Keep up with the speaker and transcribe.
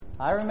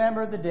I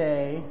remember the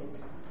day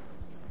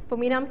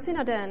Vzpomínám si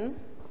na den,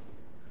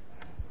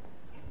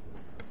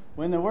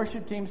 when the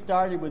worship team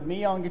started with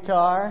me on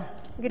guitar,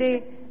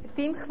 kdy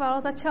tým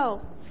chvál začal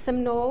se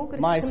mnou,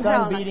 když my jsem son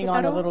hrál na beating on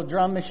a kytaru. little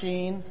drum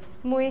machine,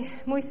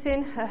 Můj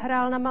syn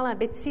hrál na malé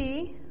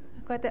bicí,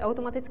 takové ty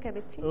automatické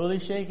bicí. Uli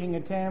shaking a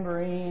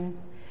tambourine,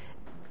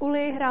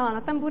 Uli hrála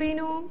na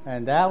tamburínu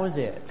and that was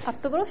it a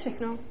to bylo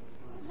všechno.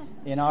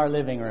 in our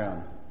living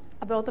room.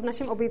 A bylo to v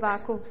našem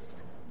obýváku.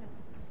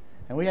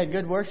 And we had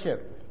good worship.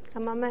 A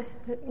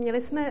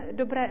měli jsme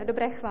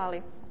dobré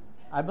chvály.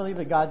 I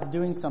believe that God's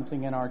doing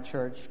something in our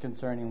church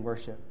concerning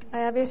worship. A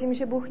já věřím,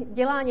 že Bůh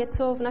dělá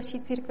něco v naší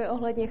církvi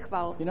ohledně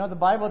chval. You know, the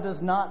Bible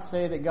does not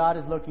say that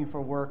God is looking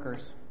for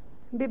workers.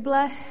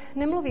 Bible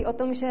nemluví o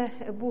tom, že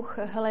Bůh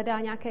hledá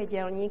nějaké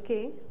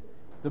dělníky,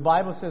 The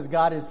Bible says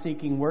God is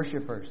seeking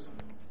worshipers.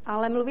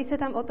 ale mluví se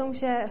tam o tom,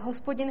 že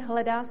Hospodin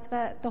hledá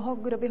toho,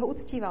 kdo by ho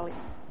uctívali.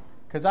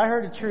 Because I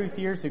heard a truth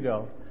years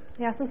ago.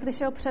 Já jsem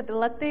slyšel před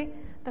lety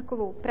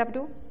takovou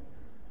pravdu.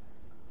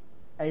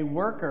 A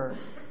worker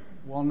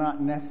will not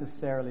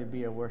necessarily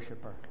be a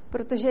worshiper,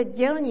 Protože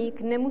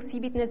dělník nemusí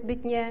být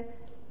nezbytně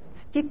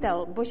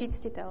ctitel, boží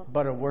ctitel.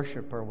 but a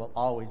worshiper will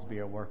always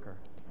be a worker.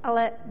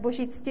 Ale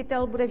boží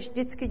ctitel bude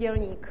vždycky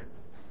dělník.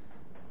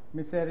 Let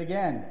me say it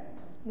again.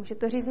 Může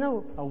to říct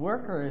znovu. A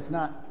worker is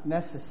not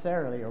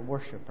necessarily a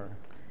worshiper.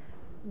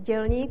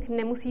 Dělník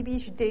nemusí být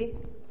vždy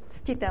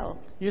ctitel.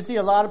 You see,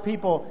 a lot of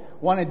people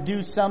want to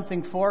do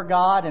something for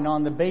God, and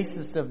on the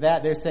basis of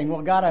that, they're saying,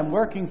 well, God, I'm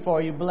working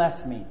for you,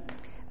 bless me.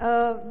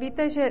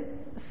 Víte, že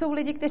jsou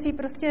lidi, kteří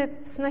prostě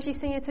snaží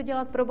se něco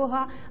dělat pro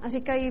Boha a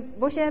říkají,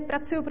 Bože,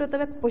 pracuju pro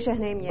tebe,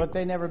 požehnej mě. But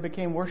they never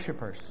became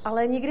worshipers.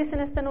 Ale nikdy se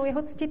nestanou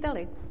jeho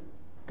ctiteli.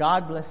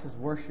 God blesses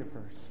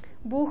worshipers.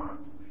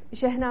 Bůh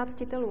žehná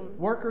ctitelům.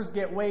 Workers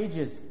get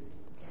wages.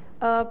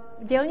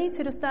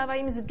 Dělníci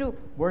dostávají mzdu,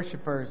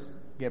 Worshipers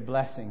get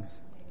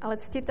blessings. ale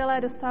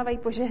ctitelé dostávají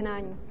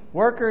požehnání.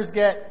 Workers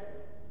get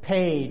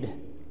paid.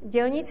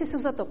 Dělníci jsou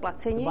za to The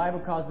placeni.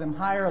 Bible calls them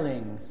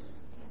hirelings.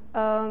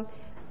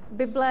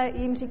 Bible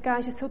jim říká,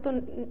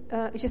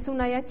 že jsou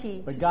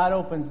najatí. But God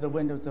opens the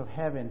windows of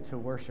heaven to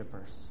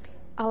worshipers.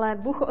 Ale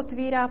Bůh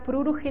otvírá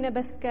průduchy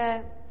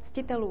nebeské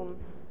ctitelům.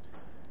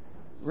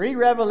 Read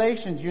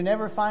Revelations, you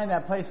never find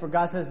that place where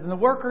God says, the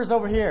workers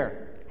over here.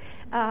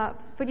 A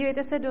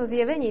podívejte se do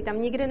Zjevení,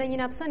 tam nikde není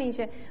napsaný,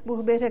 že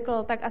Bůh by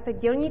řekl, tak a teď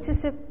dělníci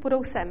si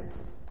půjdou sem.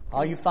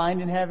 All you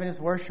find in heaven is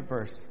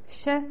worshipers.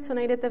 Vše, co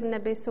najdete v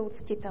nebi, jsou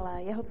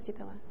ctitelé, jeho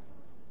ctitelé.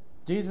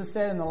 Jesus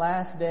said in the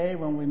last day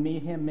when we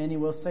meet him, many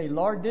will say,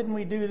 Lord, didn't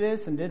we do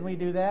this and didn't we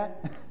do that?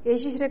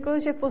 Ježíš řekl,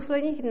 že v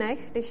posledních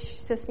dnech, když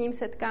se s ním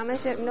setkáme,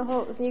 že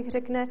mnoho z nich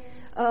řekne,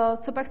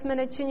 co pak jsme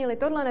nečinili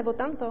tohle nebo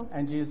tamto.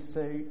 And Jesus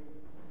say,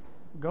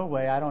 go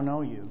away, I don't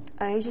know you.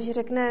 A Ježíš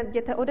řekne,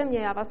 jděte ode mě,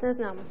 já vás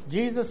neznám.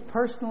 Jesus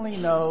personally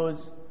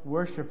knows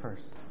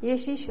worshipers.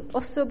 Ježíš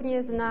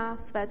osobně zná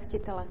své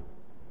ctitele.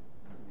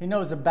 He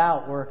knows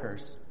about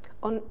workers.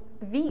 On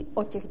ví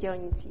o těch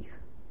dělnících,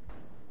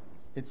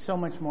 It's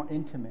so much more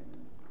intimate.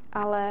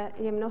 ale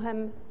je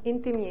mnohem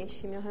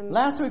intimnější, mnohem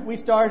Last week we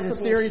started a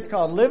series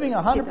called Living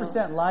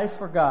 100% Life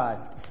for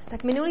God.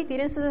 Tak minulý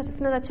týden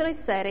jsme začali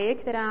sérii,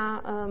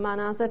 která má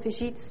název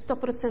Žít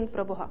 100%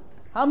 pro Boha.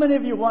 How many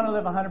of you want to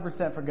live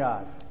 100% for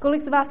God?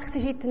 Kolik z vás chce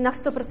žít na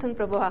 100%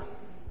 pro Boha?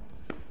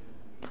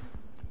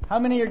 How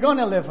many are going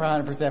to live for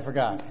 100% for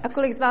God? A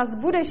kolik z vás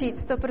bude žít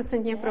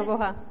 100% pro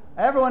Boha?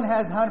 Everyone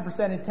has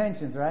 100%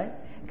 intentions, right?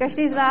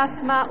 Každý z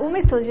vás má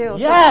úmysl, že jo?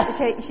 Yes!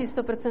 Že žít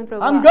 100% pro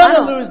Boha. I'm going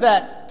to Ano. lose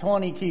that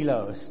 20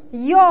 kilos.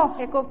 Jo,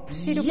 jako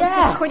přijdu, Yes!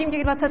 prostě chodím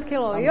těch 20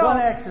 kilo, I'm jo.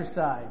 going to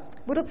exercise.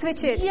 Budu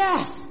cvičit,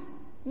 Yes!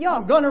 jo.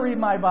 I'm going to read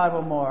my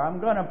Bible more. I'm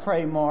going to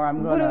pray more. I'm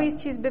going Budu to...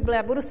 víc číst Bible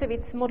a budu se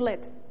víc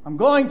modlit. I'm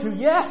going to,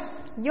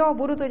 yes! Jo,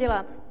 budu to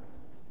dělat.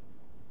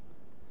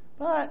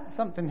 But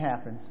something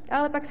happens.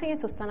 Ale pak se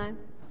něco stane.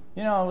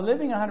 You know,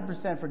 living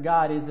 100% for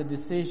God is a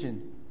decision.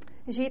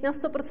 Žít na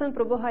 100%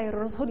 pro Boha je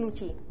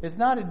rozhodnutí. It's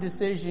not a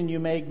decision you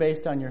make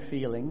based on your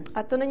feelings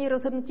A to není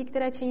rozhodnutí,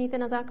 které činíte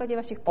na základě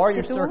vašich or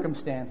your pocitů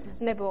circumstances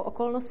nebo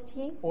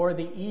okolností, or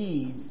the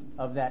ease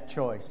of that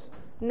choice.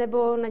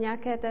 nebo na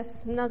nějaké té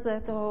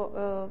snaze toho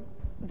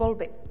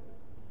volby.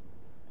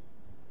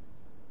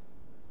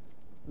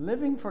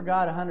 Living for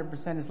God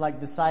 100% is like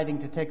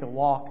deciding to take a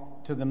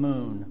walk to the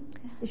moon.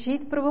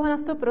 Žít pro Boha na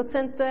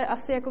 100% to je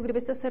asi jako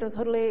kdybyste se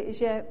rozhodli,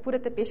 že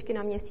půjdete pěšky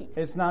na měsíc.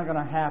 It's not going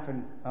to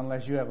happen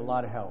unless you have a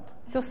lot of help.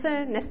 To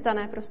se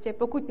nestane prostě,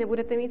 pokud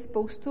nebudete mít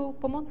spoustu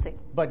pomoci.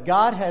 But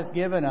God has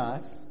given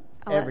us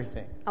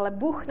everything. Ale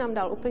Bůh nám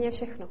dal úplně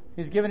všechno.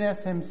 He's given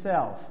us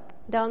himself.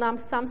 Dal nám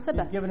sám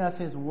sebe. He's given us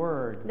his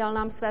word. Dal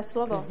nám své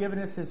slovo. He's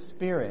given us his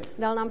spirit.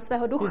 Dal nám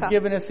svého He's ducha.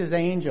 given us his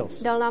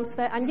angels. Dal nám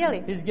své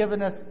anděly. He's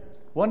given us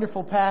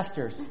wonderful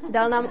pastors.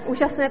 Dal nám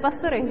úžasné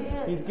pastory.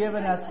 He's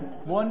given us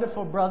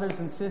wonderful brothers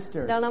and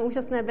sisters. Dal nám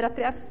úžasné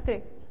bratry a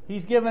sestry.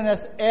 He's given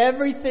us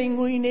everything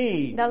we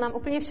need Dal nám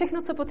úplně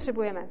všechno, co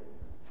potřebujeme,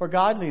 for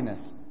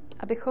godliness.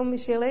 abychom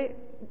žili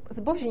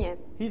zbožně.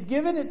 He's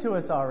given it to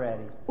us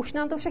already. Už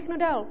nám to všechno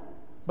dal.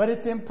 But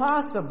it's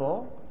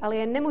impossible Ale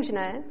je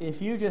nemožné,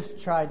 if you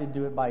just try to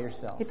do it by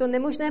yourself. je to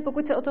nemožné,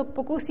 pokud se o to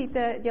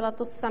pokusíte dělat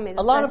to sami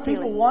A ze lot své of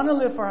people síly. want to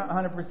live for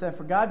 100%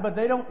 for God, but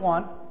they don't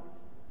want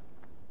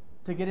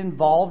to get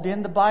involved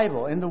in the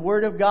Bible, in the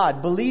Word of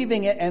God,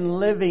 believing it and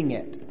living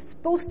it.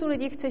 Spoustu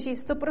lidí chce žít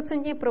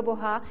 100% pro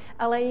Boha,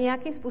 ale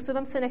nějakým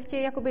způsobem se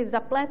nechtějí jakoby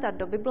zaplétat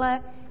do Bible,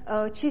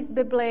 číst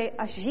Bibli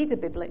a žít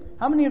Bibli.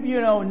 How many of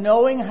you know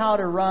knowing how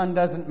to run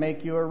doesn't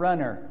make you a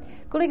runner?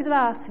 Kolik z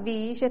vás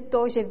ví, že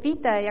to, že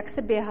víte, jak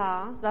se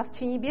běhá, z vás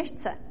činí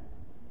běžce?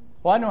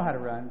 Well, I know how to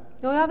run.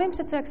 No já vím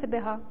přece, jak se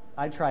běhá.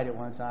 I tried it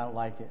once and I don't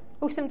like it.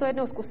 Už jsem to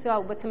jednou zkusila,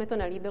 vůbec se mi to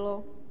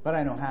nelíbilo, But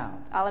I know how.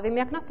 ale vím,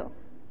 jak na to.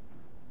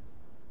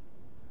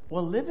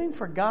 Well, living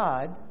for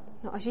God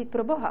No a žít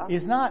pro Boha,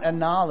 is not a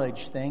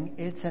knowledge thing,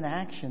 it's an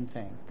action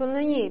thing. to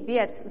není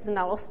věc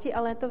znalosti,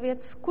 ale je to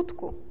věc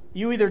skutku.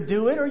 You either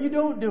do it or you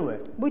don't do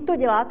it. Buď to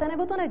děláte,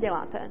 nebo to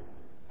neděláte.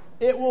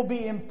 It will be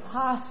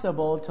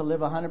impossible to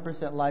live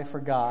 100% life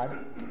for God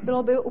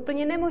Bylo by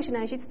úplně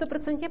nemožné žít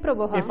 100% pro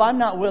Boha, if I'm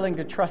not willing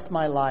to trust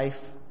my life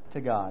to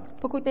God.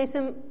 pokud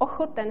nejsem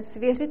ochoten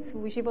svěřit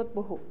svůj život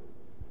Bohu.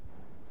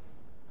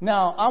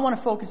 Now, I want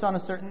to focus on a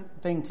certain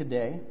thing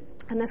today.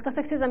 A dneska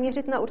se chci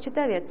zaměřit na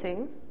určité věci.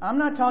 I'm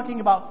not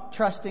talking about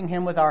trusting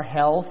Him with our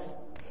health.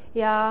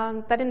 Já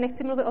tady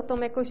nechci mluvit o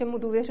tom, jako že mu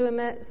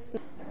důvěřujeme.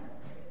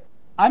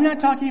 I'm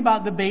not talking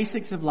about the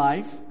basics of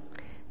life.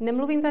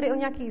 Nemluvím tady o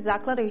nějakých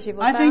základech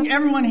života. I think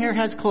everyone here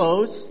has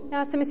clothes,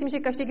 Já si myslím, že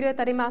každý, kdo je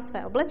tady, má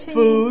své oblečení,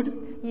 food,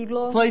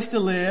 jídlo, place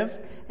to live.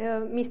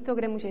 místo,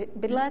 kde může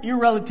bydlet.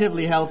 You're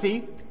relatively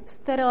healthy.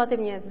 Jste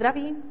relativně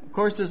zdraví. Of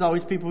course, there's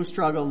always people who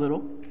struggle a little.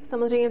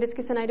 Samozřejmě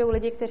vždycky se najdou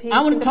lidi, kteří I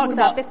want tím to talk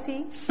trochu about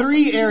zápisí.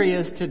 3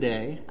 areas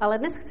today. Ale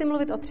dnes chci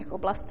mluvit o 3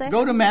 oblastech.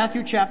 Go to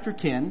Matthew chapter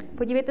 10.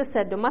 Podívejte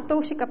se do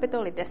Matouši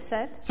kapitoly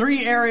 10.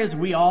 3 areas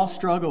we all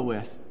struggle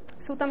with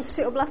Jsou tam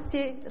 3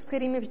 oblasti, s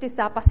kterými vždy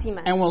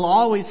zápasíme. and will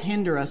always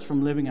hinder us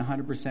from living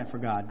 100% for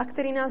God. A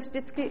který nás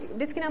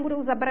vždycky nám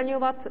budou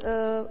zabraňovat,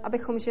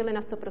 abychom žili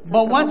na 100% But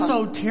pro what's Boha.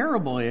 so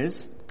terrible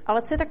is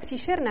Ale co je tak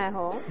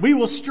příšerného, we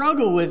will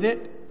struggle with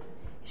it,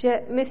 že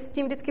my s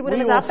tím vždycky we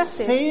budeme will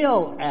zápasit,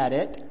 fail at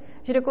it,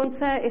 že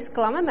dokonce i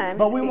zklameme, but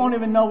we vždycky, won't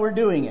even know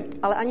we're doing it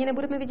ale ani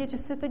nebudeme vidět, že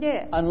se to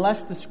děje.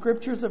 unless the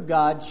scriptures of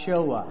God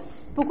show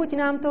us. Pokud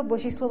nám to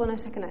Boží slovo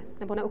neřekne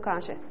nebo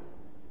neukáže.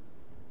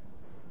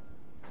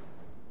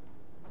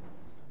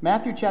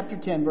 Matthew chapter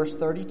 10 verse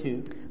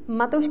 32.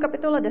 Matouš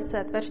kapitola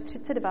 10, verš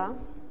 32.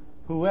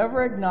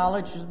 Whoever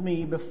acknowledges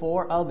me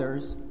before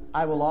others,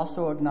 I will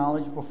also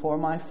acknowledge before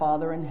my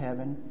Father in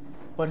heaven.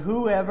 But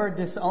whoever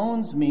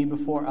disowns me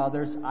before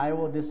others, I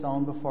will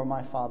disown before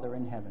my Father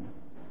in heaven.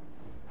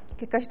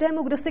 Ke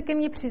každému, kdo se ke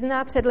mně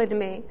přizná před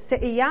lidmi, se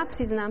i já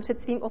přiznám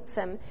před svým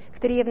Otcem,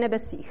 který je v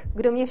nebesích.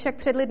 Kdo mě však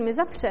před lidmi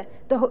zapře,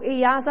 toho i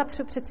já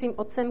zapřu před svým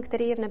Otcem,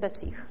 který je v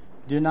nebesích.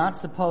 Do not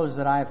suppose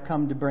that I have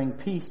come to bring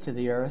peace to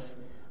the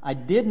earth. I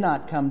did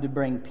not come to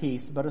bring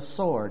peace, but a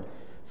sword.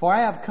 For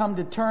I have come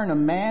to turn a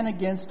man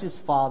against his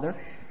father,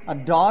 a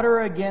daughter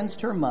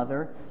against her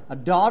mother, a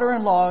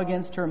daughter-in-law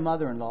against her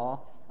mother-in-law.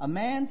 A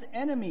man's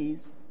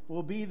enemies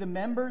will be the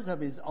members of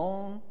his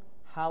own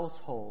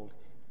household.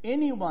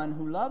 Anyone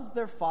who loves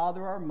their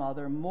father or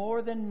mother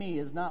more than me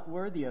is not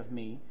worthy of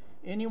me.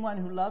 Anyone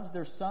who loves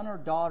their son or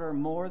daughter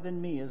more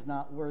than me is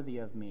not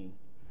worthy of me.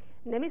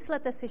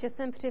 Nemyslete si, že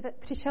jsem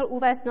přišel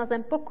uvést na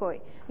zem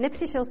pokoj.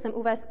 Nepřišel jsem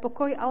uvést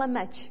pokoj, ale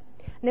meč.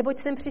 Neboť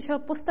jsem přišel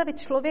postavit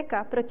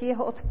člověka proti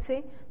jeho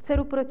otci,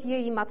 dceru proti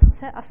její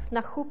matce a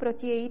snachu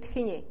proti její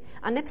tchyni.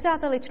 A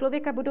nepřáteli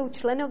člověka budou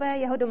členové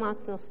jeho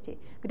domácnosti.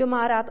 Kdo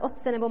má rád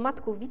otce nebo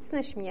matku víc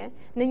než mě,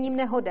 není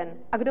mne hoden.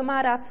 A kdo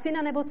má rád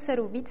syna nebo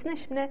dceru víc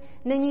než mne,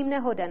 není mne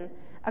hoden.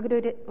 A kdo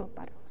jde...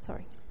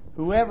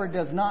 Whoever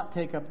does not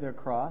take up their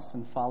cross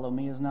and follow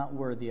me is not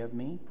worthy of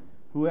me.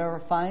 Whoever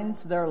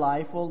finds their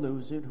life will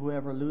lose it.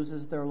 Whoever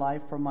loses their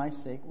life for my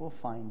sake will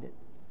find it.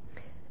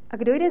 A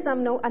kdo jde za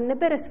mnou a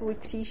nebere svůj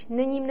kříž,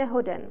 není mne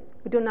hoden.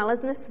 Kdo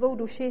nalezne svou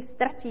duši,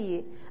 ztratí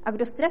ji. A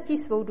kdo ztratí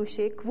svou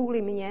duši,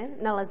 kvůli mně,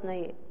 nalezne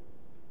ji.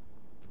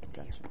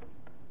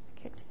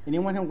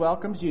 Anyone who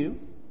welcomes you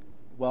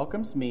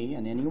welcomes me,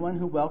 and anyone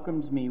who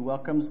welcomes me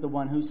welcomes the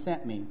one who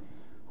sent me.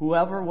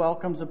 Whoever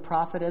welcomes a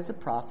prophet as a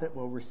prophet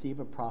will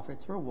receive a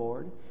prophet's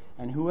reward,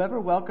 and whoever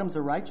welcomes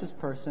a righteous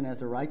person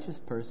as a righteous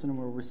person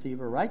will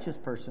receive a righteous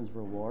person's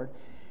reward.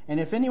 And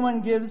if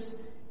anyone gives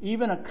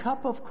even a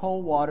cup of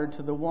cold water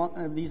to the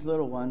one of these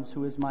little ones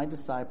who is my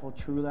disciple,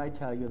 truly I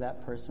tell you,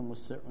 that person will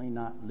certainly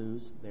not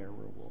lose their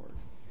reward.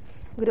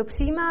 Kdo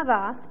přijímá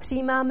vás,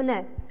 přijímá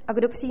mne. A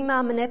kdo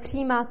přijímá mne,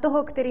 přijímá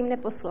toho, který mne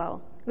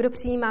poslal. Kdo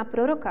přijímá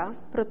proroka,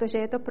 protože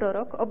je to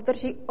prorok,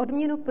 obdrží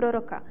odměnu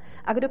proroka.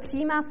 A kdo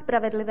přijímá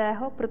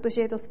spravedlivého,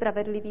 protože je to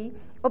spravedlivý,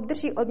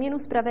 obdrží odměnu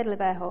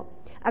spravedlivého.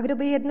 A kdo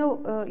by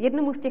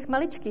jednomu z těch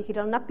maličkých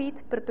dal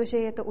napít, protože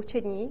je to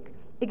učedník,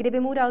 i kdyby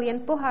mu dal jen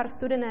pohár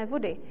studené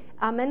vody,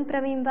 amen,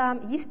 pravím vám,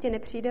 jistě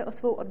nepřijde o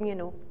svou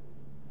odměnu.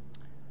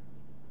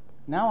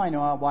 Now I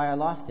know why I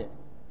lost it.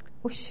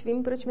 Už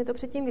vím, proč mi to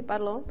předtím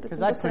vypadlo, proč jsem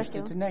Because to I pushed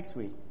ztratil. it to next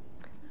week.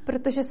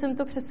 Protože jsem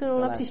to přesunul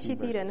na last příští few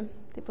verses. týden,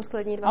 ty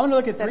poslední I dva. want to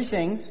look at three verše.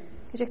 things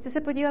Takže chci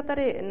se podívat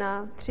tady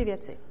na 3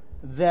 věci,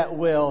 that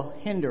will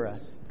hinder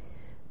us.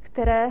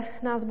 které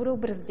nás budou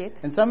brzdit.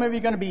 And some of you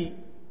are going to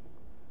be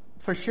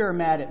for sure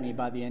mad at me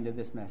by the end of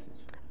this message.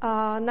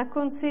 A na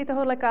konci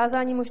tohohle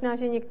kázání možná,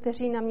 že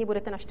někteří na mě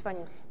budete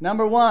naštvaní.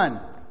 Number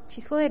 1.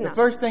 Číslo The 1.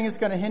 first thing that's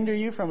going to hinder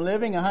you from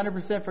living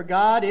 100% for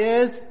God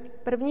is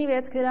První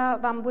věc, která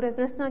vám bude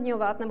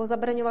znesnadňovat nebo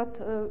zabraňovat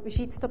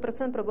žít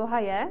 100% pro Boha,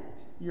 je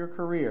your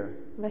career,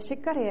 vaše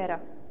kariéra,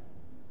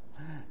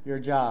 your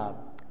job,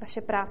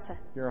 vaše práce,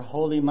 your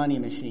holy money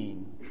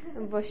machine.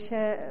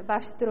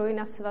 váš stroj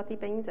na svatý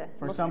peníze.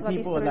 For nebo some svatý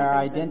people, stroj na their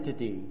peníze.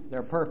 identity,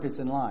 their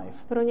purpose in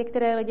life. Pro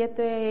některé lidi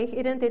to je jejich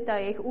identita,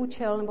 jejich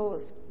účel nebo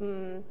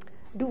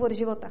důvod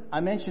života.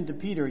 I mentioned to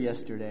Peter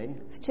yesterday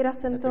Včera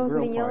jsem at the to grill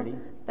zmínil party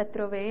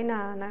Petrovi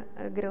na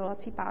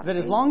grillací that as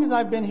párty, long as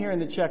I've been here in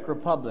the Czech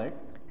Republic,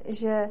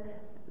 že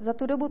za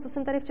tu dobu, co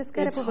jsem tady v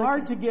České it's hard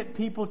republice, to get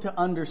people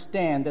to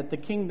understand that the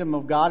kingdom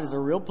of God is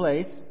a real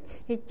place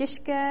je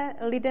těžké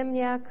lidem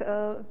nějak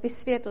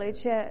vysvětlit,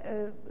 že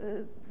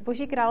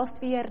Boží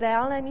království je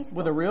reálné místo,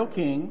 with a real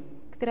king,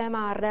 které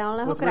má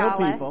reálného with real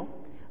krále, people,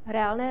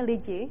 reálné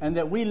lidi and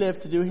that we live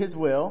to do his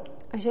will,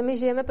 a že my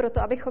žijeme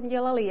proto, abychom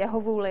dělali jeho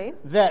vůli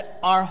that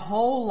our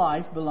whole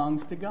life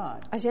belongs to God.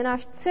 a že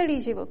náš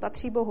celý život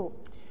patří Bohu.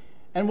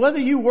 And whether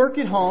you work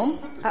at home,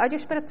 A ať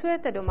už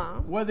pracujete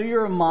doma, whether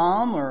you're a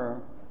mom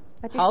or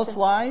ať už jste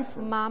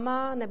housewife,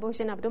 máma nebo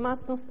žena v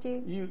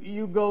domácnosti,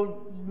 you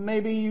go,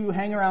 maybe you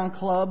hang around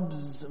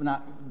clubs, not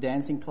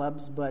dancing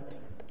clubs, but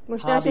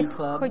možná, že hobby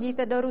clubs,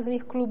 chodíte do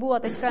různých klubů a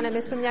teďka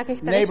nemyslím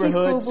nějakých tanečních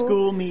neighborhood klubů,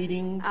 school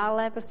meetings.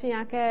 ale prostě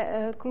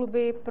nějaké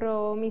kluby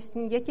pro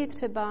místní děti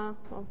třeba a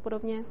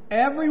podobně.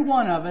 Every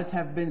one of us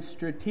have been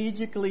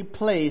strategically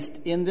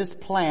placed in this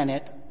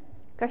planet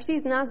Každý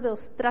z nás byl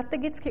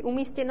strategicky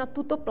umístěn na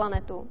tuto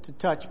planetu, to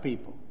touch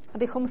people.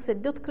 abychom se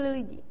dotkli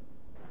lidí.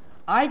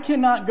 I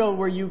cannot go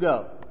where you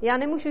go. Já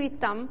nemůžu jít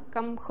tam,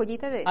 kam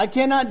chodíte vy. I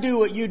cannot do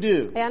what you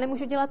do. A já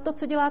nemůžu dělat to,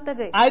 co děláte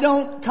vy. I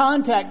don't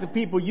contact the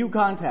people you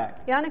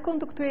contact. Já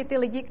nekontaktuji ty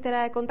lidi, které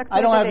I don't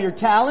kontaktujete have vy. your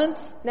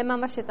talents.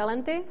 Nemám vaše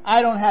talenty,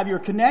 I don't have your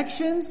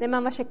connections.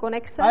 nemám vaše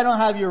konexe, I don't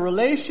have your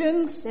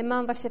relations,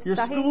 nemám vaše your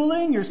vztahy,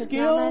 schooling, your vaše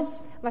známé,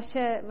 skills.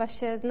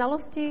 vaše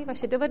znalosti,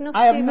 vaše I dovednosti,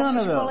 have none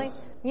vaše of školy.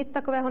 those. Nic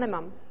takového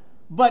nemám.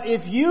 But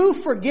if you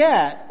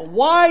forget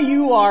why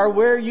you are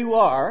where you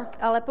are,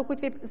 Ale pokud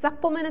vy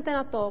zapomenete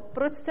na to,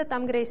 proč jste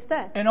tam, kde jste,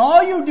 and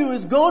all you do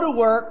is go to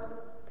work,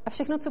 a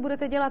všechno, co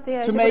budete dělat, je,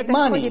 To že make budete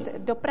money. chodit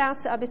do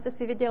práce, abyste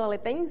si vydělali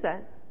peníze,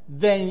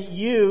 then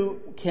you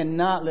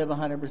cannot live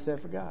 100%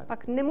 for God.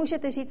 pak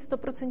nemůžete žít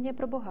 100%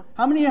 pro Boha.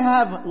 How many of you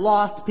have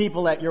lost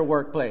people at your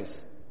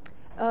workplace?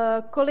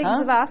 Kolik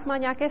Huh? z vás má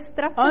nějaké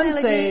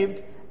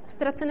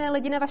ztracené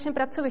lidi na vašem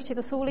pracovišti?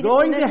 To jsou lidi, kteří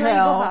Going to neznají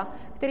hell, Boha,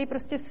 kteří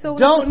prostě jsou na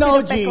don't cestě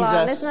know do pekla,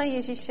 Jesus neznají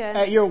Ježíše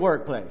at your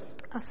workplace.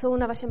 a jsou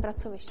na vašem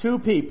pracovišti. 2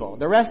 people.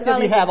 The rest Dva of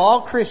you lidi. have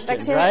all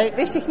Christians, Takže right?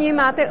 vy všichni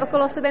máte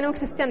okolo sebe jenom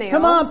křesťany, jo?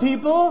 Come on,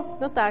 people.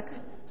 No tak.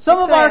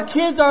 Some of Tak to our je.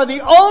 kids are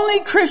the only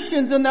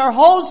Christians in their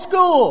whole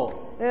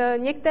school.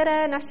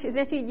 Některé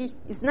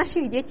z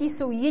našich dětí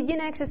jsou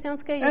jediné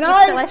křesťanské děti And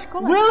v celé I'm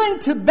škole.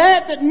 willing to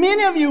bet that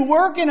many of you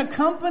work in a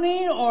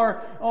company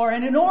or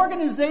in an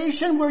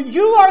organization where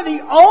you are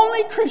the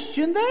only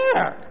Christian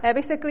there. A já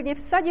bych se klidně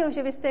vsadil,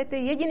 že vy jste ty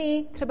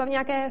jediný, třeba v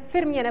nějaké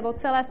firmě nebo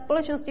celé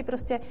společnosti,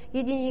 prostě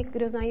jediní,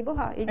 kdo znají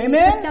Boha. Jediní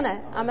Amen?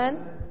 křesťané. Amen.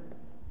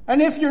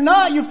 And if you're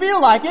not, you feel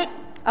like it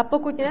A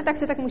pokud ne, tak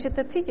se tak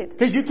můžete cítit.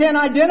 because you can't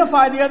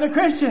identify the other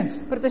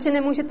Christians. Protože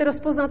nemůžete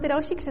rozpoznat ty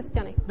další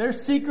křesťany. They're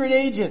secret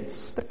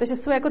agents. Protože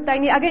jsou jako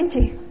tajní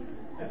agenti.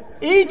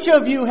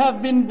 Each of you have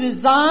been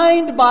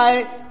designed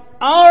by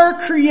our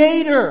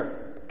Creator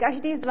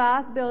Každý z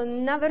vás byl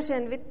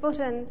navržen,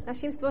 vytvořen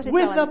naším with a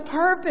stvořitelem.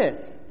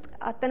 purpose,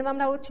 A ten vám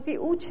dal určitý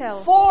účel.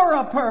 for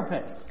a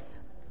purpose.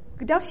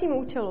 K dalšímu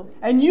účelu.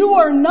 And you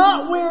are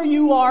not where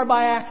you are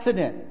by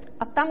accident.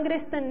 A tam, kde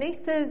jste,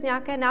 nejste z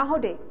nějaké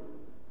náhody.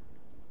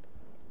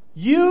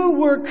 You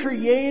were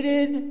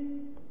created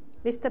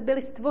Vy jste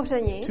byli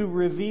stvořeni, to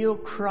reveal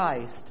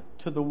Christ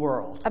to the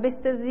world.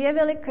 abyste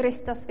zjevili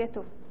Krista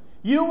světu.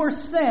 You were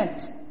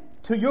sent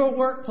to your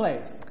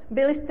workplace.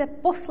 Byli jste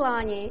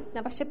posláni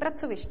na vaše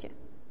pracoviště.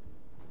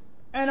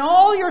 And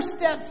all your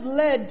steps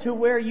led to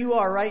where you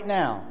are right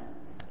now.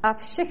 A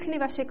všechny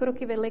vaše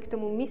kroky vedly k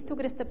tomu místu,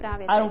 kde jste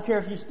právě I don't teď. care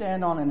if you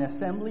stand on an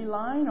assembly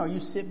line or you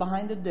sit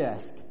behind a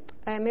desk.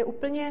 A je mi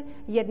úplně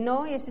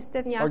jedno, jestli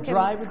jste v nějakém drive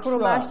a truck.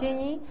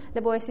 shromáždění,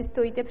 nebo jestli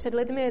stojíte před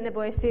lidmi,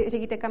 nebo jestli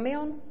řídíte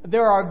kamion.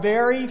 There are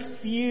very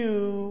few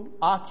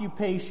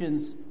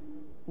occupations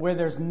where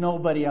there's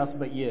nobody else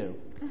but you.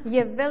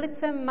 Je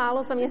velice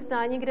málo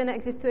zaměstnání, kde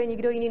neexistuje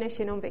nikdo jiný než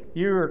jenom vy.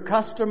 You're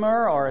a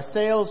customer or a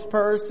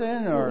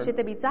salesperson or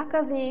Můžete být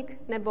zákazník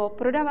nebo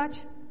prodavač.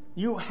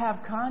 you have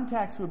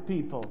contacts with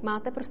people.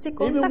 Máte prostě Even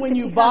kontakty. when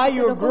you buy přicházíte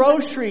your do kontaktu-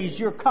 groceries,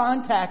 you're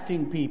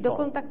contacting do people.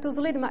 kontaktu s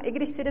lidma. I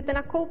když si jdete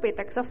nakoupit,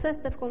 tak zase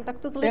jste v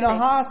kontaktu s In lidmi.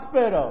 a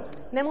hospital,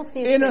 V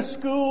nemocnici, in a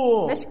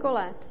school, ve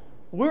škole,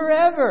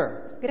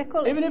 Wherever.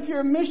 Kdekoliv. Even if you're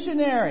a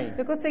missionary.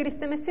 Dokonce, když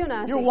jste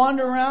misionáři, You're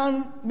wandering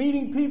around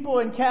meeting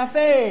people in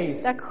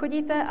cafes. tak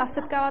chodíte a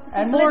setkáváte se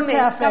And s more lidmi v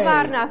cafes.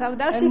 kavárnách a v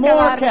dalších And more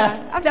kavárnách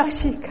cafes. a v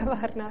dalších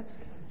kavárnách.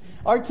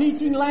 Or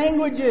teaching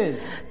languages.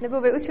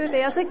 Nebo vyučujete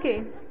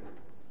jazyky.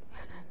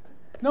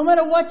 No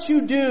matter what you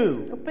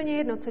do, Úplně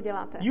jedno, co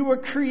děláte. you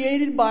were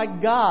created by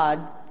God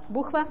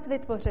Bůh vás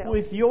vytvořil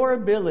with your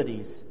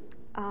abilities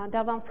a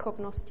dal vám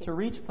schopnosti, to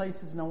reach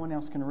places no one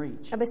else can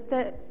reach.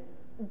 abyste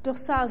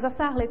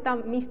zasáhli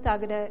tam místa,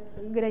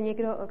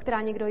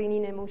 která někdo jiný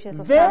nemůže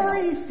zasáhnout.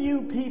 Very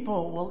few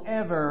people will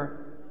ever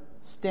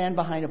stand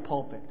behind a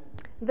pulpit.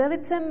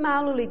 Velice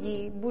málo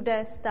lidí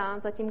bude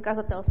stát za tím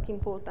kazatelským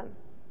pultem.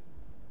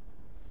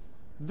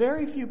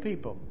 Very few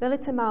people.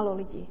 Velice málo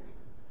lidí.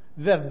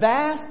 The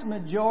vast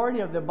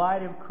majority of the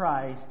body of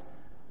Christ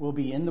will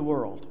be in the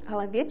world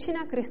Ale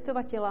většina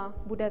Kristova těla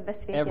bude ve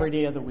světě. every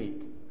day of the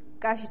week.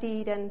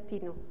 Každý den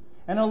týdnu.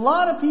 And a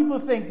lot of people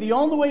think the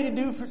only way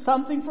to do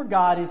something for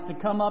God is to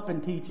come up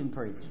and teach and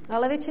preach.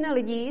 Ale většina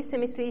lidí si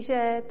myslí,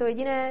 že to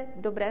jediné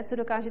dobré, co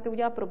dokážete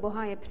udělat pro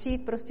Boha, je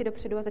přijít prostě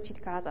dopředu a začít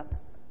kázat.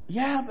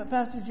 Yeah, but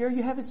Pastor Jerry,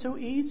 you have it so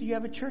easy. You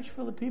have a church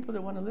full of people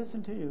that want to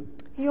listen to you.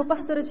 Jo,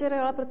 pastor Jerry,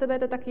 ale pro tebe je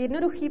to tak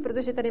jednoduchý,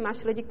 protože tady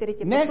máš lidi, kteří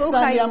tě Next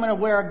poslouchají. Sunday, I'm going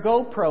to wear a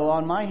GoPro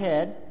on my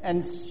head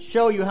and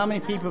show you how many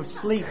people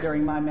sleep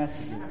during my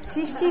messages.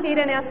 Příští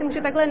týden já si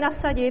můžu takhle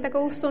nasadit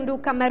takovou sondu,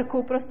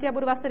 kamerku prostě a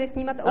budu vás tady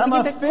snímat a I'm gonna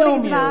uvidíte,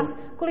 film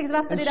kolik z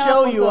vás and tady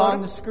show dává you on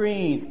pozor the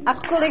screen. a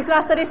kolik z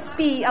vás tady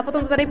spí a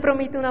potom to tady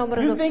promítnu na You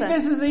obrazovce. think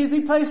this is the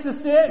easy place to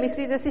sit?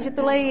 Myslíte si, že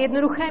tohle je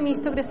jednoduché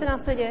místo, kde se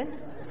nás sedět?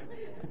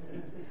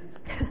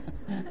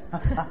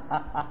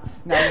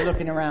 Now you're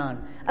looking around.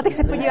 A teď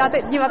se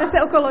díváte se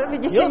okolo You'll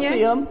vyděšeně.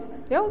 see them.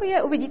 Jo, vy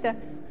je uvidíte.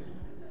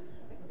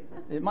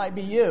 It might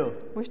be you.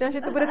 Možná,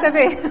 že to budete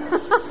vy.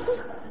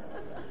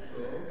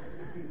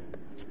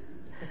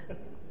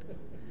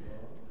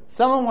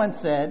 Someone once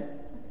said,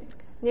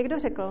 Někdo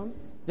řekl,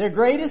 their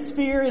greatest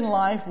fear in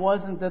life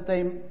wasn't that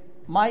they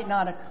might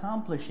not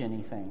accomplish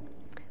anything.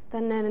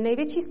 ten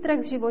největší strach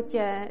v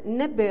životě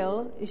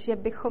nebyl, že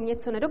bychom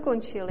něco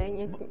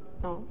nedokončili,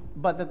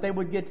 But that they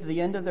would get to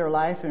the end of their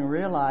life and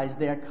realize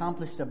they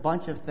accomplished a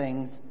bunch of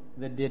things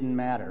that didn't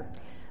matter.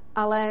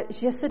 ale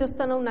že se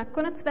dostanou na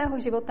konec svého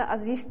života a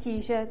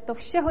zjistí, že to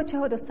všeho,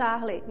 čeho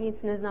dosáhli,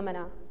 nic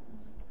neznamená.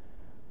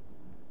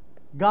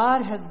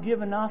 God has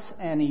given us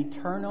an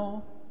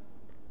eternal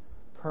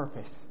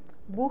purpose.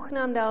 Bůh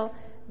nám dal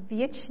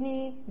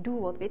věčný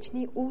důvod,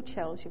 věčný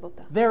účel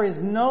života. There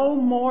is no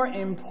more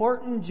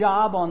important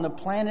job on the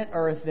planet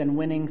Earth than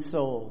winning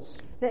souls.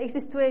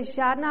 Neexistuje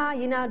žádná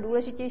jiná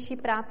důležitější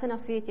práce na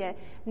světě,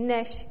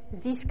 než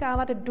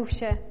získávat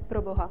duše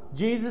pro Boha.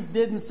 Jesus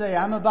didn't say,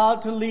 I'm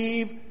about to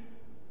leave,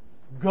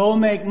 go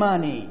make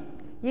money.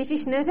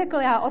 Ježíš neřekl,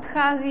 já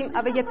odcházím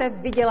a vy jděte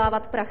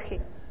vydělávat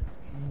prachy.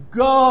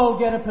 Go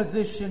get a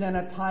position and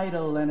a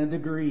title and a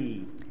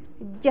degree.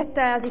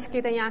 Jděte a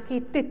získejte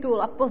nějaký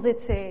titul a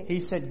pozici. He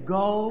said,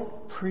 go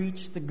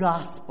preach the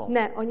gospel.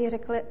 Ne, oni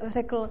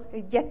řekl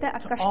jděte a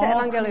To kažte all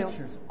evangelium.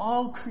 creatures,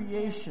 all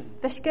creation.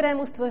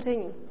 Veškerému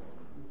stvoření.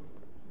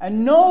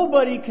 And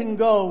nobody can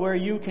go where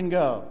you can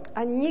go.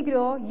 A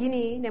nikdo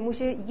jiný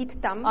nemůže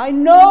jít tam, I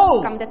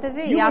know kam jdete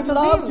vy. you Já would to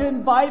love to vím.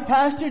 invite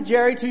Pastor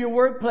Jerry to your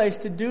workplace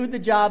to do the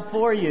job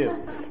for you.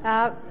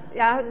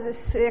 Já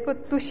jako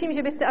tuším,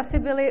 že byste asi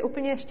byli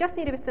úplně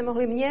šťastní, kdybyste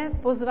mohli mě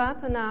pozvat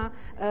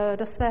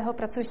do svého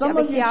pracoviště, Some of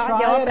abych you já try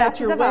dělala it at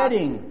práci za your vás.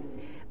 wedding.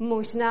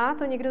 Možná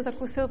to někdo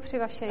zakusil při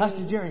vaší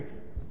Pastor Jerry,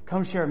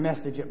 come share a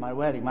message at my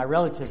wedding. My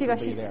relatives při will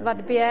vaší be there.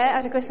 svatbě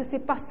a řekli jste si,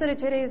 pastore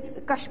Jerry,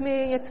 kaž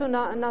mi něco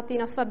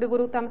na svatbě,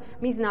 budou tam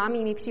mý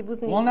známí, mý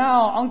příbuzní. Well,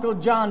 now Uncle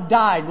John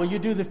died. Will you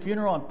do the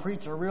funeral and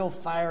preach a real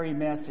fiery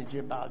message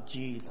about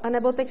Jesus? A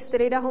nebo teď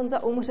strejda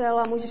Honza umřel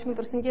a můžeš mi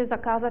prosím tě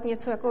zakázat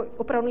něco jako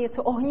opravdu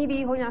něco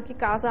ohnivého, nějaký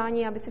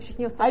kázání, aby se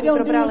všichni I ostatní don't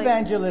do probrali.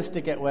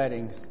 evangelistic at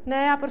weddings.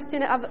 Ne, já prostě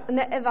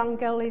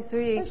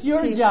neevangelizuji That's your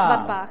při job.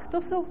 svatbách.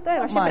 To je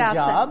vaše my práce.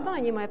 job. To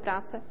není moje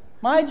práce.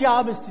 My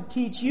job is to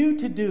teach you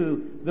to do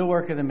the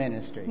work of the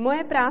ministry.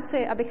 Moje práce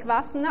je, abych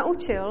vás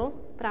naučil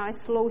právě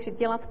sloužit,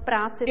 dělat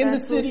práci In té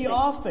the city služby.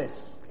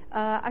 office,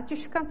 Ať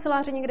už v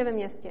kanceláři někde ve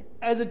městě.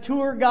 as a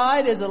tour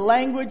guide, as a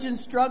language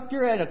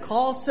instructor, at a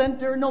call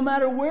center, no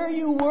matter where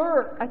you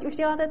work. Ať už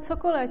děláte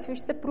cokoliv, ať už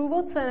jste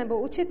průvodce nebo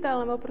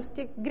učitel, nebo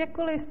prostě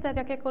kdekoliv jste v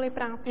jakékoliv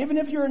práci. Even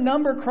if you're a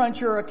number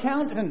cruncher or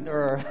accountant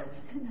or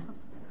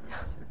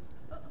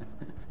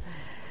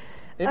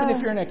even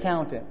if you're an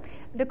accountant,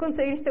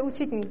 Dokonce i když jste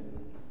účetní,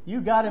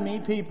 you got to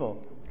meet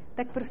people.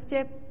 tak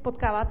prostě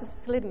potkáváte se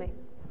s lidmi.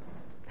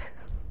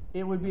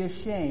 It would be a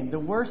shame. The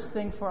worst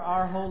thing for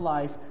our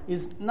whole life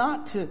is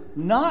not to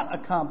not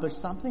accomplish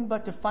something,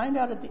 but to find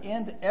out at the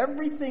end that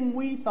everything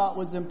we thought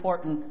was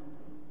important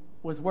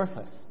was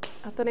worthless.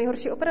 A to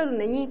nejhorší opravdu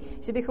není,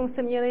 že bychom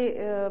se měli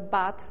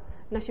bát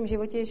v našem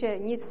životě, že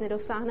nic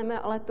nedosáhneme,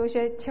 ale to,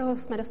 že čeho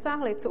jsme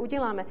dosáhli, co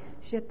uděláme,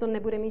 že to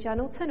nebude mít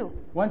žádnou cenu.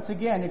 Once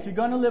again, if you're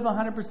going to live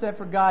 100%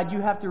 for God,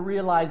 you have to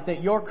realize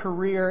that your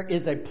career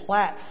is a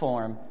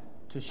platform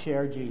to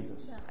share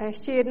Jesus. A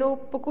ještě jednou,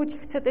 pokud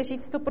chcete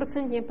žít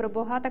 100% pro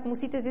Boha, tak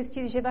musíte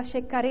zjistit, že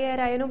vaše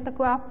kariéra je jenom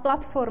taková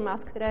platforma,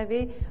 z které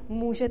vy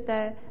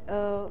můžete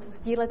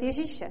sdílet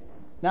Ježíše.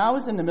 Now I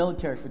was in the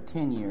military for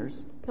 10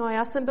 years. No a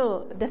já jsem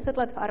byl 10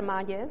 let v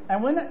armádě.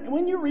 And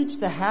when you reach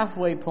the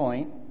halfway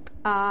point,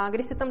 a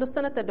když se tam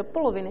dostanete do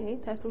poloviny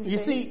té služby, you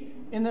see,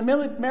 in the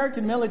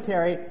American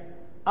military,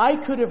 I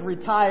could have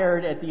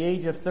retired at the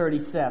age of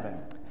 37.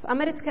 V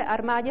americké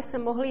armádě se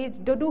mohli jít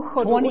do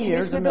důchodu, 20 už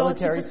years když mi of bylo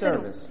military 37.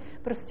 service.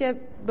 Prostě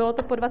bylo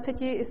to po 20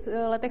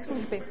 letech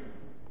služby.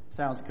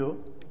 Sounds cool.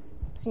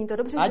 Zní to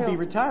dobře, I'd že be jo?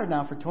 retired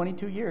now for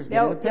 22 years.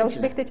 Já už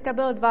pension. bych teďka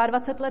byl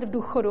 22 let v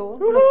důchodu.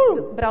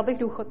 Prostě, bral bych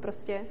důchod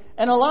prostě.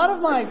 And a lot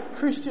of my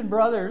Christian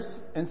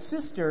brothers and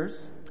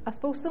sisters, A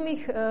spoustu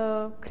mých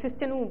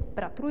křesťanů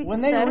bratrů i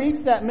when they sester,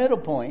 reach that middle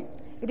point,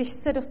 když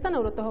se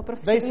dostanou do toho they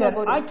prostředního said,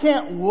 bodu, I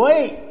can't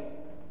wait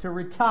to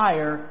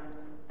retire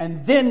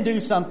and then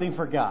do something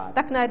for God.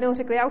 tak najednou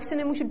řekli, já už se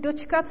nemůžu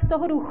dočkat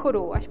toho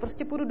důchodu, až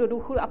prostě půjdu do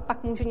důchodu a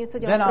pak můžu něco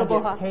dělat Then pro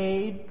I'll Boha. get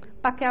paid,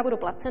 Pak já budu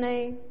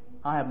placený,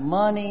 I have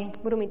money,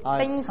 budu mít I have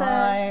peníze,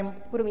 time.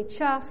 budu mít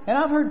čas. And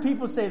I've heard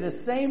people say the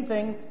same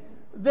thing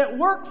that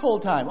work full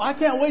time. I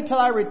can't wait till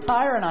I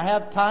retire and I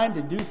have time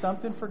to do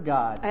something for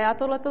God. A já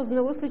tohleto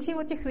znovu slyším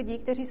od těch lidí,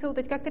 kteří jsou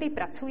teďka, kteří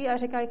pracují a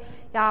říkají,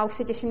 já už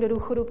se těším do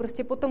důchodu,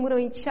 prostě potom budu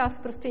mít čas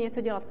prostě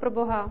něco dělat pro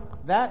Boha.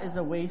 That is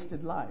a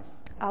wasted life.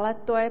 Ale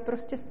to je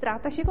prostě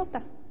ztráta života.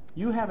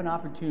 You have an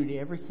opportunity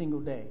every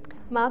single day.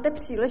 Máte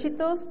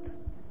příležitost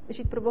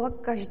žít pro Boha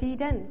každý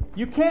den.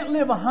 You can't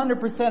live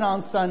 100%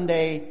 on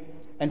Sunday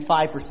and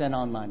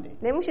 5% on Monday.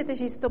 Nemůžete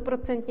žít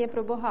 100%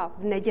 pro Boha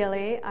v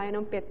neděli a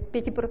jenom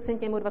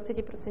 5% nebo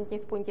 20%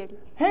 v pondělí.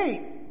 Hey,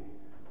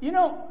 you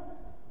know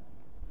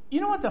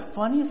what the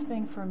funniest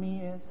thing for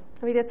me is?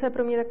 A víte, co je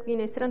pro mě takový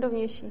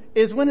nejsrandovnější?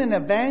 Is when an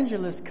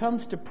evangelist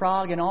comes to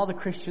Prague and all the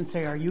Christians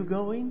say, are you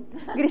going?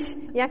 Když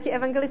nějaký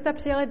evangelista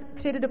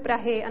přijede do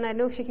Prahy a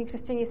najednou všichni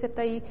křesťané se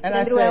ptají And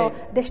na I druhého, say-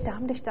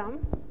 jdeš tam?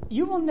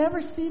 You will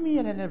never see me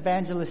in an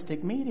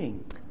evangelistic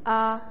meeting.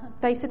 A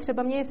ptají se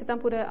třeba mě, jestli tam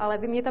půjde, ale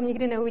vy mě tam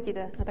nikdy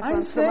neuvidíte na takovém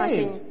I'm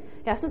shromáždění. saved.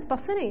 Já jsem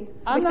spasený.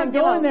 Co I'm bych tam not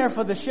dělal? going there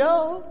for the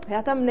show.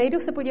 Já tam nejdu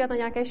se podívat na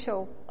nějaké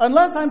show.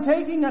 Unless I'm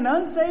taking an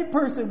unsaved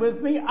person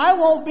with me, I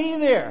won't be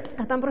there.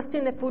 A tam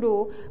prostě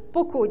nepůjdu,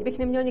 pokud bych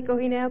neměl někoho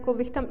jiného, koho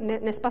bych tam,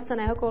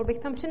 nespaseného, koho bych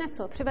tam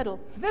přivedl.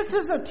 This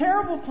is a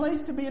terrible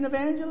place to be an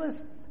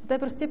evangelist. To je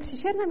prostě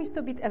příšerné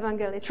místo být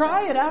evangelista.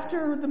 Try it after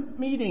the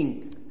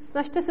meeting.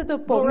 Snažte se to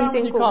Go po around with your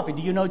meetinku. coffee.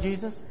 Do you know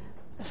Jesus?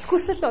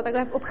 Zkuste to,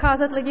 takhle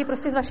obcházet lidi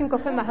prostě s vaším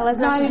kofem a hele,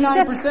 znáš Ježíše?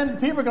 99% of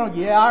people are going,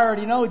 yeah, I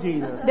already know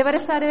Jesus.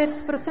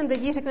 99%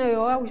 lidí řekne,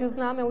 jo, já už ho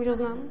znám.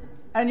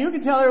 And you can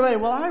tell everybody,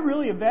 well, I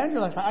really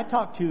evangelized. I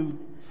talked to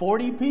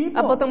 40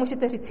 people. A potom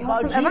můžete říct, já about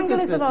jsem Jesus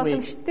evangelizoval, this jsem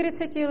week.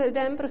 40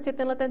 lidem prostě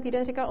tenhle ten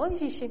týden říkal o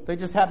Ježíši. They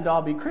just happened to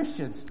all be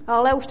Christians.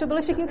 Ale už to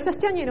byli všichni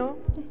křesťani, no.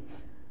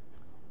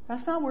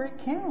 That's not where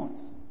it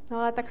counts. No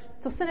ale tak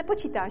to se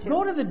nepočítá, že?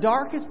 Go to the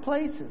darkest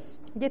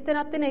places Jděte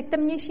na ty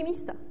nejtemnější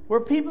místa,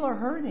 where people are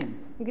hurting.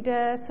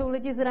 kde jsou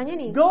lidi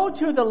zranění. Go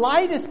to the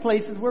lightest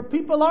places where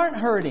people aren't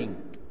hurting.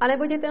 A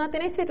nebo jděte na ty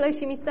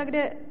nejsvětlejší místa,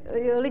 kde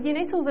lidi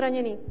nejsou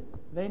zranění.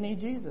 They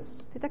need Jesus.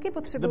 Ty taky The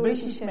potřebují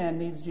Ježíše. businessman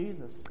needs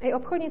Jesus. I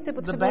obchodníci The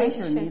potřebují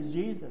banker Ježíše. needs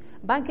Jesus.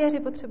 Bankéři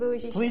potřebují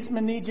Ježíše.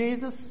 Policemen need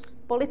Jesus.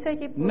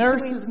 Policajti potřebují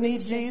Nurses need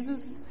Ježíše.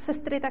 Jesus.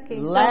 Sestry taky.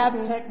 Lab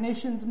zdravotní.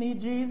 technicians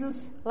need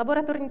Jesus.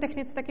 Laboratorní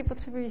technici taky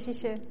potřebují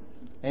Ježíše.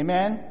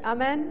 Amen.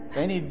 Amen.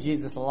 They need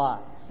Jesus a lot.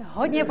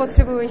 Hodně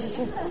potřebují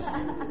Ježíše.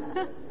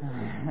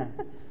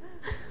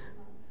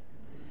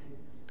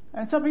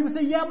 And some people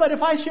say, yeah, but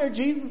if I share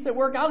Jesus at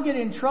work, I'll get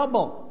in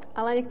trouble.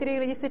 Ale některý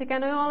lidi si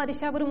říkají, no jo, ale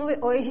když já budu mluvit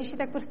o Ježíši,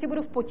 tak prostě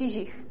budu v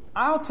potížích.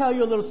 I'll tell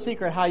you a little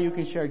secret how you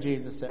can share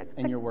Jesus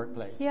in your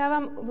workplace. Já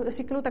vám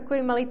řeknu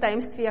takový malý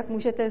tajemství, jak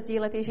můžete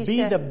sdílet Ježíše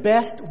Be the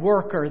best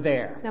worker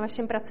there. na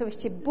vašem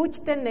pracovišti. Buď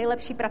ten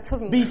nejlepší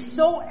pracovník. Be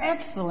so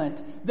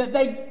excellent that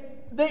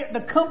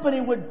the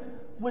company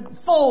would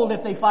fold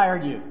if they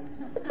fired you.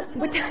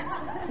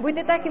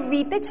 Buďte tak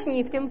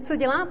výteční v tom, co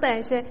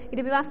děláte, že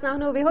kdyby vás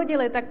náhodou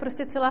vyhodili, tak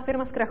prostě celá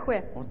firma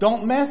zkrachuje. Well,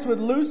 don't mess with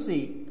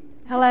Lucy.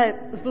 Hele,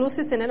 z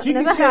Lucy si She can share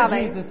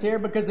nezahrávej. Jesus here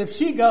because if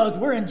she goes,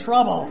 we're in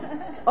trouble.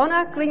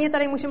 Ona klidně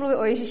tady může mluvit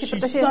o Ježíši, She's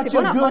protože such jestli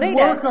a ona good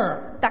odejde,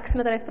 worker. tak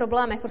jsme tady v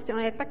problémech. Prostě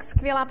ona je tak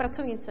skvělá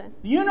pracovnice.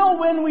 You know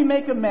when we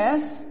make a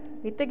mess?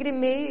 Víte, kdy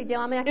my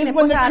děláme nějaký Is when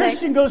the nepořádek?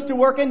 Christian goes to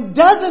work and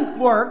doesn't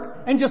work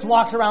and just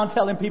walks around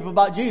telling people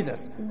about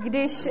Jesus.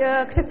 Když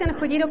křesťan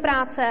chodí do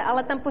práce,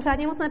 ale tam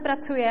pořádně moc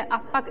nepracuje a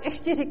pak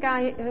ještě říká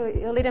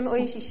lidem o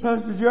Ježíši.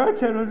 Pastor Jerry, I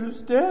can't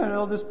understand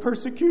all this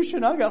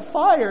persecution. I got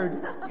fired.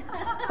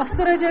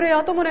 Pastore Jerry,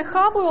 já tomu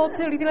nechápu, jo,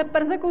 celý tyhle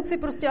persekuci,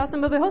 prostě já jsem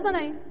byl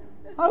vyhozený.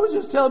 I was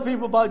just telling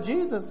people about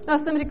Jesus. Já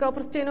jsem říkal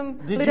prostě jenom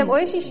Did lidem you o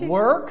Ježíši.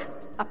 work?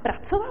 A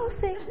pracoval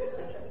jsi?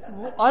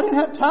 I didn't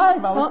have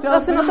time. I was No, já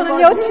telling jsem na to people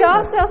neměl about čas,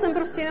 Jesus. já jsem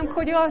prostě jenom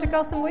chodil a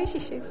říkal jsem o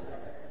Ježíši.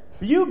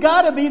 You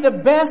gotta be the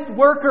best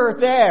worker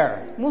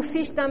there.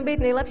 Musíš tam být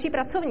nejlepší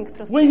pracovník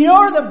prostě. When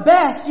you're the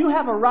best, you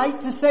have a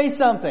right to say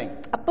something.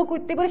 A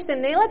pokud ty budeš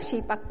ten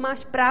nejlepší, pak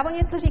máš právo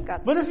něco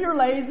říkat. But if you're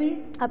lazy,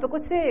 A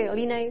pokud jsi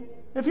línej,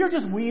 if you're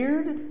just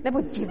weird,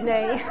 nebo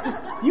divnej,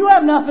 you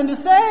have nothing to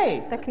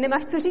say. tak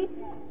nemáš co říct.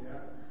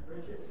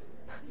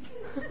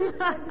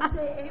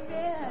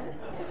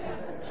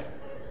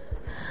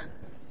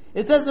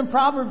 It says in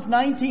Proverbs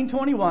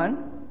 19:21,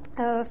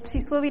 V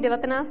přísloví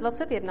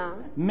 19:21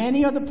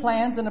 many are the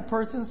plans in a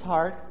person's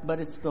heart, but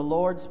it's the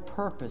Lord's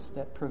purpose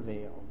that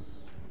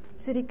prevails.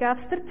 se říká, v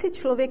srdci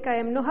člověka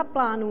je mnoha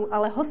plánů,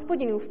 ale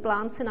Hospodinův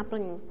plán se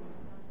naplní.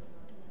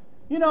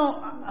 You know,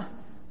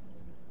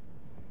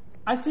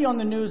 I see on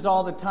the news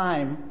all the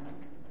time.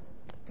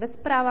 Ve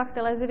zprávách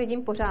televize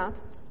vidím pořád.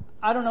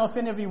 I don't know if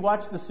any of you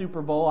watched the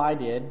Super Bowl. I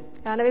did.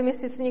 Já nevím,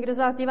 jestli se někdo z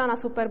vás dívá na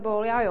Super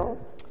Bowl, já jo.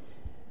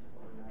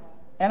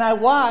 And I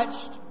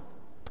watched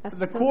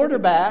the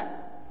quarterback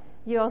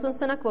Díval jsem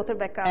se na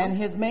quarterbacka and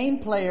his main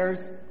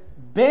players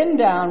bend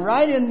down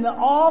right in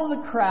all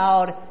the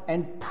crowd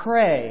and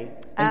pray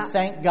and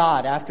thank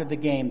God after the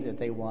game that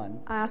they won.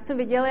 a já jsem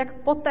viděl,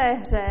 jak po té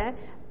hře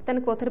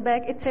ten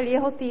quarterback i celý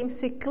jeho tým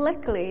si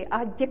klekli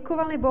a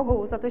děkovali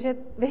Bohu za to, že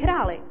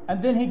vyhráli.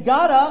 And then he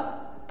got up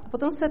A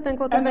potom se ten and the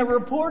quarterback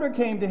reporter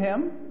came to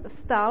him,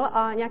 vstal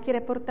a nějaký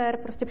reportér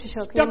prostě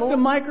přišel k stuck němu, the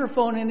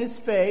microphone in his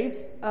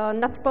face,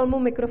 nacpal mu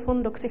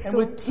mikrofon do and ksichtu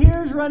with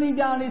tears running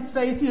down his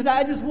face, he said,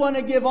 I just want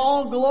to give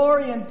all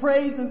glory and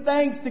praise and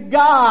thanks to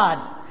God.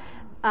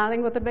 a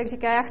ten quarterback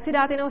říká, já chci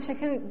dát jenom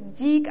všechny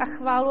dík a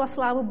chválu a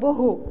slávu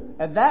Bohu.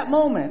 At that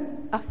moment,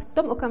 A v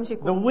tom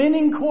okamžiku the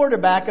winning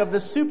quarterback of the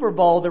Super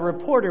Bowl, the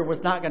reporter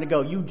was not going to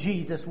go, you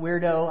Jesus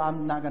weirdo,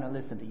 I'm not going to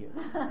listen to you.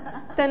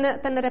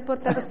 ten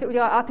reportér prostě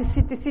udělal, a ty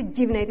jsi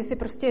divnej, ty jsi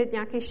prostě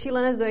nějaký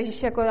šílenec do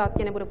Ježíše, jako já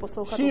tě nebudu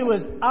poslouchat. She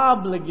vůbec. was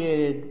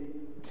obligated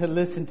to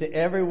listen to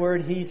every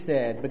word he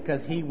said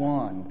because he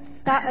won.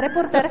 Ta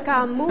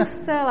reportérka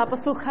musela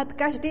poslouchat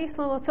každý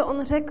slovo, co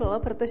on řekl,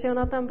 protože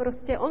ona tam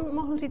prostě, on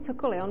mohl říct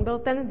cokoliv, on byl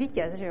ten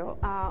vítěz, že jo,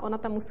 a ona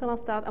tam musela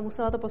stát a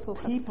musela to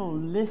poslouchat. People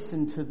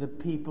listen to the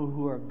people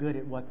who are good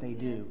at what they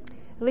do.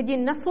 Lidi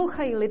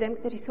naslouchají lidem,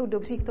 kteří jsou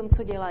dobří v tom,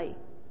 co dělají.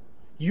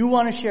 You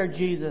want to share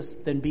Jesus,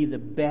 then be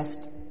the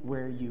best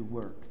where you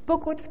work.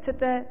 Pokud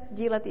chcete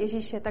sdílet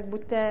Ježíše, tak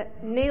buďte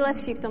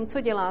nejlepší v tom,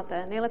 co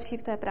děláte, nejlepší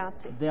v té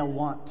práci. They'll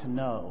want to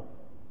know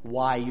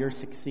why you're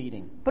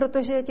succeeding.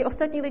 Protože ti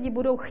ostatní lidi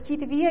budou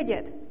chtít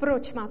vědět,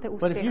 proč máte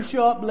But if you úspěch.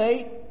 show up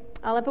late,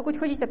 Ale pokud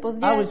chodíte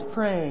pozdě, I was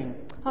praying.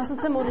 já jsem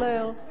se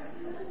modlil.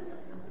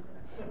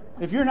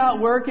 If you're not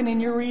working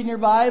and you're reading your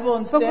Bible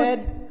instead,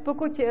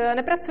 Pokud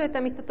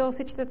nepracujete, místo toho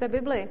si čtete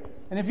Bibli.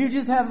 and if you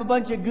just have a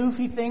bunch of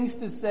goofy things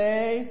to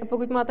say, A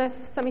pokud máte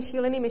sami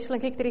šílený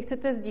myšlenky, které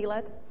chcete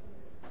sdílet,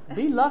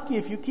 be lucky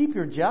if you keep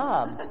your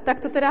job. tak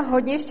to teda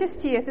hodně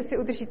štěstí, jestli si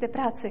udržíte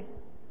práci.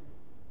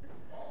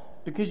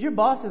 Because your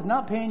boss is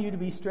not paying you to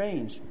be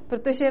strange.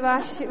 Protože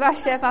váš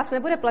šéf vás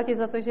nebude platit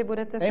za to, že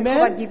budete se Amen.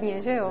 chovat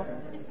divně, že jo?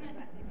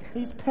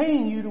 He's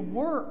paying you to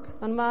work.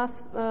 On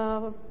vás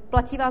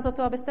platí vás za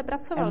to, abyste And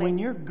pracovali. when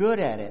you're good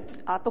at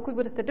it, A pokud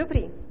budete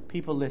dobrý,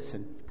 people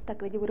listen.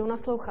 tak lidi budou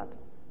naslouchat.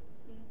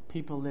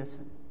 People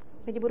listen.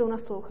 Lidi budou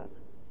naslouchat.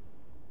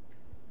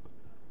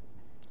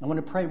 I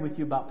want to pray with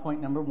you about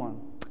point number 1.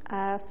 A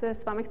já se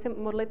s vámi chci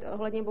modlit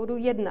ohledně bodu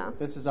 1.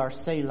 This is our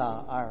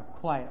Selah, our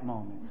quiet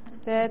moment.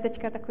 To je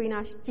teďka takový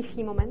náš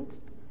tichý moment.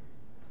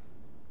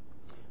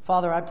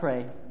 Father, I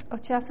pray.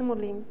 Otče, já se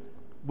modlím.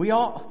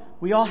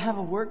 We all have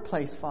a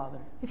workplace, Father.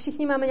 My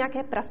všichni máme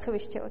nějaké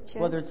pracoviště, Otče.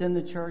 Whether it's in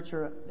the church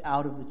or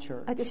out of the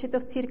church. Ať už je to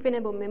v církvi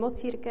nebo mimo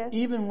církev.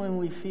 Even when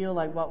we feel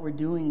like what we're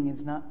doing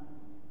is not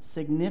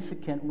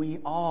significant, we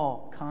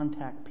all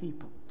contact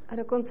people. A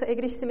dokonce i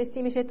když si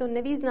myslíme, že je to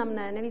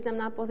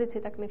nevýznamná pozice,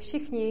 tak my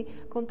všichni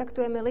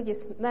kontaktujeme lidi,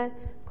 jsme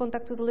v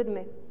kontaktu s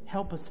lidmi.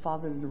 Help us,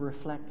 Father, to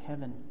reflect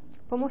heaven.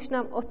 Pomož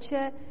nám,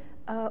 Otče,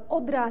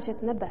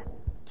 odrážet nebe.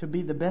 To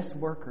be the best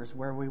workers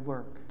where we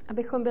work.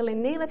 Abychom byli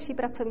nejlepší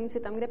pracovníci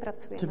tam, kde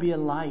pracujeme. To be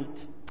a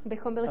light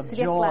Abychom byli of joy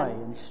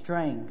světlem, and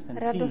strength and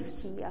peace.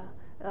 radostí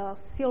a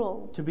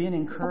silou, To be an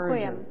encourager.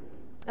 pokojem.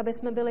 Aby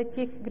jsme byli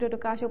ti, kdo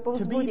dokážou To be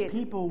povzbudit.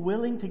 people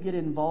willing to get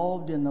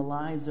involved in the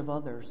lives of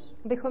others.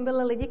 Abychom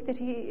byli lidi,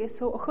 kteří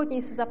jsou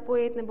ochotní se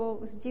zapojit nebo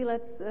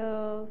sdílet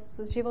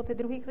z životy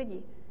druhých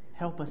lidí.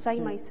 Help us to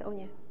Zajímají se o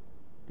ně.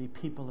 be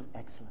people of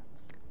excellence.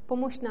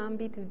 Pomož nám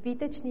být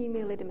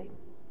výtečnými lidmi.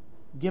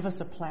 Give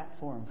us a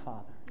platform,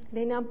 Father,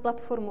 Dej nám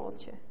platformu,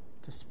 Otče,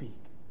 to speak.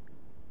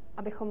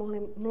 abychom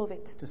mohli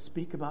mluvit. To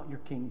speak about your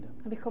kingdom.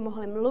 Abychom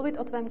mohli mluvit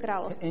o tvém To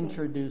království.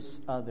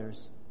 introduce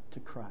others to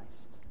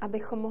Christ.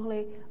 Abychom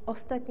mohli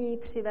ostatní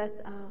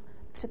přivést a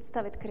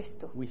představit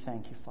Kristu. We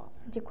thank you, Father.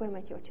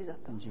 Děkujeme ti, Otče, za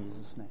to. In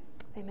Jesus' name.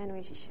 Ve jménu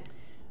Ježíše.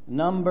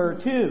 Number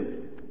 2.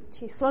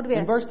 Číslo 2.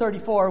 In verse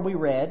 34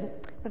 we read,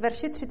 Ve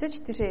verši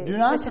 34 do jsme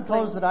not četli,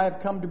 suppose that I have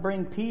come to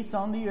bring peace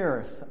on the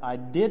earth. I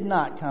did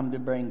not come to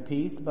bring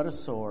peace, but a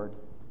sword.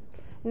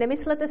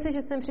 Nemyslete si,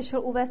 že jsem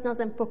přišel uvést na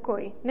zem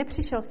pokoj.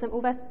 Nepřišel jsem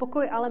uvést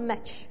pokoj, ale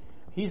meč.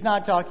 He's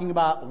not talking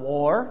about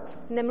war,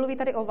 Nemluví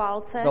tady o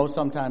válce, though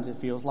sometimes it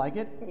feels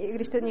like it. i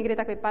když to někdy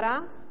tak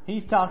vypadá.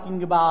 He's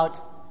talking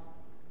about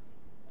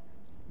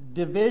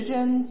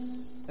divisions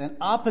and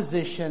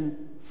opposition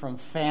from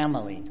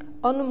family.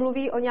 On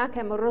mluví o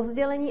nějakém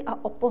rozdělení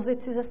a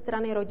opozici ze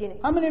strany rodiny.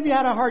 How many of you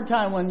had a hard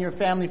time when your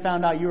family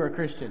found out you were a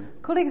Christian?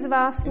 Kolik z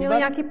vás mělo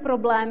Anybody? nějaké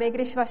problémy,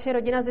 když vaše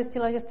rodina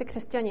zjistila, že jste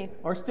křesťani?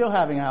 Or still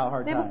having a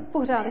hard Nebo time?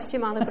 pořád ještě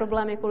máte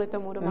problémy kvůli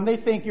tomu doma? And they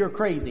think you're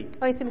crazy.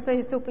 Oni si myslí,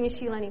 že jste úplně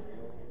šílený.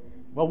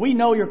 Well, we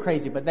know you're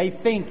crazy, but they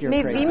think you're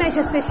My crazy. víme,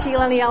 že jste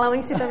šílený, ale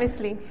oni si to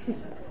myslí.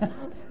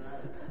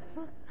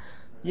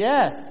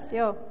 Yes.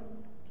 Jo.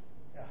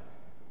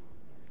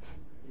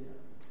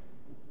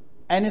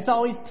 And it's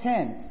always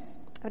tense.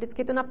 A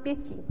vždycky je to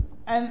napětí.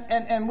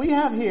 And we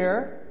have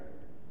here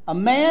a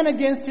man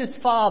against his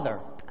father.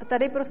 A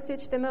tady prostě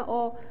čteme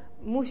o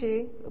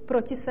muži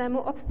proti svému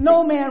otci.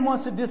 No man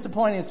wants to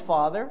disappoint his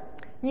father,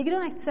 Nikdo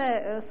nechce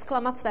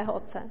zklamat svého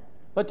otce.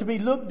 but to be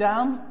looked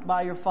down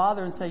by your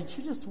father and say,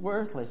 you're just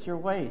worthless,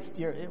 you're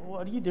waste,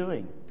 what are you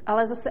doing?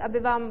 Ale zase, aby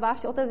vám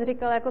váš otec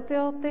říkal, jako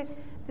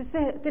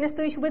ty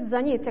nestojíš vůbec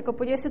za nic, jako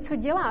podívej se, co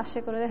děláš,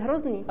 jako to je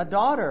hrozný. A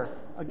daughter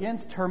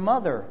against her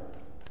mother.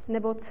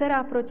 Nebo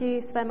dcera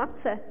proti své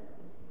matce.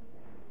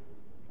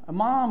 A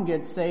mom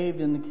gets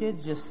saved and the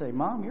kids just say,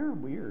 Mom, you're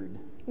weird.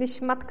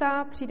 Když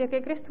matka přijde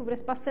ke Kristu, bude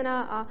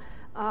spasená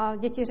a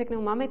děti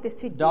řeknou, mami, ty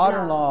jsi divná.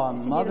 Daughter-in-law Ty and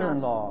jsi divná.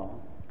 mother-in-law.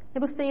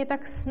 Nebo stejně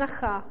tak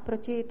snacha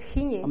proti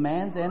tchyni. A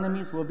man's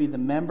enemies will be the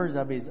members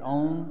of his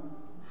own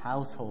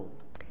household.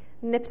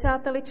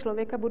 Nepřáteli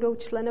člověka budou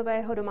členové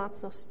jeho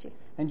domácnosti.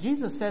 And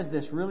Jesus says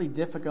this really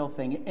difficult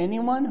thing.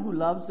 Anyone who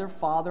loves their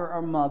father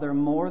or mother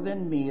more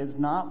than me is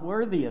not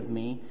worthy of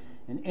me,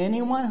 and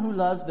anyone who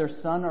loves their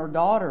son or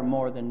daughter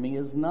more than me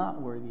is not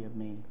worthy of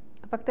me.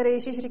 A pak tady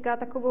Ježíš říká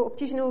takovou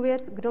obtížnou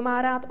věc, kdo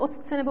má rád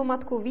otce nebo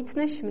matku víc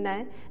než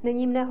mne,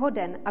 není mne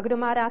hoden. A kdo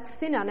má rád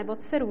syna nebo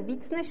dceru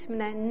víc než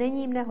mne,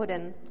 není mne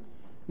hoden.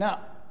 Now,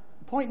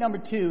 point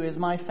number 2 is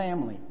my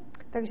family.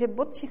 Takže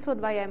bod číslo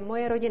 2 je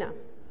moje rodina.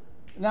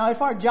 Now,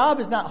 if our job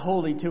is not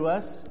holy to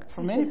us,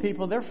 for many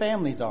people, their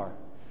families are.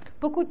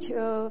 Pokud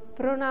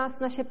pro nás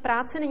naše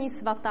práce není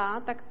svatá,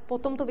 tak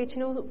potom to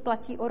většinou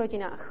platí o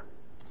rodinách.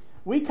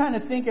 We kind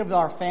of think of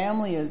our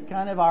family as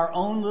kind of our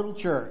own little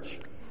church.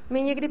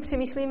 My někdy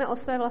přemýšlíme o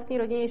své vlastní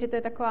rodině, že to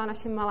je taková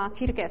naše malá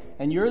církev.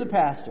 And you're the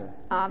pastor.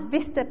 A vy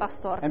jste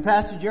pastor. And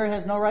Pastor Jerry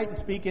has no right to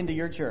speak into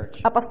your church.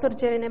 A pastor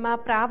Jerry nemá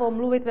právo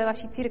mluvit ve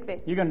vaší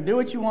církvi. You're going to do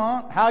what you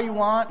want, how you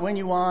want, when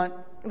you want.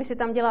 Vy si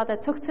tam děláte,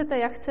 co chcete,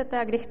 jak chcete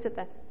a kdy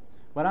chcete.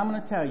 But I'm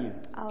going to tell you,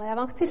 Ale já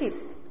vám chci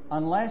říct,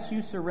 unless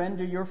you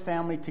surrender your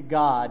family to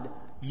God,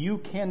 you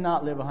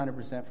cannot live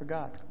 100% for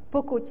God.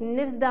 pokud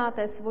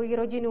nevzdáte svoji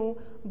rodinu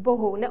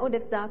Bohu,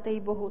 neodevzdáte ji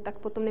Bohu, tak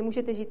potom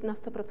nemůžete žít na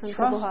 100%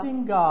 pro Boha.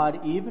 Trusting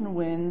God even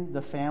when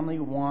the family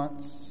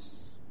wants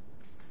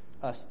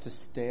us to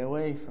stay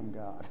away from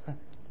God.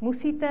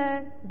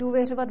 Musíte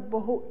důvěřovat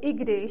Bohu, i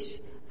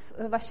když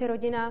vaše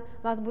rodina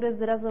vás bude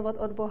zrazovat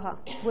od Boha.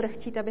 Bude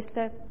chtít,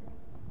 abyste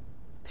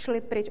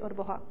šli pryč od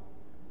Boha.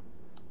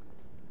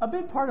 A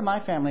big part of my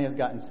family has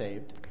gotten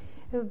saved.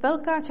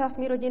 Velká část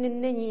mé rodiny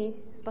není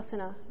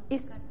spasená.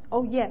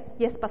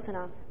 Je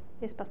spasená.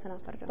 Je spasená,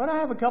 pardon. But I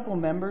have a couple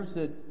members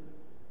that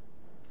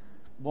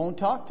won't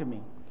talk to me.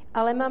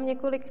 Ale mám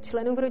několik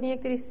členů v rodině,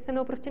 kteří se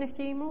mnou prostě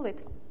nechtějí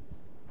mluvit.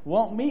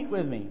 Won't meet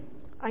with me.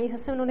 Ani se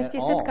se mnou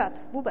nechtějí At all.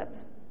 setkat.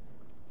 Vůbec.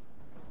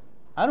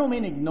 I don't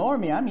mean ignore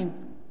me, I mean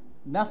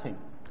nothing.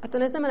 A to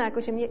neznamená,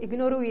 jako, že mě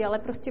ignorují, ale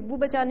prostě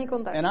vůbec žádný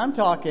kontakt. And I'm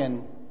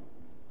talking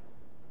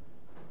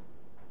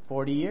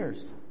 40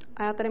 years.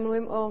 A já tady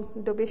mluvím o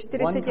době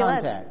 40 One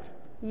let. contact.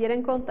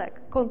 Jeden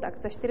kontakt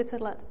za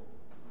 40 let.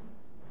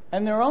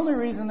 And the only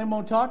reason they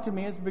won't talk to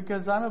me is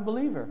because I'm a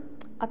believer.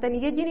 A ten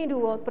jediný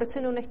důvod, proč se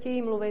mnou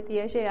nechtějí mluvit,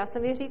 je, že já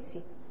jsem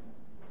věřící.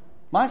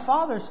 My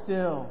father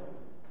still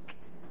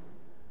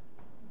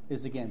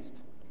is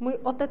against. Můj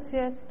otec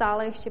je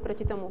stále ještě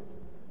proti tomu.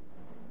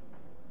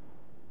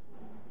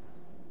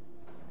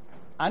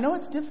 I know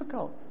it's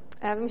difficult,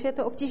 A já vím, že je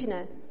to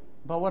obtížné.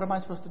 but what am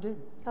I supposed to do?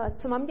 Ale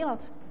co mám dělat?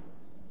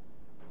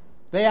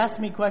 They ask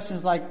me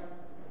questions like,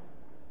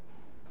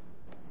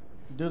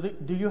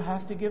 do you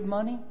have to give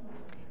money?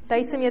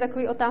 Tady se mě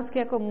takové otázky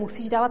jako,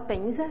 musíš dávat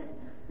peníze?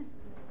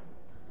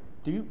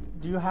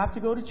 Do you have to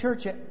go to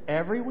church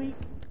every week?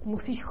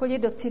 Musíš chodit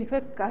do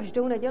církve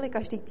každou neděli,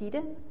 každý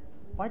týden?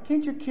 Why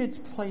can't your kids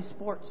play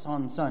sports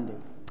on Sunday?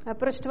 A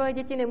proč tvoje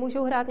děti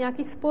nemůžou hrát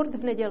nějaký sport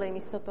v neděli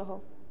místo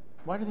toho?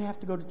 Why do they have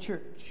to go to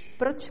church?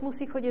 Proč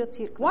musí chodit do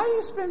církve? Why do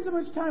you spend so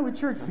much time with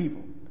church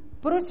people?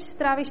 Proč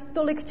strávíš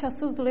tolik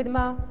času s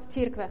lidma z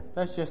církve?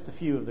 That's just a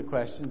few of the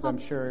questions I'm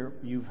sure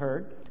you've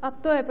heard. A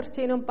to je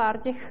prostě jenom pár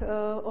těch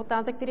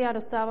otázek, které já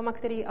dostávám a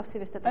které asi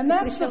vy jste taky And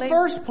that's the slyšeli.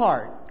 first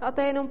part. A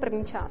to je jenom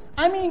první část.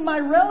 I mean,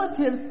 my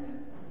relatives,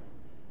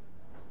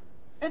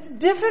 it's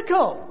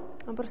difficult.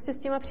 A prostě s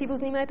těma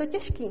příbuznými je to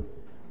těžký.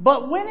 But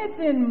when it's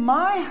in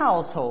my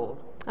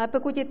household, Ale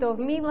pokud je to v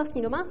mý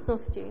vlastní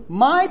domácnosti,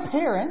 my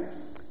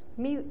parents,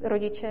 mý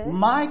rodiče,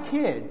 my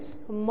kids,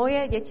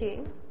 moje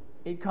děti,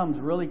 it comes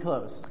really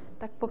close.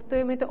 Tak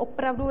potom je to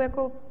opravdu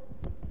jako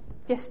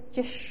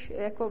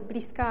jako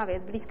blízká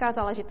věc, blízká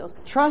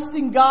záležitost.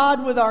 Trusting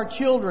God with our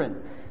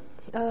children.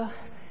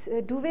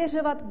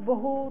 Důvěřovat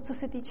Bohu, co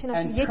se týče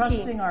našich And dětí.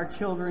 trusting our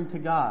children to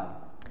God.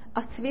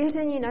 A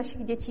svěření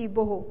našich dětí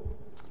Bohu.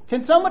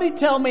 Can somebody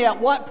tell me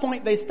at what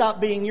point they stop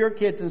being your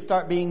kids and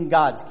start being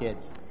God's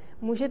kids?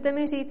 Můžete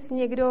mi říct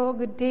někdo,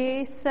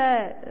 kdy se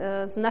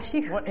z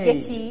našich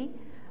dětí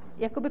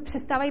jakoby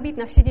přestávají být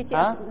naše děti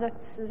a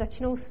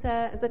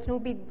začnou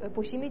být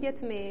božími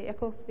dětmi?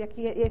 Jako,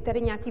 je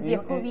tady nějaký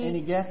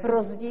věkový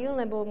rozdíl,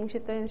 nebo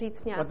můžete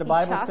říct nějaký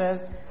čas?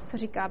 Co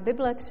říká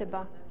Bible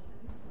třeba?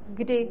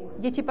 Kdy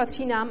děti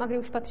patří nám a kdy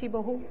už patří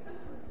Bohu?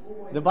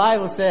 The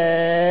Bible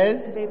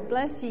says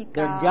Bible říká,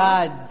 they're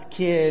God's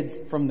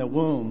kids from the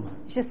womb.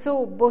 Že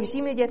jsou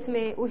božími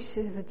dětmi už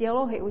z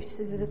dělohy, už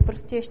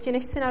prostě ještě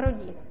než se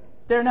narodí.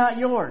 They're not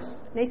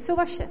yours. Nejsou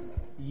vaše.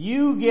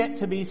 You get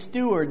to be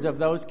stewards of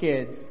those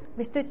kids.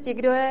 Vy jste ti,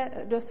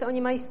 kdo se o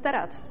ně mají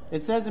starat.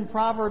 It says in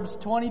Proverbs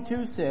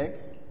 22:6.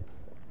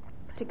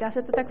 Říká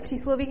se to tak v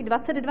příslovích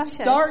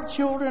 22:6. Start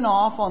children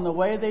off on the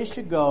way they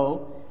should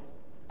go,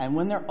 and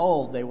when they're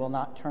old, they will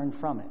not turn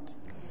from it.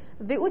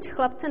 Vyuč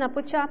chlapce na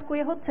počátku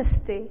jeho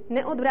cesty,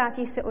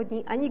 neodvrátí se od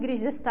ní, ani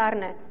když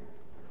zestárne.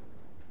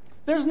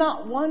 There's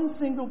not one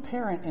single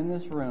parent in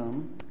this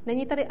room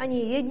Není tady ani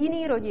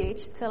jediný rodič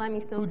v celé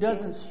místnosti, who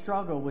doesn't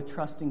struggle with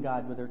trusting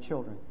God with their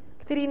children.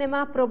 Který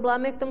nemá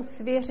problémy v tom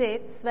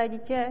svěřit své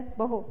dítě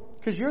Bohu.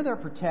 Because you're their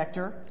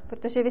protector.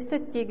 Protože vy jste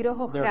ti, kdo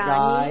ho Their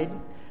chrání, guide.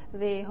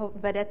 vy ho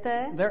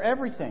vedete. They're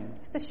everything.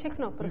 Jste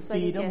všechno pro You své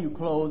feed dítě. them, you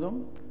clothe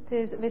them.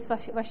 Vy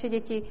vaše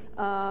děti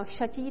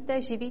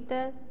šatíte,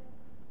 živíte,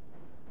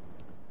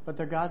 But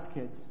they're God's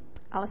kids.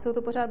 ale jsou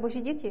to pořád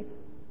boží děti.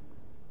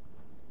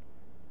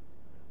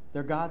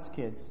 They're God's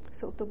kids.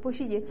 Jsou to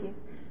boží děti.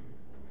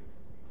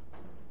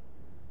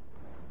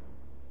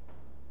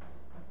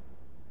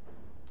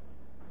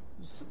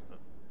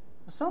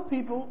 Some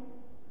people,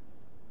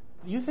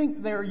 you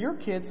think they're your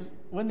kids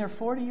when they're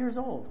 40 years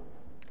old.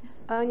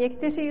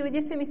 Někteří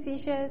lidi si myslí,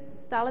 že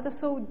stále to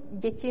jsou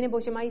děti, nebo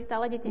že mají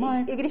stále děti,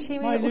 i když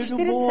jim je už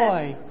 40.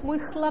 Boy. Můj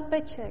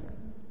chlapeček.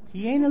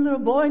 He ain't a little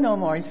boy no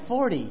more, he's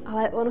 40.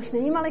 Ale on už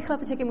není malý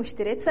chlapeček, je mu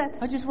 40.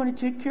 I just want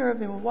to take care of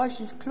him and wash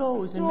his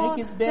clothes and No,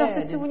 make his bed. já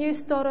se chci u něj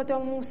starat, já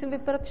mu musím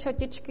vyprat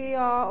šatičky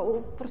a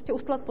prostě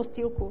ustlat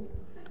postýlku.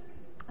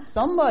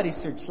 Somebody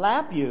should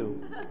slap you.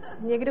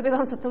 Někdo by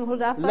vám za to mohl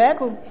dát Let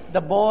facku.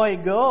 the boy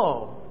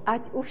go.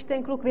 Ať už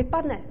ten kluk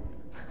vypadne.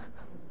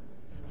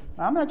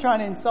 I'm not trying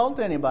to insult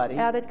anybody.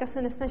 Já teďka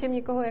se nesnažím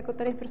nikoho jako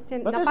tady prostě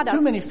But there's napadat.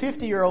 too many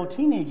 50-year-old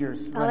teenagers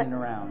running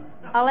around.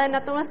 Ale na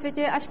tomhle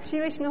světě je až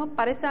příliš mnoho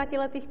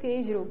 50letých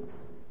teenagerů.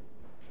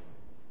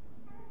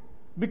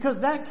 Because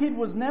that kid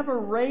was never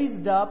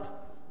raised up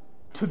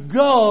to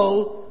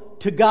go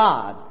to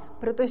God.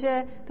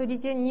 Protože to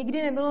dítě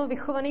nikdy nebylo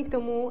vychované k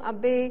tomu,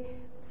 aby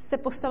se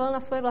postavil na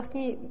svoje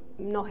vlastní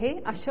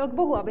nohy a šel k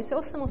Bohu, aby se We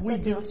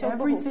osamostatnil, do šel k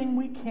Bohu. everything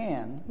we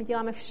can My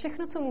děláme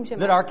všechno, co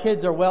můžeme, that our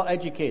kids are well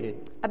educated,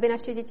 aby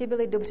naše děti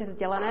byly dobře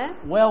vzdělané,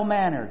 well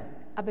mannered.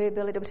 aby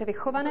byly dobře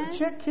vychované.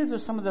 Czech kids are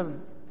some of the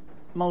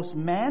most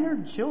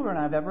mannered children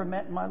I've ever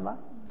met in my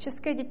life.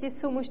 České děti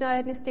jsou možná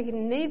jedny z těch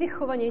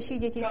nejvychovanějších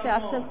dětí, co já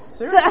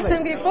Seriously.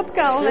 jsem kdy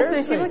potkal ve svém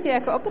Seriously. životě,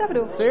 jako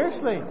opravdu.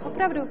 Seriously.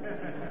 Opravdu.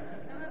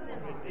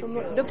 Jsou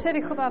dobře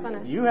vychovávané.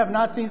 You have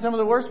not seen some of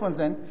the worst ones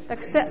then. Tak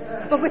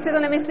pokud si to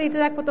nemyslíte,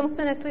 tak potom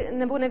jste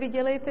nebo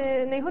neviděli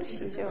ty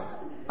nejhorší, že jo?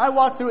 I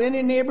walk through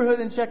any neighborhood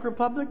in Czech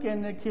Republic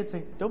and the kids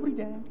say, "Dobrý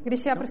den."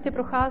 Když já prostě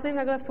procházím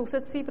takhle v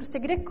sousedství, prostě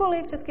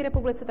kdekoliv v České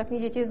republice, tak mě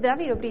děti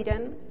zdraví, dobrý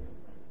den.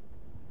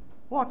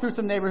 Walk through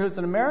some neighborhoods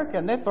in America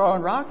and they're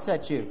throwing rocks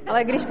at you.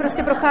 Ale když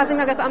prostě procházím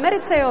takhle v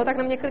Americe, jo, tak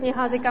na mě klidně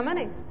hází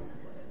kameny.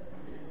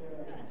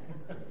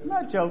 I'm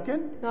not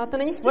joking. No a to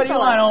není What do you vtip,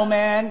 want, ale old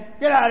man?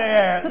 Get out of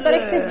here. co tady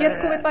chceš,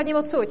 dětku, vypadni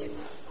odsud.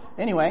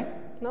 Anyway,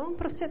 No,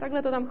 prostě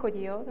takhle to tam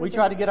chodí, jo. we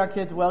try to get our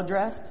kids well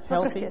dressed, No,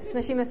 healthy. prostě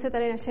snažíme se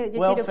tady naše děti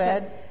well dobře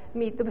fed.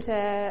 mít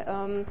dobře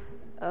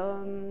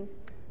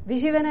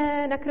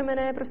vyživené,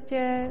 nakrmené,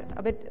 prostě,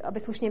 aby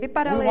slušně We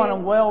vypadaly. want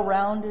them well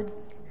rounded.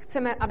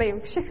 Chceme, aby jim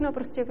všechno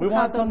prostě We want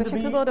procházelo, them aby to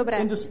všechno bylo dobré.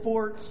 be into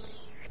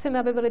sports, Chceme,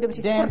 aby byli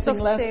dobří dancing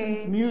sportovci.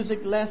 lessons, music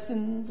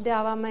lessons,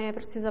 Dáváme je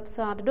prostě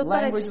zapsat do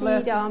Language taneční,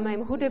 lessons, dáváme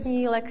jim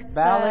hudební lekce,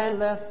 ballet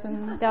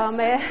lessons.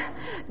 dáváme je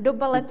do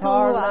baletu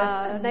Guitar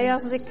a lessons. na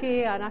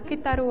jazyky a na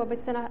kytaru, aby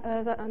se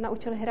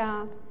naučili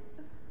hrát.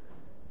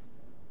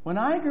 When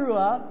I grew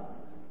up,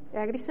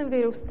 Já když jsem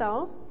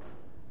vyrůstal,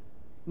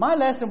 my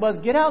lesson was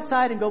get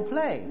outside and go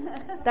play.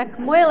 tak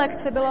moje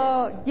lekce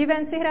bylo jdi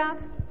ven si hrát.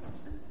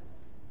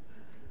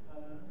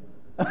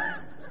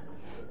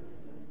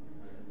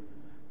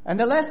 And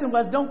the lesson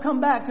was don't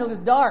come back till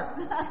it's dark.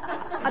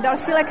 A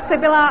další lekce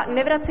byla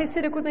nevracej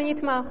se, dokud není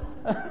tma.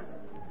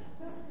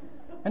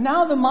 And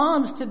now the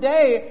moms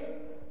today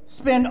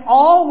spend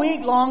all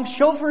week long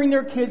chauffeuring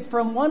their kids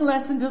from one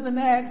lesson to the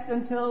next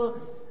until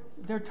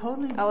they're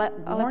totally Ale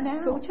worn v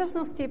out.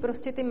 současnosti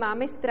prostě ty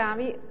mámy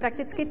stráví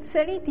prakticky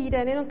celý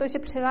týden jenom to, že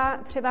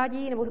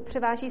převádí nebo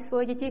převáží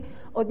svoje děti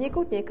od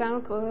někud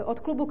někam, od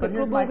klubu ke But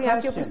here's klubu, my k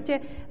nějakého question. prostě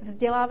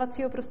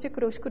vzdělávacího prostě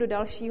kroužku do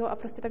dalšího a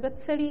prostě takhle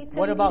celý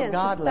What about týden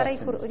se God starají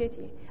lessons? furt o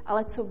děti.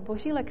 Ale co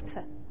boží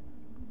lekce?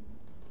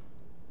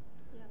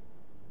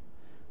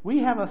 We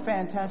have a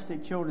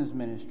fantastic children's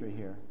ministry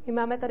here. My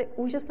máme tady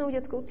úžasnou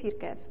dětskou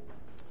církev,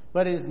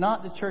 But it is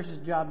not the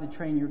church's job to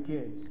train your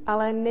kids.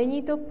 ale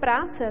není to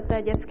práce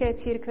té dětské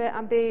církve,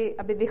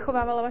 aby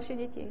vychovávala vaše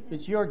děti.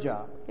 It's your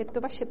job. Je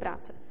to vaše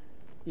práce.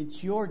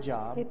 It's your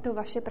job Je to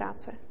vaše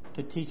práce.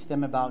 to teach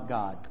them about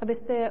God.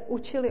 Abyste je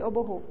učili o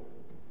Bohu.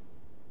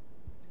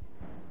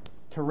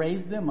 To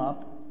raise them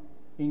up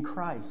in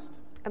Christ.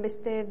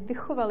 Abyste je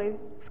vychovali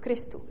v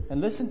Kristu. And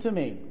listen to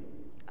me.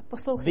 A The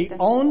poslouchejte.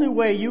 only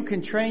way you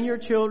can train your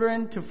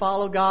children to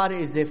follow God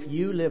is if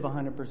you live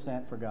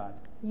 100% for God.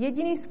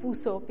 Jediný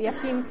způsob,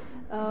 jakým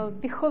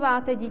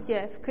vychováte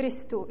dítě v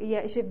Kristu,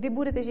 je, že vy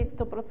budete žít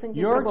 100%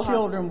 pro Your Boha.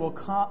 children will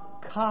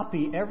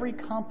copy every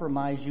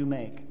compromise you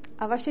make.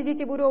 A vaše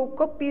děti budou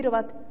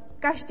kopírovat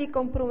každý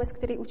kompromis,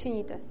 který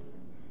učiníte.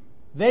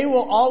 They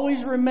will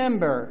always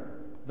remember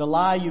the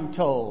lie you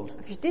told,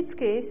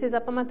 Vždycky si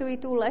zapamatují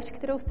tu lež,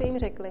 kterou jste jim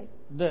řekli.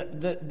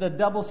 the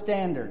double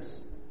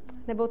standards.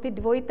 Nebo ty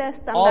dvojité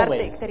standardy,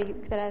 Always.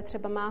 které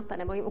třeba máte,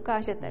 nebo jim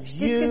ukážete.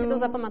 Vždycky si to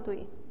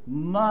zapamatují.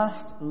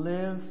 Must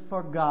live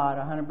for God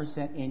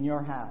 100% in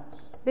your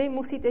house. Vy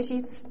musíte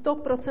žít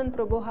 100%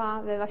 pro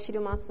Boha ve vaší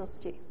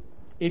domácnosti.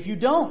 If you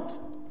don't,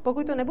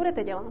 Pokud to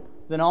nebudete dělat,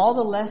 then all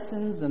the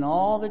lessons and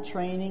all the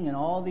training and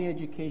all the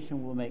education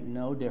will make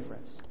no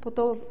difference.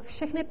 potom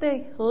všechny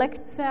ty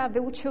lekce a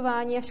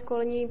vyučování a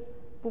školení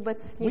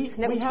vůbec nic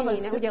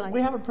neučiní, neudělají.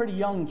 We have a pretty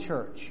young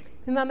church.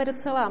 My máme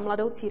docela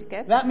mladou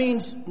církev. That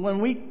means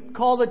when we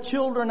call the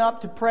children up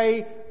to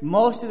pray,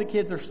 most of the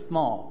kids are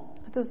small.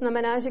 A to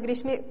znamená, že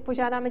když my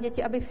požádáme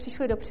děti, aby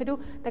přišly dopředu,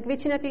 tak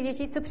většina těch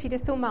dětí, co přijde,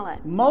 jsou malé.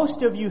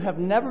 Most of you have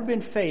never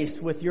been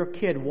faced with your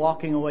kid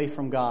walking away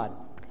from God.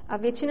 A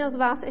většina z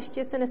vás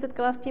ještě se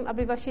nesetkala s tím,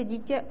 aby vaše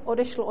dítě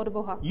odešlo od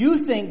Boha. You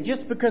think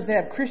just because they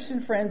have Christian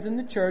friends in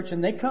the church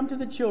and they come to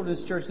the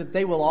children's church that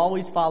they will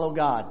always follow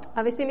God.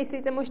 A vy si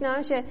myslíte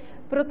možná, že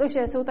protože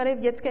jsou tady v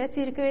dětské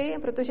církvi,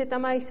 protože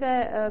tam mají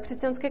své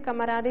křesťanské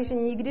kamarády, že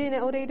nikdy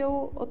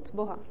neodejdou od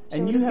Boha. Že And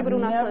you vždycky have budou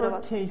never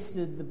následovat.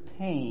 tasted the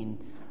pain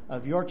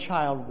of your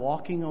child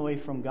walking away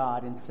from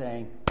God and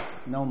saying,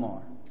 no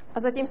more. A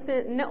zatím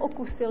jste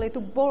neokusili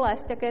tu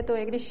bolest, jaké to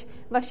je, když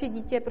vaše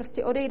dítě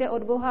prostě odejde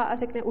od Boha a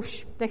řekne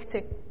už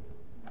nechci.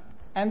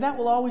 And that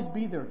will always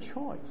be their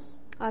choice.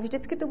 A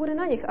vždycky to bude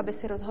na nich, aby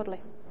si rozhodli.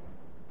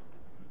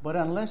 But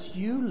unless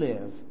you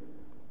live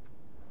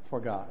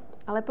for God,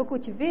 Ale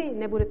pokud vy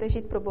nebudete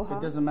žít pro it Boha,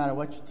 doesn't matter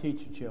what you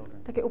teach your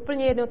children. tak je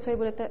úplně jedno, co je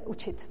budete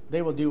učit.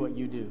 They will do what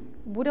you do,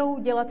 Budou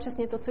dělat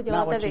přesně to, co not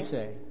děláte what you vy.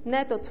 say.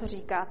 Ne to, co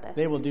říkáte.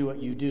 They will do what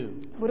you do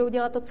Budou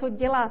dělat to, co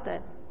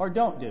děláte. or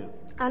don't do.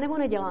 A nebo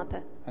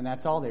neděláte. And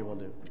that's all they will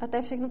do. A to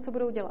je všechno, co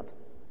budou dělat.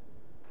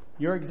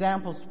 Your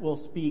examples will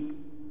speak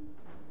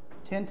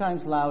 10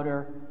 times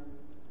louder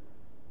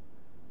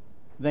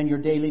than your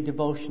daily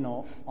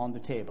devotional on the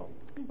table.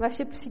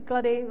 Vaše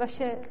příklady,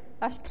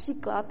 váš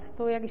příklad,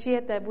 to, jak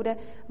žijete, bude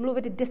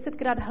mluvit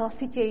 10krát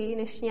hlasitěji,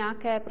 než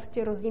nějaké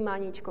prostě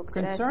rozdímáníčko,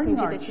 které si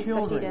můžete číst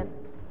každý den.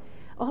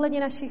 Ohledně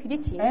našich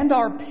dětí And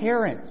our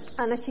parents,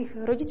 a našich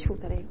rodičů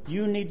tady.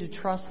 you need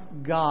to trust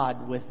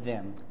God with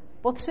them.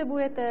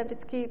 Potřebujete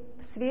vždycky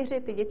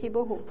svěřit ty děti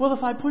Bohu. Well,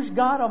 if I push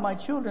God on my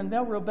children,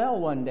 they'll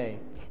rebel one day.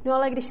 No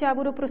ale když já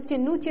budu prostě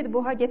nutit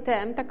Boha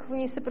dětem, tak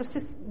oni se prostě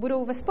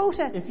budou ve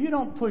vzpouře. If you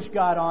don't push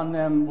God on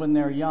them when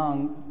they're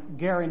young,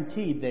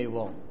 guaranteed they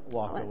will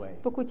walk Ale away.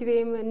 pokud vy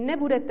jim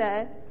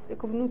nebudete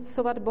jako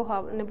vnucovat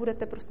Boha,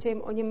 nebudete prostě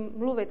jim o něm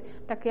mluvit,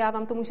 tak já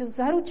vám to můžu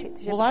zaručit,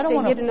 že Well, I don't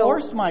want prostě to jednou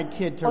force my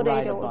kid to ride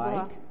odejdou od a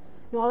Boha. bike.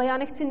 No ale já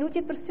nechci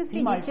nutit prostě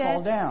svý might dítě,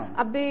 fall down.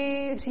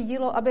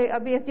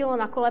 aby jezdilo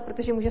na kole,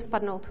 protože může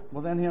spadnout.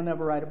 Well, then he'll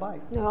never ride a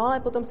bike. No ale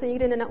potom se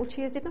nikdy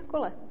nenaučí jezdit na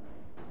kole.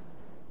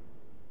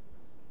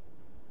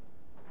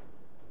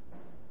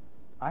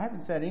 I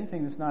haven't said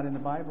anything that's not in the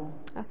Bible.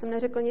 Já jsem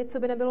neřekl nic, co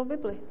by nebylo v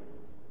Bibli.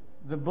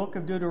 The book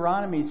of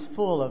Deuteronomy is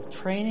full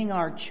of training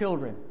our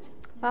children,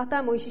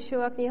 5.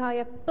 Mojžíšova kniha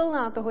je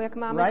plná toho, jak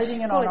máme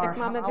writing it on školit, our jak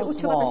máme house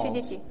vyučovat naše walls,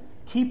 děti.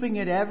 keeping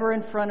it ever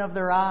in front of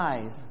their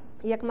eyes.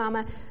 Jak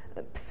máme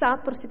psát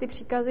prostě ty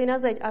příkazy na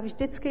zeď a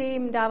vždycky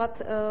jim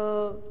dávat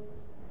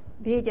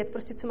vědět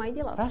prostě, co mají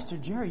dělat. Pastor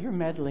Jerry, you're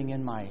meddling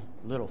in my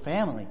little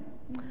family.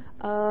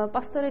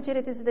 Pastore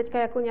Jerry, ty se teďka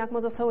jako nějak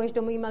moc zasahuješ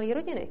do mojí malé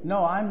rodiny. No,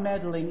 I'm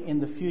meddling in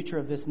the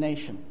future of this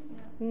nation.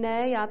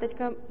 Ne, já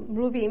teďka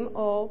mluvím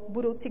o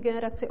budoucí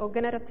generaci, o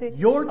generaci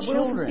Your a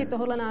budoucnosti children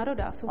tohohle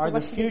národa. Jsou to are the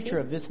vaše děti.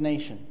 future of this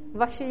nation.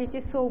 Vaše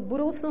děti jsou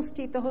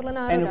budoucností tohohle And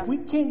národa. if we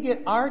can't get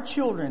our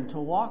children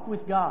to walk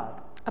with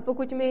God, A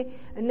pokud my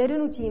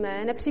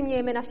nedonutíme,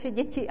 nepřimějeme naše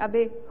děti,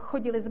 aby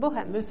chodili s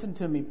Bohem, listen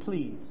to me,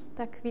 please.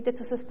 tak víte,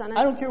 co se stane?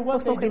 I don't care what they do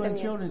Poslouchejte in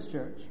mě. children's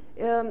church.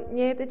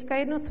 Mně je teďka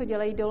jedno, co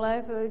dělají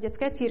dole v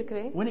dětské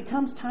církvi, When it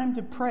comes time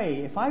to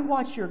pray, if I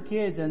watch your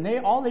kids and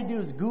all they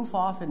do is goof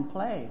off and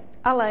play,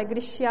 ale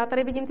když já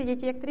tady vidím ty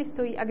děti, jak tady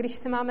stojí, a když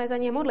se máme za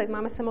ně modlit,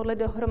 máme se modlit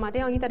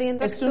dohromady, a oni tady jen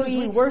tak as soon as we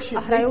stojí worship,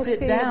 a they hrajou sit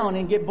si. down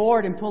and get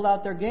bored and pull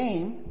out their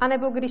game. A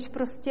nebo když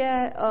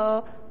prostě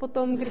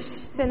potom, když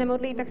se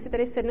nemodlí, tak si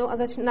tady sednou a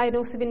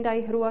najednou si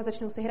vyndají hru a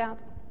začnou si hrát.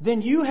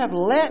 Then you have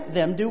let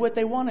them do what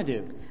they want to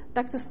do.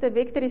 Tak to jste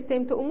vy, kteří jste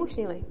jim to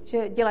umožnili,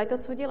 že dělají to,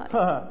 co dělají.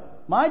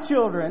 My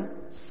children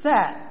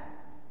sat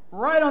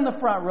right on the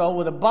front row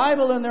with a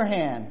Bible in their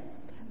hand.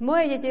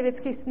 Moje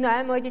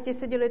děti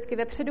seděly vždycky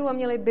vepředu a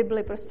měly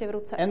Bibli prostě v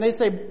ruce. And they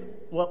say,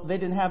 well, they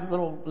didn't have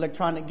little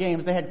electronic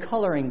games. They had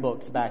coloring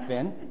books back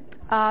then.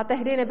 A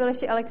tehdy nebyly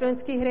ještě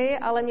elektronické hry,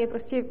 ale měli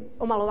prostě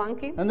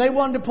omalovánky. And they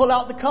wanted to pull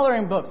out the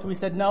coloring books. We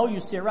said, no, you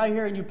sit right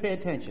here and you pay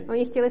attention.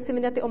 Oni chtěli si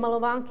mi dát ty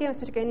omalovánky a my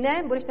jsme říkali,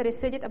 ne, budeš tady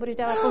sedět a budeš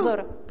dávat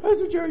pozor.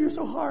 Pastor Jerry, you're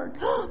so hard.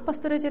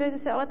 Pastore Jerry,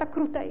 jsi ale tak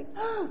krutej.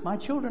 My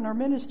children are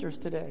ministers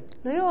today.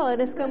 No jo, ale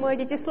dneska moje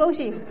děti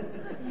slouží.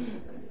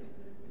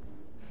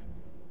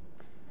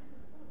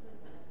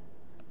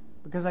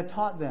 Because I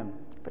taught them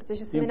Protože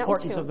the jsem je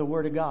importance of naučil. the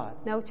Word of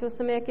God. Naučil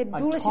jsem je, jak je I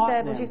důležité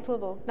taught Boží them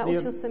slovo. the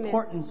Naučil jsem je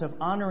importance of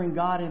honoring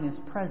God in His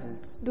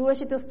presence.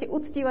 důležitosti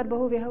uctívat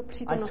Bohu v jeho I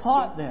přítomnosti.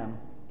 taught them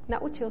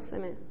Naučil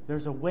jsem je,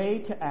 there's a way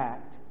to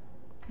act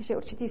že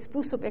určitý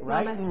způsob, jak Right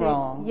máme and si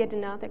wrong.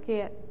 jednat, jak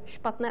je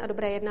špatné a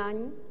dobré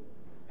jednání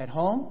at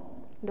home.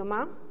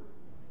 doma.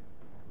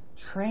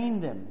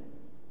 Train them.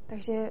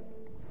 Takže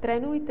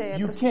trénujte je,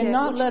 You prostě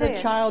cannot let učte a je.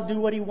 child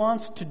do what he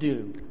wants to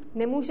do.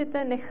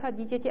 Nemůžete nechat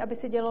dítěti, aby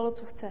si dělalo,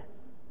 co chce.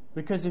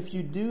 Because if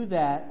you do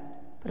that,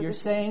 you're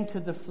saying to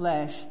the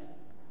flesh,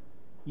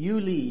 you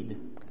lead.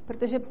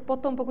 Protože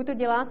potom, pokud to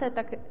děláte,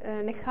 tak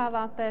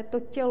necháváte to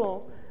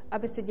tělo,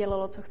 aby si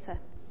dělalo, co chce.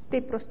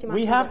 Ty prostě máš.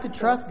 We have to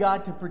trust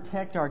God to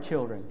protect our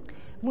children.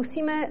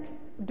 Musíme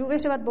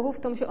důvěřovat Bohu v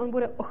tom, že on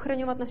bude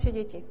ochraňovat naše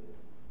děti.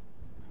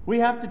 We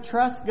have to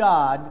trust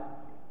God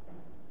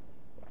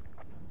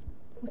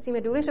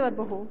Musíme důvěřovat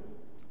Bohu,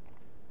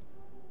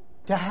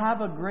 to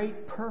have a great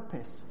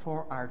purpose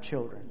for our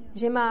children.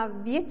 že má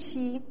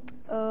větší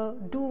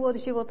důvod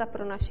života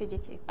pro naše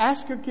děti.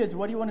 Ask your kids,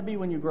 what do you want to be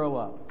when you grow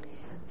up?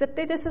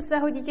 Zeptejte se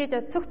svého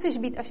dítěte, co chceš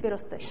být, až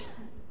vyrosteš.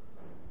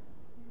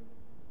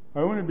 I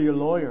want to be a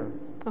lawyer.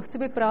 No, chci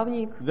být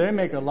právník, They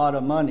make a lot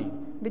of money.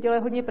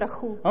 vydělají hodně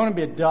prachu. I want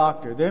to be a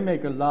doctor. They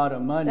make a lot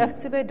of money. Já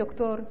chci být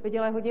doktor,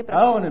 vydělají hodně I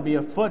prachu. want to be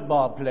a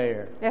football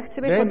player. Já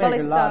chci být They make a lot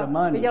fotbalista, of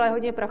money. vydělají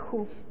hodně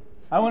prachu.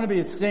 I want to be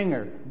a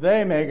singer.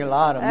 They make a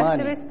lot of Já chci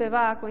money. být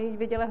zpěvák, oni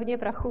vydělají hodně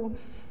prachu.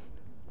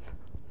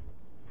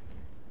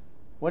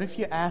 What if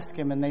you ask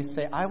them and they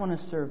say, I want to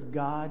serve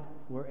God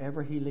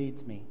wherever He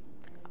leads me?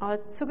 Ale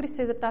co když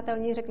se zeptáte,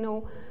 oni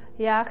řeknou,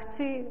 já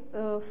chci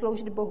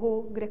sloužit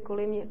Bohu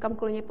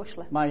kamkoliv mě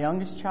pošle. My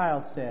youngest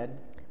child said,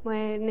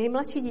 Moje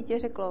nejmladší dítě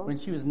řeklo, when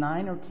she was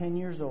 9 or 10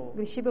 years old,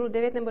 když jí bylo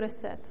 9 nebo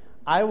 10,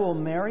 I will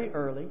marry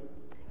early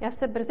já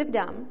se brzy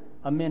vdám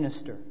a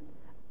minister,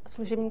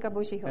 služebníka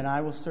Božího and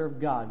I will serve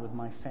God with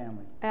my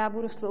family. a já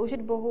budu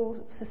sloužit Bohu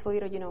se svojí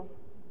rodinou.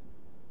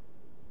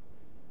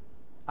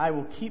 I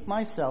will keep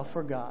myself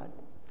for God.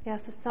 Já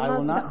se I sama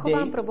will not zachovám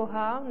date. pro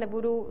Boha,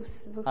 nebudu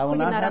I will chodit not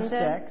na have rande,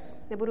 sex.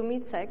 nebudu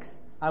mít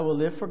sex, I will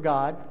live for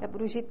God já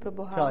budu žít pro till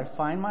Boha, I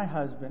find my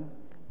husband.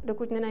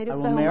 dokud nenajdu I will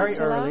svého marry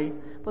manžela, early.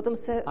 potom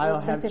se I will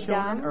have brzy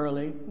children vdám,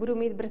 early, budu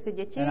mít brzy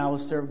děti and I will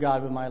serve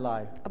God with my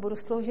life. a budu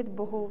sloužit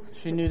Bohu s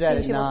She knew svým that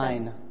at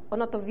životem. 9.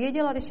 Ona to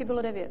věděla, když jí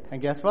bylo 9.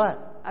 And guess what?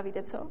 A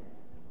víte co?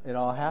 It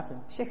all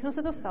happened. Všechno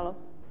se to stalo.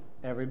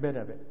 Every bit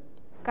of it.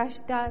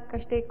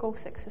 Každý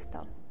kousek se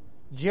stal.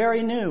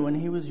 Jerry knew when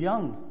he was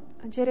young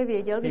A Jerry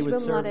věděl, když would byl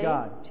serve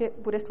mladý, God. že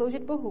bude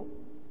sloužit Bohu,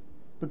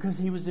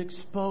 because he was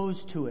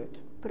exposed to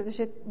it.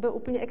 protože byl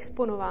úplně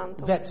exponován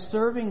tomu. That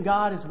serving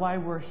God is why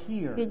we're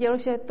here. Věděl,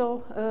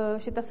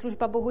 že ta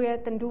služba Bohu je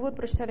ten důvod,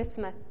 proč tady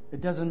jsme. It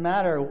doesn't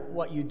matter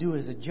what you do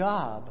as a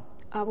job,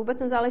 A vůbec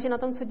nezáleží na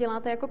tom, co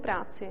děláte jako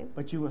práci,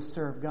 but you will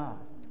serve God.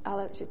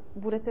 ale že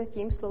budete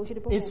tím sloužit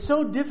Bohu. It's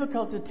so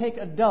difficult to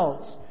take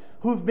adults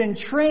who've been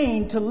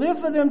trained to live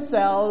for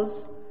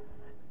themselves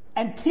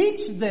and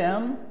teach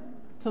them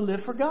to live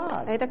for God.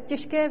 A je tak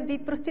těžké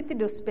vzít prostě ty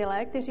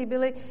dospělé, kteří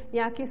byli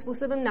nějakým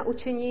způsobem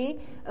naučeni,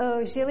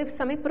 žili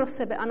sami pro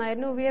sebe a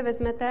najednou vy je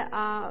vezmete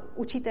a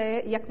učíte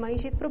je, jak mají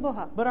žít pro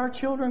Boha. But our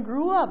children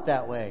grew up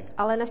that way.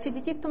 Ale naše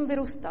děti v tom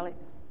vyrůstaly.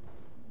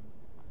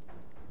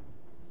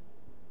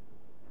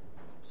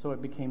 So it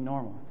became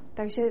normal.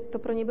 Takže to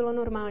pro ně bylo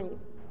normální.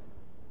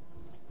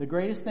 The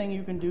greatest thing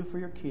you can do for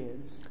your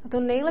kids A to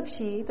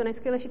nejlepší, to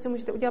nejskvělejší, co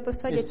můžete udělat pro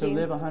své is to děti,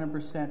 live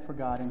 100% for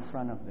God in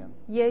front of them.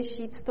 je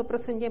žít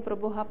 100% pro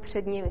Boha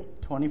před nimi.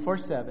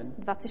 24/7,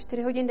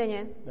 24 hodin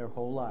denně, their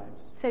whole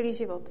lives. celý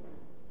život.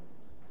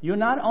 You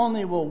not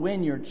only will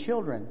win your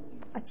children,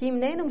 A tím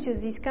nejenom, že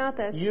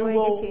získáte You svoje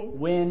děti,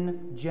 will win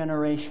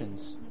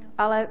generations.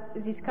 ale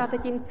získáte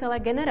tím celé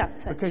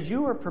generace. Because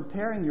you are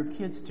preparing your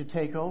kids to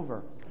take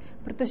over.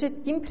 Protože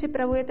tím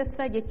připravujete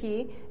své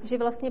děti, že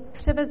vlastně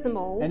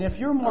převezmou And if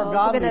you're more tu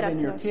godly than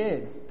generaci. your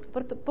kids,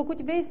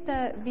 Pokud vy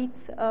jste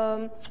víc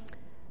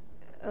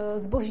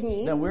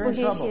zbožní, Then we're in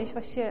zbožnější trouble. než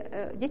vaše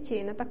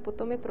děti, no tak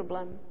potom je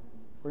problém.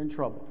 we're in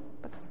trouble.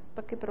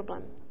 Pak je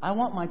problém. I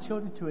want my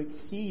children to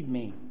exceed me,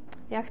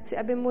 Já chci,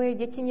 aby moje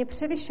děti mě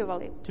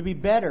převyšovaly. to be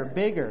better,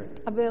 bigger,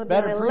 Aby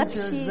better byly preachers,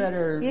 lepší,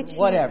 better větší,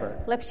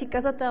 whatever. lepší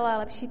kazatelé,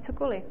 lepší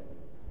cokoliv.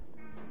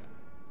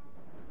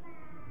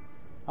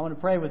 I want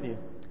to pray with you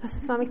Já se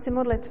s vámi chci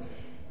modlit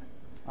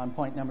on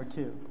point number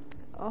 2.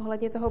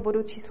 ohledně toho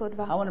bodu číslo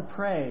 2. I want to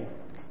pray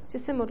Chci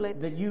se modlit,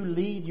 that you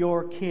lead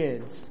your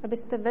kids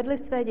abyste vedli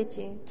své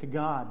děti to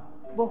God.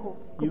 Bohu,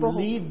 k You Bohu.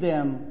 lead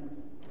them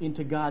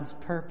into God's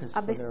purpose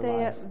for Abyste their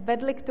je life.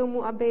 vedli k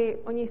tomu, aby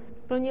oni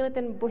splnili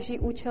ten boží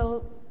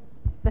účel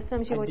ve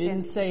svém I životě.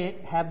 didn't say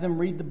have them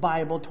read the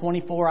Bible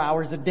 24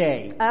 hours a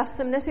day. A já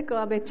jsem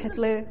neřekla, aby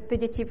četli ty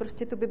děti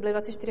prostě tu Bibli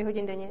 24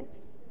 hodin denně.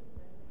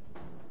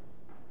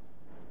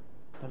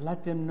 But let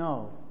them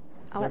know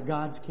Ale-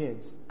 they're God's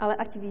kids. Ale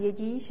ať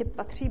vědí, že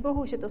patří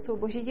Bohu, že to jsou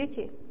boží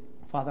děti.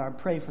 Father, I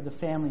pray for the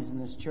families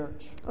in this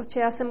church. Otče,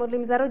 já se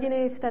modlím za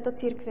rodiny v této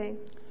církvi.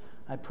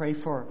 I pray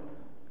for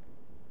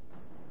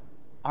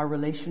our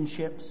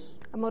relationships.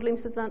 A modlím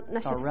se za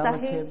naše Our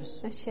vztahy,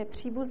 relatives. naše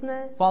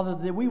příbuzné. Father,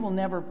 that we will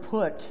never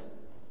put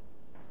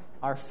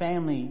our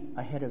family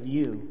ahead of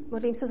you.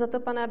 Modlím se za to,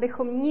 Pane,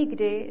 abychom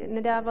nikdy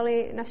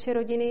nedávali naše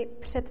rodiny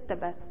před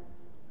tebe.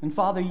 And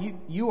Father,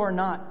 you are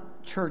not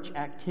church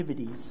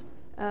activities.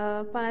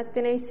 Pane,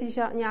 ty nejsi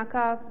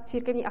nějaká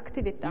církevní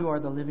aktivita. You are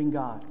the living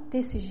God. Ty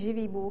jsi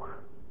živý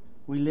Bůh.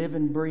 We live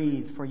and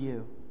breathe for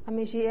you. A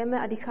my žijeme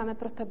a dýcháme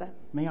pro tebe.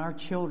 May our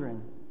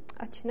children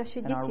Ať naše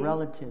and děti our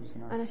relatives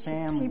and a our naše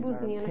families,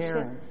 příbuzní, a our naše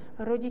parents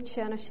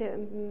rodiče a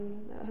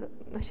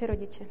naše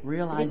rodiče.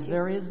 realize děti.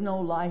 there is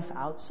no life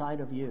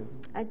outside of you.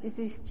 Ať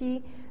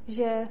zjistí,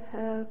 že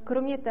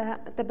kromě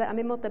tebe a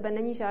mimo tebe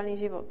není žádný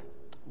život.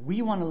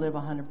 We want to live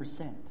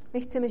 100%.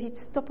 My chceme žít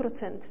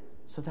 100%.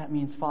 So that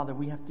means, Father,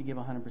 we have to give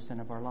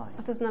 100% of our life,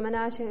 A to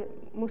znamená, že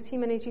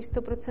musíme nejdřív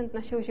 100%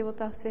 našeho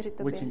života svěřit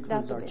tobě, which dát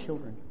includes our tobě.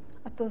 children.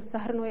 A to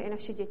zahrnuje i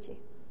naše děti.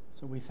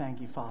 So we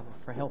thank you, Father,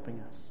 for helping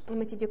us. A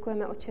my ti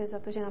děkujeme, Otče, za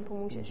to, že nám In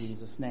pomůžeš.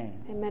 Jesus' name,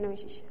 Jméno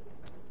Ježíše.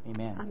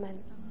 amen. Amen.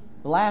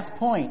 The last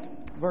point,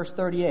 verse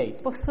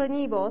 38.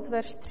 Poslední bod,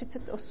 verš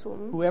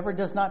 38. Whoever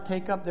does not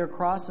take up their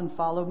cross and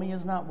follow me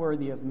is not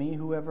worthy of me.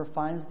 Whoever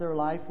finds their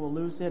life will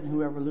lose it, and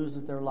whoever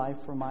loses their life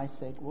for my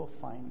sake will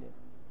find it.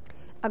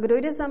 A kdo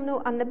jde za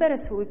mnou a nebere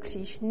svůj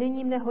kříž,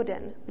 není mne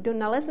hoden. Kdo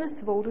nalezne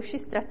svou duši,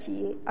 ztratí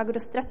ji, a kdo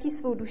ztratí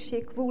svou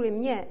duši kvůli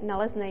mně,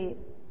 nalezne ji.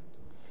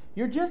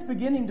 You're just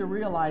beginning to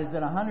realize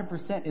that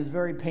 100% is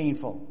very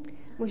painful.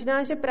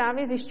 Možná, že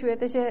právě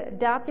zjišťujete, že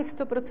dát těch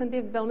 100%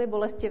 je velmi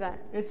bolestivé.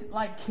 It's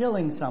like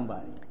killing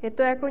somebody. Je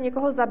to jako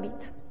někoho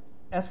zabít.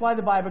 That's why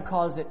the Bible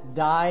calls it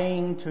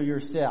dying to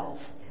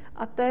yourself.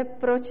 A to je,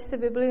 proč se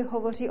Bibli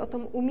hovoří o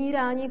tom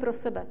umírání pro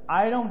sebe.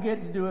 I don't get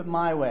to do it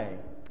my way.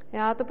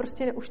 Já to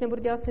prostě už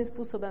nebudu dělat svým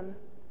způsobem.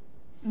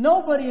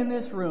 Nobody in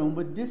this room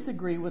would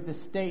disagree with the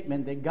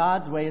statement that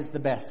God's way is the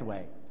best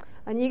way.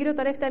 A nikdo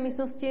tady v té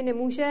místnosti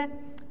nemůže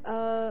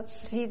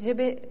říct, že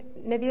by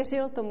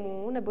nevěřil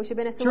tomu, nebo že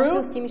by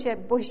nesouhlasil s tím, že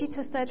boží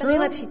cesta je ta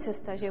nejlepší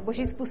cesta, že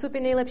boží způsob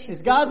je nejlepší Is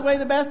způsob. God's way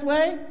the best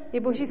way?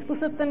 Je boží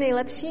způsob ten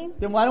nejlepší?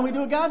 Then why don't we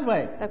do it God's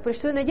way? Tak proč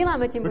to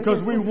neděláme tím božím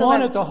Because we want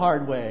způsobem? it the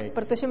hard way.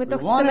 Protože my to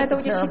We want chceme it the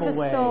tou těžší terrible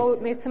cestou, way.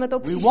 my chceme tou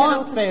We příšernou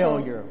want cestou.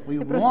 failure. We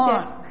My prostě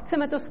want-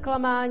 chceme to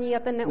zklamání a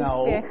ten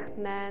neúspěch.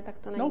 Ne, tak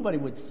to není. Nobody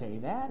would say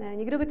that. Ne,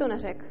 nikdo by to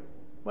neřekl.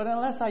 But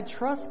unless I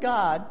trust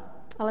God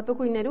Ale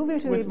pokud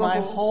nedůvěřuji with my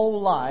Bohu,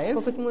 whole life,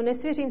 pokud mu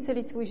nesvěřím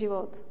celý svůj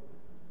život,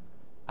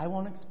 I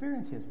won't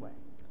experience His way.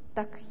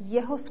 tak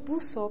jeho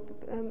způsob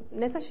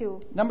nezažiju.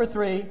 Number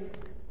 3,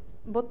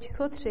 Bod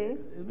číslo 3.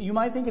 you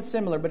might think it's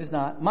similar, but it's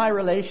not. My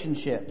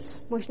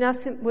relationships. Možná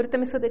si budete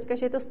myslet teďka,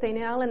 že je to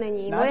stejné, ale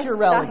není. Not Moje your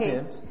vztahy.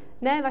 relatives.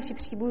 Ne vaši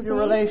příbuzní, Your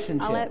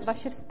relationships. ale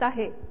vaše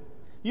vztahy.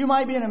 You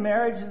might be in a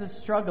marriage that's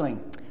struggling.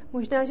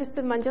 Možná, že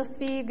jste v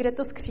manželství, kde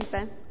to skřípe.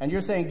 And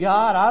you're saying,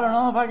 God, I don't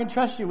know if I can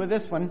trust you with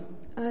this one.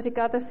 A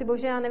říkáte si,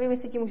 Bože, já nevím,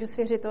 jestli ti můžu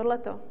svěřit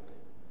tohleto.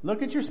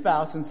 Look at your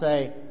spouse and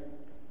say,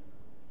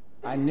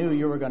 I knew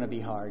you were going to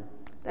be hard.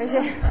 Takže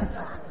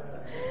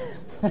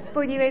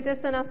podívejte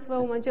se na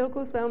svou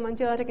manželku, svého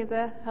manžela a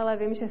řekněte, hele,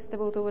 vím, že s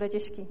tebou to bude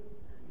těžký.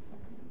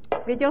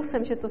 Věděl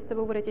jsem, že to s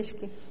tebou bude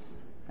těžký.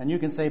 And you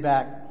can say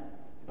back,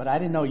 but I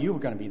didn't know you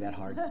were going to be that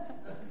hard.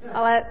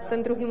 Ale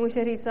ten druhý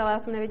může říct, ale já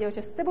jsem nevěděl,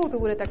 že s tebou to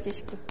bude tak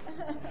těžký.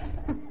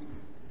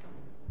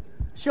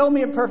 Show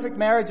me a perfect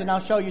marriage and I'll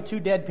show you 2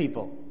 dead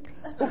people.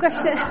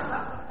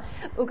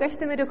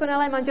 Ukažte mi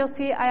dokonalé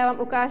manželství a já vám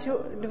ukážu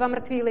 2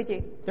 mrtví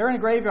lidi. They're in a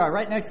graveyard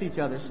right next to each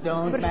other.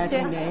 Stones, Prostě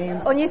matching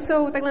names. oni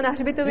jsou takhle na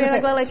hřbitově, You say,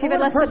 takhle leží "Oh,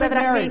 vedle what a sebe v perfect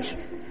rakvích. marriage."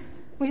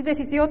 Můžete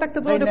říct, jo, tak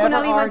to bylo They never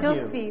dokonalé argue.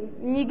 manželství.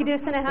 Nikdy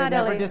se They never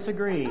nehádali.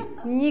 disagree.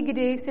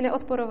 Nikdy si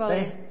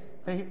neodporovali.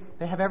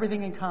 They have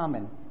everything in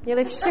common.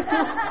 Měli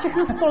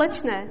všechno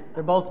společné.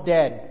 They're both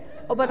dead.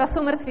 Oba dva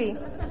jsou mrtví.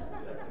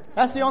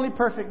 That's the only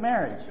perfect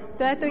marriage.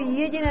 To je to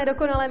jediné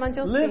dokonalé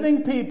manželství.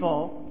 Living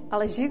people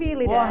Ale živí will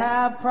lidé,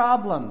 have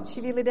problems.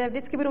 živí lidé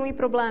vždycky budou mít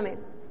problémy.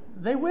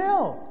 They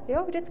will.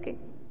 Jo, vždycky.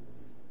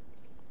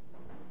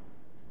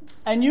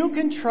 And you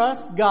can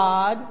trust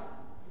God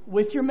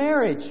with your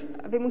marriage.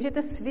 A vy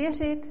můžete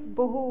svěřit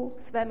Bohu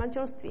své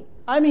manželství.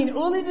 I mean,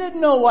 Uli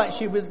didn't know what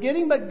she was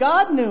getting, but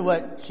God knew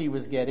what she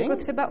was getting. Jako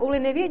třeba Uli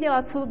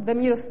nevěděla, co ve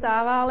mně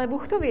dostává, ale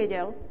Bůh to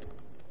věděl.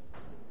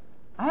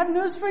 I have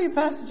news for you,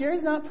 Pastor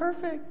Jerry's not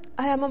perfect.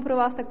 A já mám pro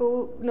vás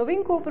takovou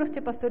novinku,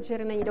 prostě pastor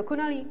Jerry není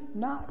dokonalý.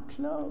 Not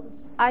close.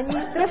 Ani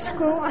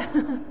trošku.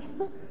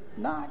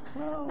 Not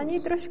close. Ani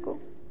trošku.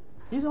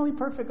 He's only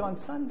perfect on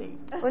Sunday.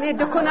 On je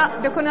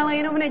dokonalý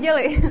jenom v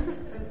neděli.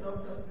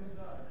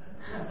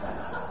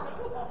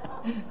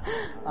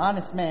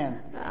 Honest man.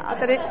 A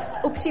tady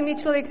upřímný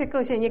člověk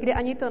řekl, že někdy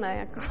ani to ne.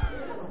 Jako.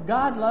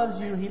 God loves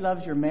you, he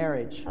loves your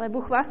marriage. Ale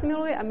Bůh vás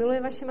miluje a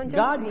miluje vaše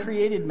manželství. God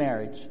created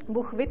marriage.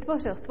 Bůh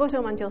stvořil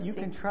You manželství.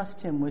 can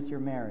trust him with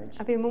your marriage.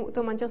 A vy mu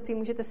to manželství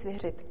můžete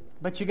svěřit.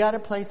 But you got to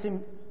place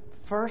him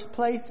first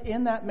place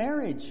in that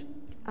marriage.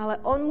 Ale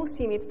on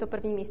musí mít to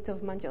první místo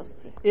v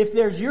manželství. If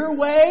there's your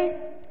way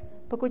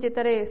Pokud je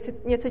tady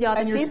něco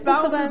děláte and your svým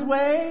spouse's způsobem,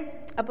 way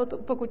a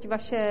pokud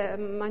vaše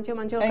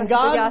manželka and si to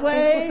dělá God's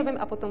svým way, způsobem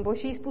a potom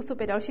boží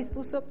způsob je další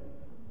způsob,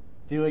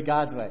 do it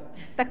God's way.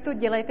 tak to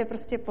dělejte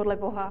prostě podle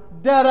Boha.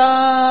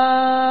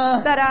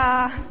 Da-da!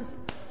 Tada!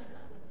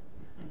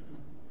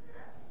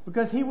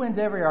 Because he wins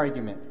every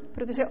argument.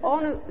 Protože on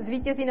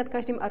zvítězí nad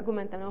každým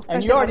argumentem. No, v And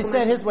každém you already said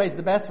argumentu. his way is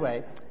the best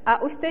way.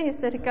 A už stejně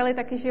jste říkali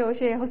taky, že, jo,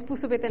 že jeho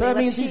způsob je ten So that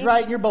means nejlepší. he's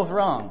right and you're both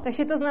wrong.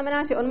 Takže to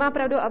znamená, že on má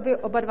pravdu a vy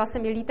oba dva se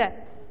milíte.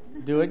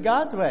 Do it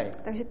God's way.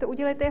 Takže to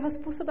udělejte jeho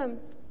způsobem.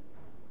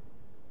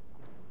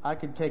 I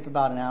could take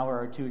about an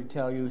hour or two to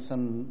tell you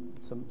some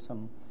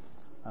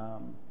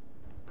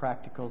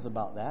practicals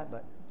about that,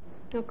 but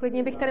No,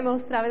 klidně bych tady mohl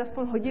strávit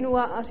aspoň hodinu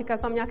a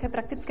říkat vám nějaké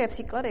praktické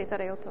příklady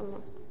tady o tom. No.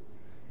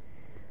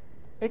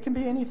 it can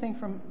be anything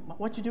from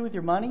what you do with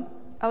your money,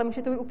 Ale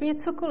může to být úplně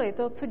cokoliv.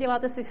 To, co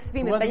děláte si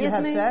svými whether you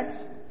have penězmi,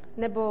 sex,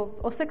 nebo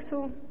o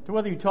sexu, to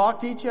whether you talk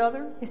to each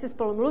other. jestli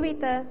spolu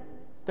mluvíte.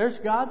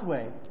 There's God's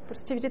way.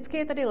 Prostě vždycky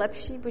je tady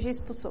lepší boží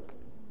způsob.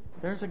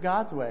 There's a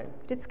God's way.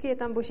 Vždycky je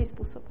tam boží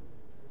způsob.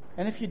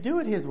 And if you do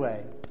it his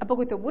way, A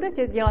pokud to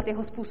budete dělat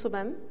jeho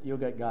způsobem, you'll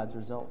get God's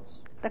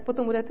results. tak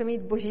potom budete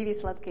mít boží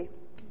výsledky.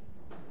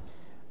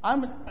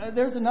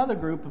 There's another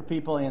group of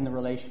people in the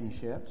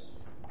relationships.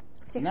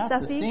 V těch And that's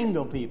the vztazích,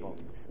 single people.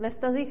 ve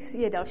vztazích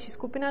je další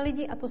skupina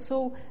lidí a to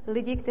jsou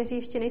lidi, kteří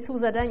ještě nejsou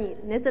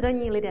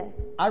nezadaní lidé.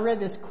 I read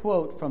this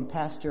quote from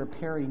Pastor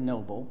Perry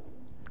Noble.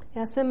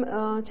 Já jsem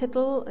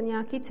četl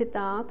nějaký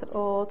citát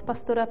od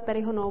pastora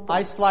Perryho Noble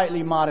I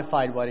slightly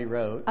modified what he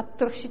wrote a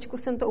trošičku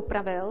jsem to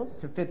upravil,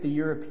 to fit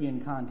the European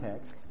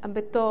context.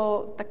 aby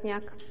to tak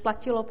nějak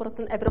platilo pro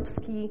ten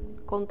evropský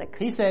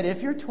kontext. He said,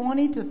 if you're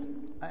 20 to,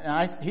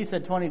 he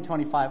said 20 to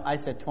 25, I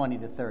said 20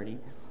 to 30.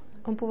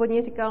 On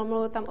původně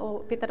mluvil tam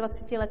o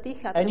 25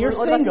 letých a And ten you're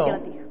mluvil o 20 single.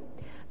 letých.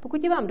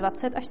 Pokud je vám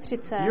 20 až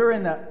 30 You're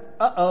in the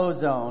uh-oh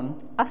zone.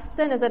 a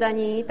jste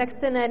nezadaní, tak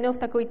jste najednou v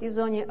takové té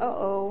zóně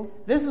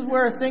This is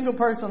where a single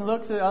person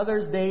looks at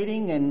others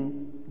dating and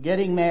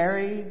getting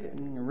married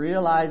and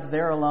realize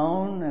they're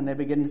alone and they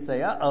begin to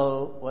say,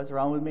 what's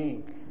wrong with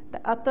me?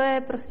 A to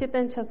je prostě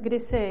ten čas, kdy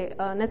si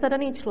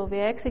nezadaný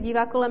člověk se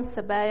dívá kolem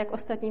sebe, jak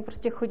ostatní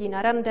prostě chodí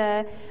na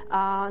rande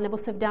a nebo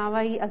se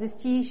vdávají a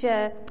zjistí,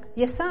 že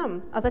je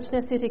sám a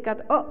začne si říkat,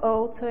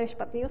 co je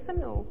špatného se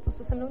mnou, co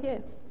se mnou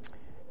děje.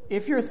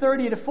 If you're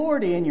 30 to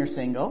 40 and you're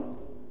single,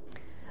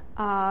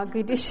 A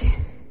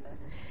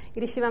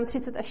když je vám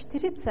 30 až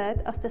 40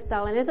 a jste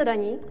stále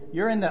nezadaní,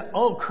 you're in the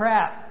oh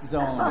crap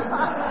zone.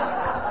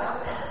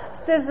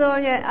 jste v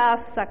zóně a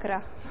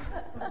sakra.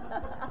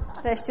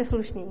 To je ještě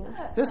slušný.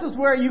 Ne? This is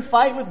where you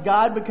fight with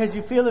God because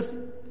you feel if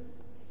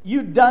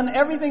you've done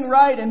everything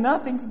right and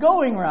nothing's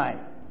going right.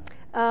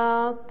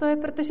 To je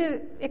protože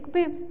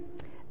jakoby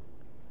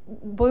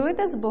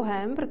bojujete s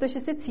Bohem, protože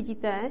si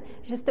cítíte,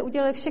 že jste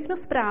udělali všechno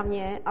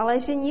správně, ale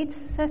že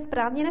nic se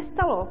správně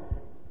nestalo.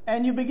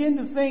 And you begin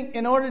to think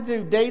in order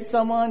to date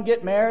someone,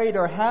 get married,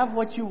 or have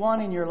what you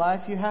want in your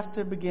life, you have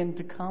to begin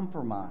to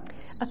compromise.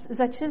 A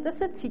začnete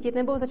se cítit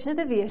nebo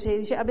začnete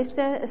věřit, že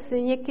abyste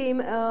si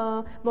někým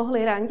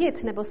mohli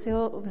randit nebo si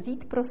ho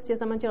vzít prostě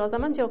za manžela, za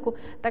manželku,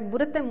 tak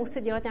budete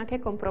muset dělat nějaké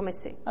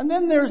kompromisy. And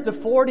then there's the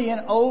 40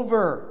 and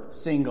over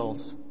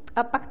singles.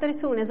 A pak tady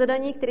jsou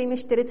nezadaní, kterým je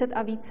 40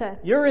 a více.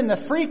 You're in the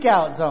freak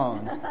out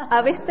zone.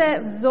 A vy jste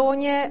v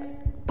zóně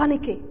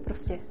paniky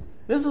prostě.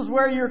 This is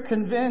where you're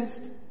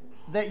convinced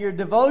that your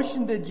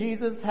devotion to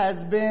Jesus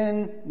has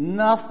been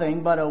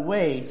nothing but a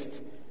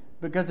waste,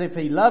 because if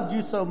he loved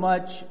you so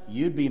much,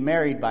 you'd be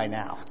married by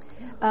now.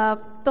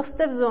 to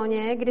jste v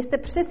zóně, kdy jste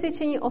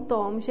přesvědčeni o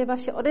tom, že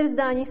vaše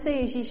odevzdání se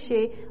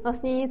Ježíši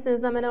vlastně nic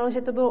neznamenalo,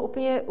 že to bylo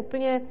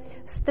úplně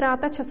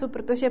ztráta času,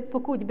 protože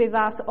pokud by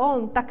vás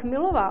on tak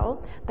miloval,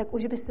 tak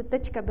už byste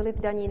teďka byli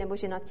vdaní nebo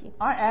ženatí.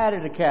 I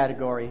added a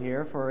category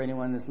here for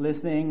anyone that's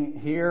listening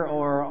here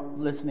or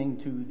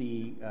listening to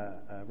the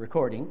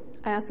recording.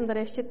 A já jsem tady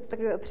ještě tak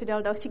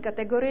přidal další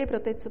kategorii pro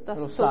ty, co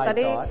jsou side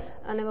tady, thought.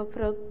 anebo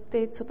pro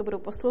ty, co to budou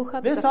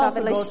poslouchat. This Taková also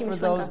goes vedlejší for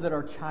myšlenka. those that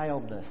are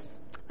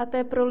childless A to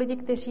je pro lidi,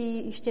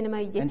 kteří ještě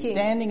nemají and děti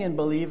standing and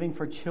believing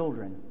for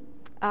children.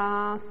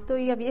 a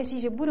stojí a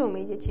věří, že budou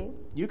mít děti.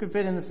 You can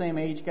fit in the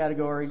same age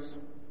categories.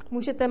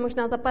 Můžete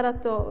možná zapadat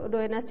do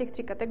jedné z těch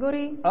 3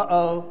 kategorií.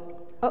 Uh-oh.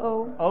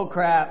 Oh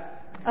crap.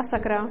 A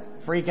sakra.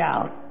 Freak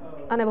out.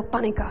 A nebo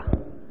panika.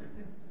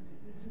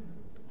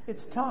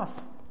 It's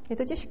tough. Je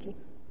to těžký.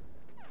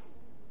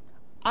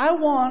 I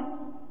want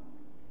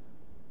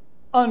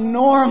a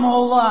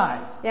normal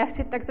life. Já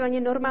chci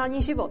takzvaně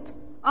normální život.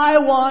 I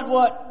want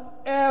what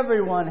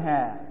everyone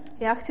has.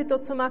 Já chci to,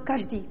 co má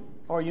každý.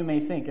 Or you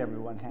may think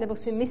everyone has. Nebo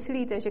si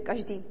myslíte, že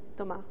každý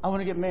to má. I want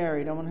to get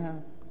married. I want to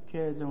have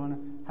kids. I want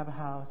to have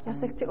a house. Já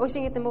se chci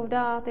oženit nebo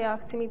vdát, já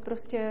chci mít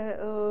prostě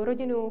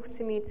rodinu,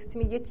 chci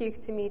mít děti,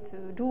 chci mít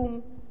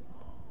dům.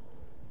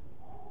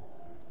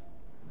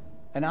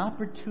 An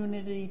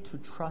opportunity to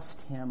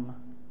trust him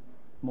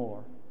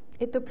more.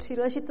 Je to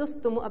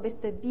příležitost tomu,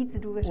 abyste víc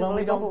When we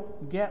důvěřovali Bohu.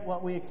 don't get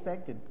what we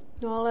expected.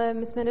 No ale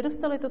my jsme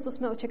nedostali to, co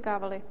jsme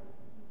očekávali.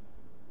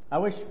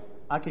 I wish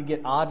I could get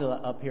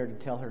Adela up here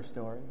to tell her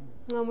story.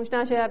 No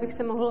možná, že já bych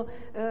se mohl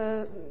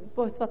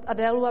pozvat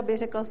Adélu, aby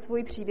řekla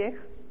svůj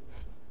příběh,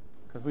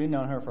 Because we've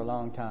known her for a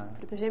long time.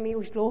 protože my ji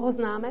už dlouho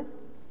známe.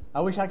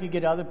 I wish I could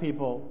get other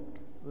people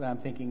that I'm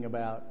thinking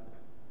about.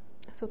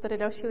 Jsou tady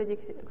další lidi,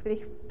 o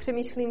kterých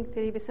přemýšlím,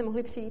 kteří by se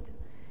mohli přijít.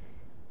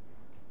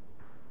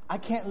 I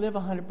can't live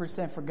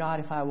 100% for God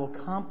if I will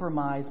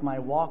compromise my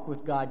walk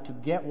with God to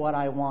get what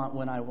I want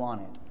when I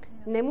want it.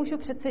 Nemůžu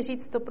přece žít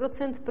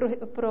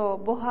 100% pro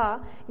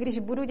Boha, když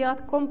budu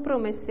dělat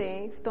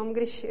kompromisy v tom,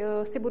 když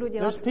si budu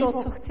dělat There's to,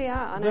 people co chci já.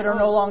 A that ne are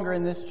no on. longer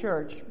in this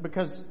church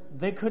because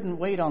they couldn't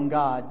wait on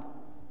God.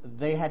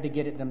 They had to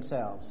get it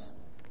themselves.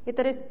 Je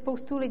tady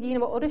spoustu lidí,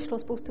 nebo odešlo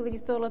spoustu lidí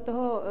z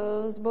tohoto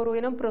sboru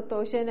jenom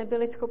proto, že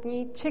nebyli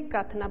schopni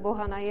čekat na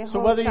Boha, na jeho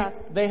So whether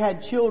čas. they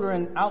had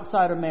children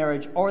outside of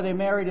marriage or they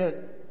married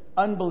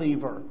an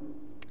unbeliever,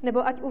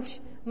 Nebo ať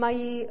už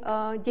mají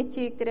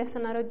děti, které se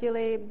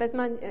narodily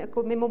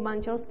jako mimo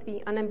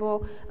manželství, anebo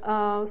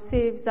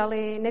si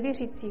vzali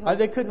nevěřícího, or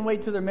they couldn't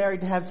wait till they're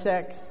married to have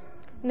sex,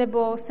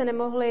 nebo se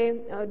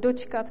nemohli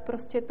dočkat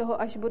prostě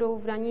toho, až budou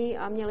vdaní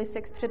a měli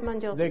sex před they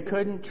manželstvím.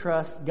 couldn't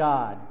trust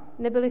God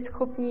Nebyli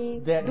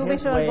schopni that His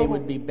důvěřovat way Bohu,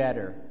 would be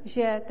better.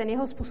 že ten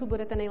jeho způsob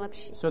bude ten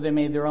nejlepší. So they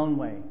made their own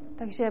way.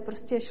 Takže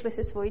prostě šli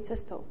si svojí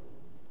cestou.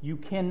 You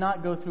cannot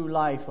go through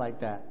life like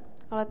that.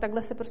 Ale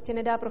takhle se prostě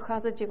nedá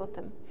procházet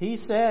životem. He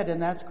said in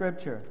that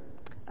scripture,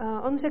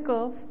 On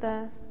řekl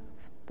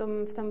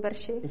v tom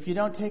verši, if you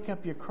don't take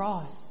up your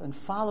cross and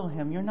follow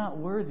him, you're not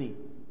worthy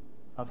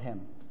of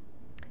him.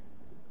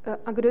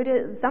 a kdo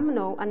jde za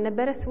mnou a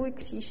nebere svůj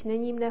kříž,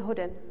 není mne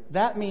hoden.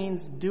 That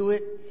means do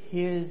it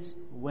his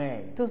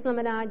way. To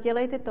znamená,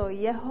 dělejte to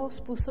jeho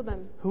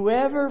způsobem.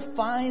 Whoever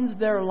finds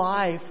their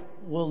life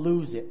will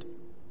lose it.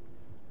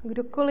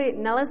 Kdokoliv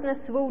nalezne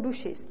svou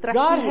duši, God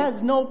ztratí.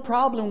 has no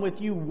problem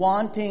with you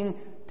wanting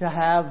to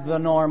have the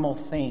normal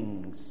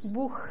things.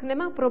 Bůh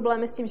nemá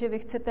problémy s tím, že vy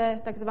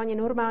chcete takzvaně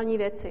normální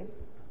věci.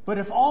 But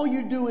if all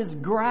you do is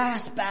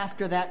grasp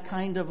after that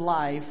kind of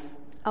life,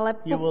 Ale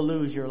you will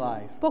lose your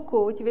life.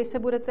 pokud vy se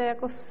budete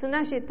jako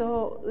snažit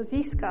toho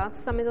získat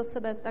sami za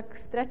sebe, tak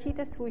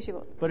ztratíte svůj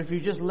život. But if you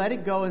just let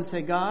it go and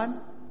say, God,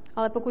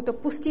 Ale pokud to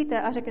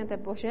pustíte a řeknete,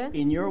 Bože,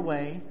 in your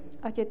way,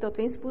 ať je to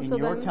tvým in způsobem,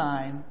 your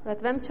time, ve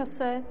tvém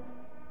čase,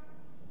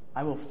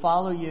 I will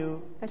follow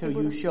you till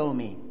you show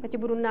me. já tě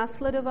budu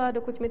následovat,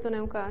 dokud mi to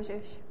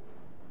neukážeš.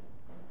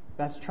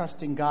 That's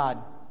trusting God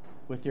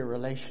with your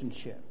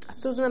relationships. A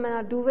to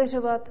znamená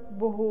důvěřovat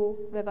Bohu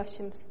ve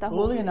vašem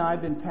vztahu. Uli and I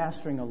have been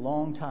pastoring a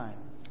long time,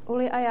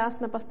 Uli a já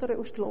jsme pastory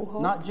už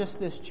dlouho. not just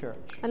this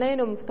church. A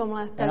nejenom v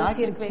tomhle And téhle I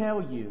can církvi.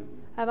 tell you,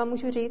 A já vám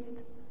můžu říct,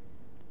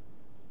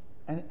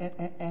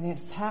 and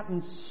it's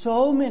happened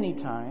so many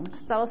times,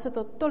 stalo se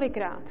to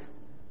tolikrát,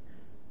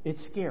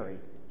 it's scary.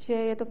 že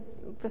je to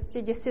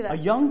prostě děsivé. A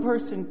young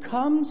person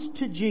comes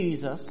to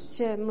Jesus,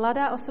 Že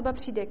mladá osoba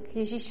přijde k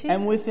Ježíši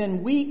and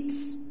within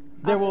weeks,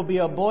 there will be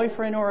a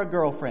boyfriend or a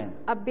girlfriend.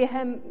 a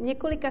během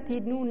několika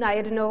týdnů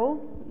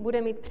najednou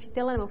bude mít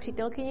přítele nebo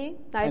přítelkyni,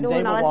 And najednou they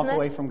ho will walk nalezne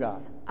away from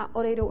God. a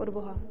odejdou od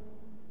Boha.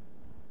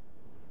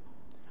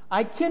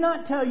 I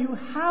cannot tell you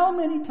how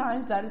many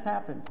times that has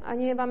happened.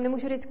 Ani vám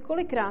nemůžu říct,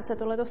 kolikrát se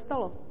tohle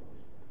dostalo.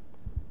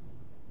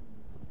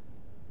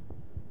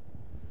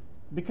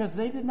 Because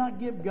they did not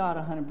give God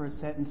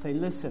 100% and say,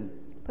 listen,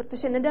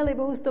 Protože nedali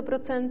Bohu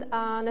 100%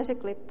 a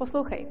neřekli,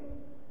 poslouchej,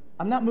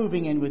 I'm not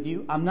moving in with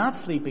you. I'm not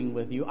sleeping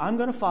with you. I'm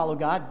going to follow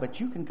God,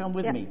 but you can come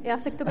with me. já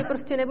se k tobě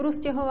prostě nebudu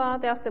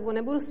stěhovat, já s tebou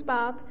nebudu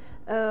spát,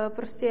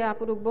 prostě já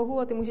půjdu k Bohu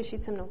a ty můžeš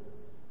jít se mnou.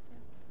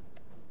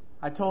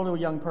 I told a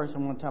young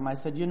person one time, I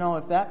said, you know,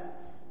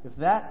 if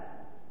that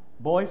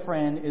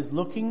boyfriend is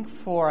looking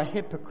for a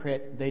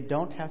hypocrite, they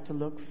don't have to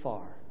look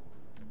far.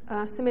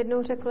 A jsem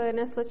jednou řekl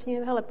jedné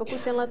slečně, hele,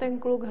 pokud tenhle ten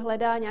kluk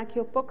hledá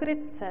nějakého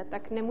pokrytce,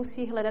 tak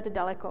nemusí hledat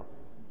daleko.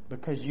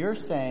 Because you're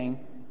saying,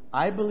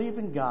 I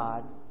believe in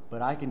God,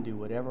 but I can do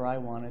whatever I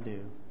want to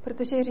do.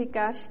 Protože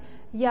říkáš,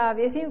 já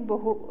věřím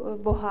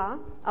v Boha,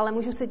 ale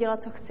můžu si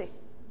dělat, co chci.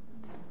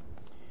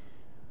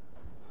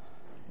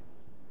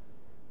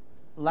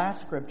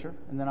 Last scripture,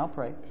 and then I'll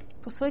pray.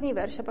 Poslední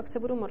verš a pak se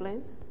budu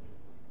modlit.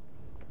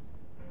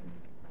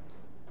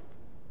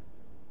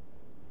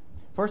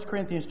 1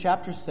 Corinthians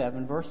chapter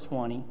 7, verse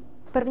 20.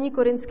 1.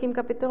 Korinským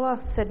kapitola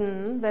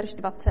 7, verš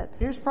 20.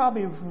 Here's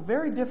probably a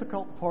very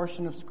difficult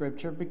portion of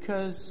scripture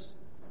because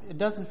it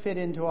doesn't fit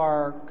into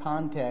our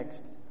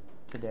context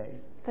today.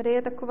 Tady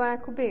je taková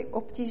jakoby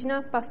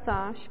obtížná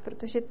pasáž,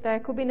 protože ta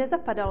jakoby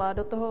nezapadala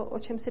do toho, o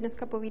čem si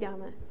dneska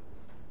povídáme.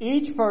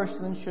 Each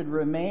person should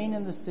remain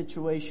in the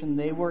situation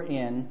they were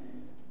in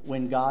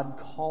when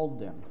God called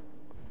them.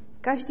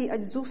 Každý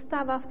ať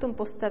zůstává v tom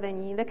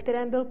postavení, ve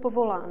kterém byl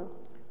povolán.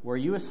 Were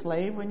you a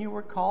slave when you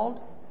were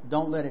called?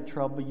 Don't let it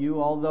trouble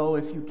you, although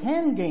if you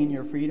can gain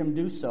your freedom,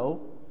 do so.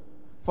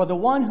 For the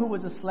one who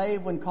was a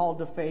slave when called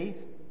to faith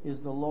is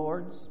the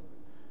Lord's.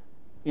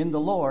 In the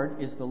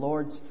Lord is the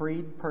Lord's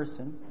freed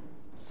person.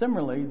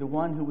 Similarly, the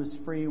one who was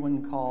free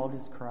when called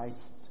is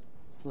Christ's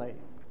slave.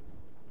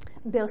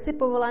 Byl jsi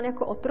povolán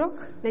jako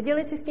otrok?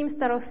 Nedělej si s tím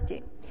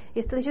starosti.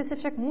 Jestliže se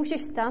však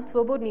můžeš stát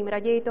svobodným,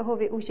 raději toho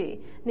využij.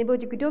 Neboť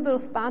kdo byl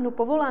v Pánu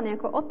povolán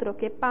jako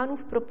otrok, je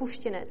Pánův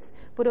propuštěnec.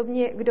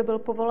 Podobně, kdo byl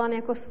povolán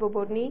jako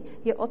svobodný,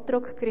 je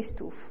otrok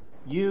Kristův.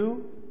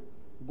 You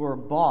were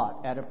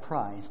bought at a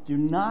price. Do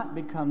not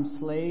become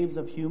slaves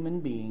of human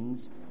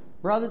beings.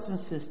 Brothers and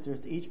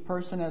sisters, each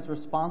person as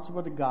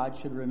responsible to God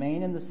should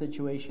remain in the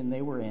situation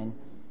they were in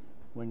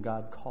when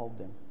God called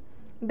them.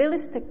 Byli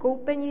jste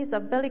koupeni za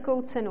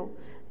velikou cenu.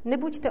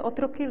 Nebuďte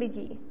otroky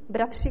lidí.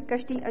 Bratři,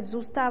 každý ať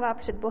zůstává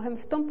před Bohem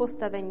v tom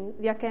postavení,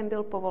 v jakém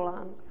byl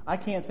povolán. I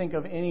can't think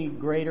of any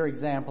greater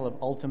example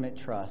of ultimate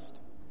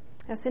trust.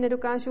 Já si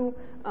nedokážu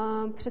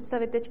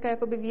představit teďka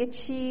jakoby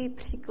větší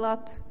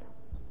příklad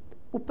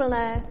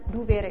úplné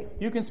důvěry.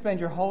 You can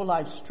spend your whole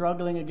life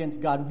struggling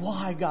against God.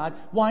 Why God?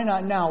 Why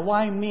not now?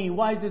 Why me?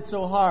 Why is it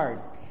so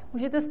hard?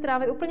 Můžete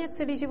strávit úplně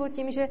celý život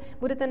tím, že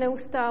budete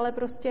neustále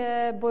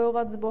prostě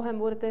bojovat s Bohem,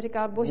 budete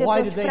říkat, Bože,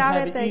 proč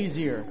právě teď,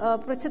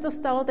 proč se to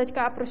stalo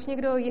teďka a proč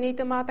někdo jiný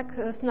to má tak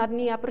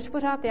snadný a proč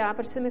pořád já,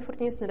 proč se mi furt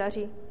nic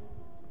nedaří?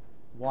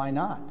 Why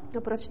not?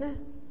 No proč ne?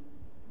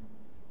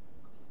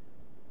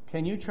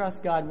 Can you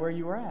trust God where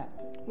you are at?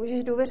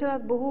 Můžeš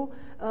důvěřovat Bohu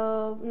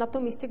na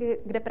tom místě,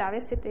 kde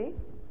právě jsi ty?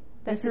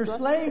 If you're a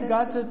slave,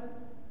 God said,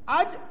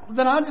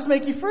 then I'll just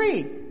make you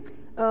free.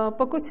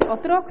 Pokud jsi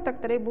otrok, tak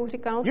tady Bůh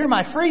říká, no, you're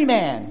my free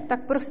man.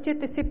 Tak prostě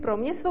ty jsi pro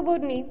mě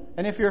svobodný.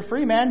 And if you're a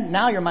free man,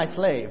 now you're my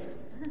slave.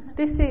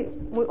 Ty jsi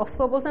můj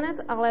osvobozenec,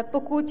 ale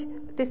pokud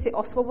ty jsi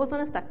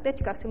osvobozenec, tak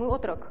teďka jsi můj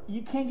otrok.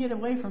 You can't get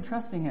away from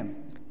trusting him.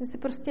 Vy si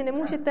prostě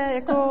nemůžete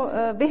jako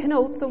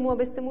vyhnout tomu,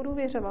 abyste mu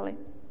důvěřovali.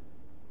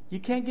 You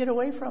can't get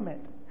away from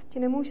it. Prostě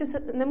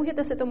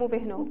nemůžete se tomu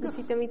vyhnout.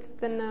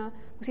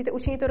 Musíte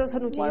učinit to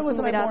rozhodnutí, že se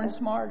mu vydáte.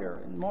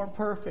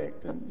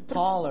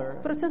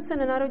 Proč jsem se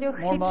nenarodil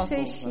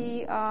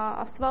chytřejší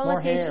a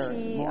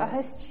svalnatější a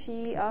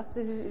hezčí a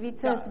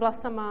více s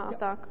vlasama a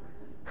tak?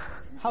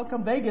 How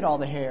come they get all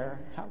the hair?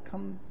 How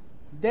come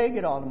they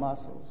get all the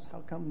muscles?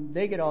 How come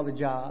they get all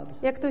the jobs?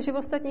 Jak to, že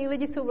ostatní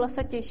lidi jsou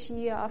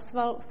vlasatější a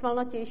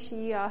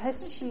svalnatější a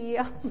hezčí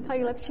a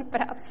mají lepší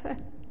práce?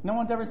 No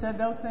one's ever said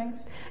those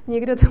things?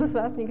 Nikdo to z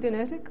vás nikdy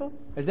neřekl.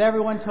 Is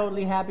everyone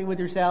totally happy with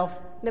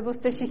yourself? Nebo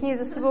jste všichni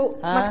se sebou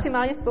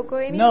maximálně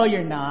spokojení? No,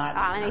 you're not.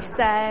 Ale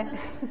nejste.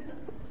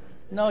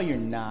 No,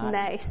 you're not.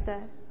 Nejste.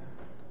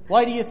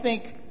 Why do you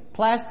think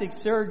plastic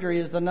surgery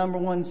is the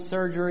number one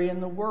surgery in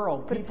the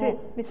world? People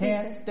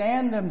can't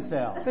stand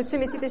themselves. Proč si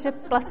myslíte, že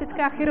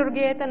plastická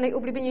chirurgie je ta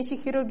nejoblíbenější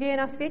chirurgie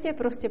na světě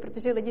prostě?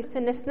 Protože lidi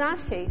se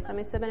nesnášejí,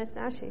 sami sebe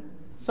nesnášejí.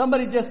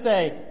 Somebody just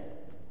say,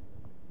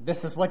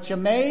 this is what you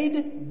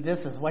made,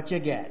 this is what you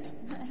get.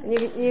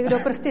 Někdo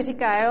prostě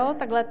říká, jo,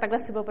 takhle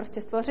jsi byl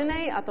prostě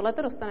stvořený a tohle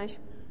to dostaneš.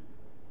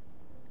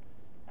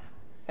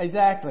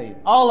 Exactly.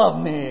 All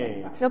of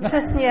me. No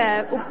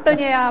přesně,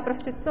 úplně já,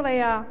 prostě celý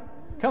já.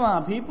 Come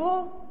on,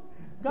 people.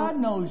 God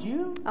knows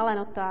you. Ale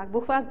no tak,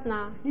 Bůh vás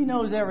zná. He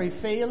knows every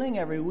failing,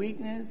 every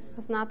weakness.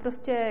 Zná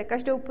prostě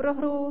každou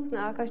prohru,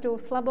 zná každou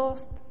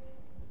slabost.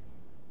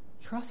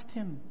 Trust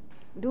him.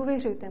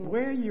 Důvěřujte mu.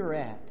 Where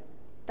you're at.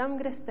 Tam,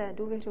 kde jste,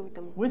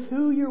 důvěřujte mu. With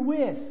who you're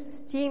with.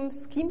 S tím,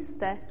 s kým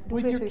jste, With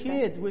důvěřujte.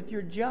 your kids, with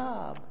your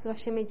job. S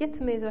vašimi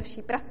dětmi, s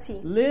vaší prací.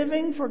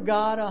 Living for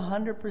God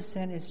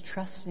 100% is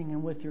trusting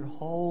him with your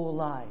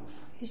whole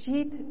life.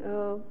 Žít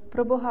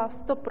pro Boha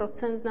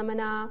 100%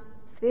 znamená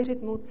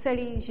svěřit mu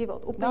celý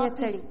život, úplně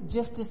celý.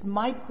 Just this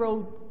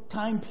micro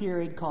time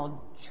period called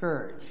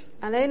church.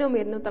 A nejenom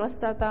jedno,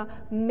 ta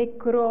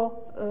mikro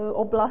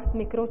oblast,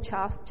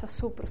 mikročást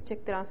času, prostě,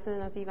 která se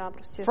nazývá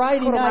prostě Friday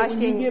night when you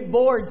shromáždění. get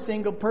bored,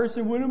 single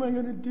person, what am I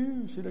going to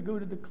do? Should I go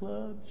to the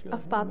club? A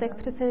v pátek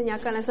přece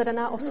nějaká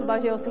nezadaná osoba,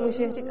 že jo, si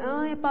může říct,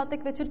 je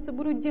pátek večer, co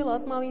budu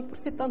dělat, mám jít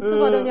prostě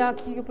tancovat do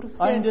nějakého prostě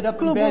I ended up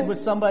klubu. in bed with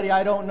somebody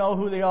I don't know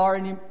who they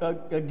are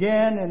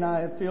again, and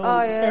I feel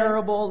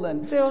terrible.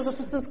 And tyjo,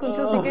 zase jsem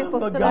skončil s někým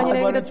postele, ani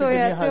nevím, kdo to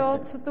je. Tyjo,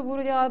 co to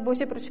budu dělat?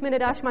 Bože, proč mi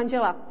nedáš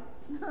manžela?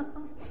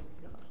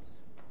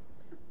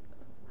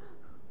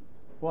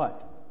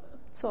 What?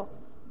 Co?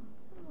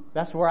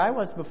 That's where I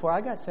was before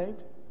I got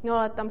saved. No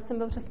ale tam jsem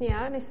byl přesně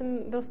já, než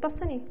jsem byl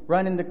spasený.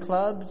 Running the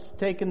clubs,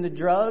 taking the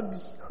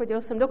drugs.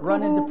 Chodil jsem do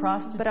klubu,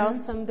 bral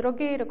jsem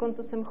drogy,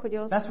 dokonce jsem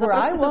chodil za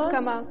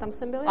prostitutkama, tam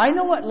jsem byl já. I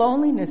know what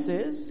loneliness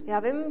is. Já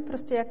vím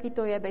prostě, jaký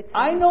to je být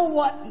sám. I know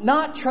what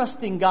not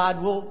trusting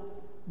God will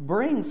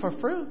bring for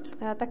fruit.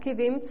 Já taky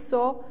vím,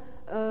 co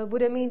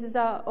bude mít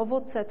za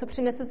ovoce, co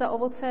přinese za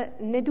ovoce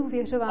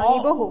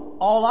nedůvěřování Bohu.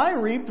 All I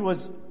reaped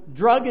was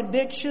drug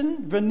addiction,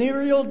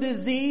 venereal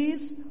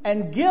disease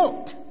and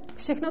guilt.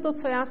 Všechno to,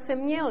 co já jsem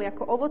měl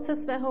jako ovoce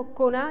svého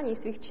konání,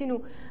 svých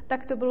činů,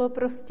 tak to bylo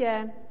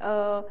prostě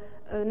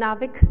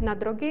návyk na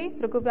drogy,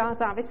 drogová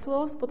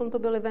závislost, potom to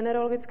byly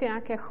venerologické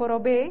nějaké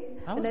choroby,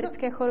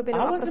 venerické choroby.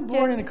 I wasn't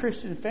born in a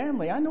Christian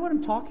family. I know what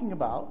I'm talking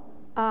about.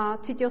 A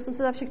cítil jsem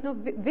se za všechno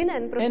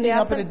vinen. Prostě ending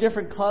up in a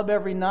different club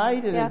every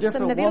night and a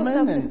different woman. Já jsem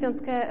nevyrůstal v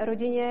křesťanské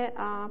rodině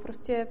a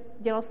prostě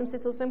dělal jsem si,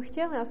 co jsem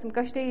chtěl. Já jsem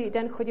každý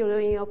den chodil do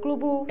jiného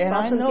klubu,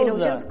 spal jsem s jinou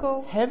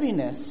ženskou.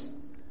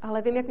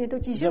 Ale vím, jak mě to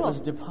tížilo.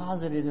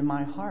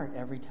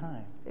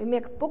 Vím,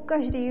 jak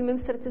pokaždý v mém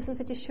srdci jsem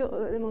se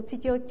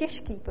cítil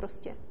těžký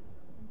prostě.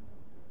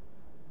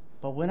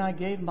 But when I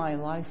gave my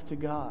life to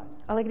God,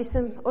 ale když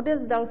jsem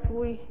odevzdal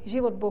svůj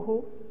život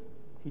Bohu,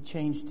 He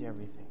changed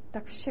everything.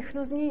 Tak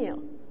všechno změnil.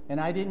 And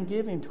I didn't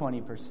give him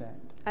 20%.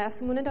 A já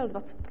jsem mu nedal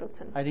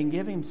 20%. I didn't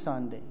give him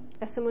Sunday.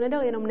 Já jsem mu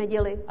nedal jenom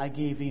neděli. I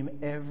gave him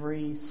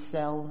every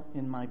cell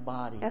in my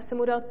body. Já jsem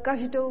mu dal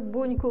každou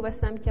buňku ve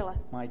svém těle.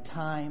 My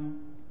time,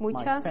 můj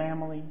čas, my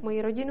family,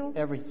 moji rodinu,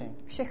 everything.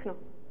 Všechno.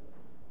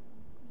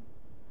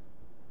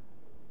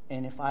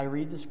 And if I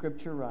read the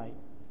scripture right,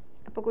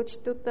 a pokud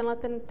čtu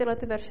tyhle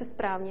verše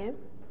správně,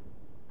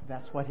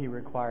 that's what he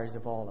requires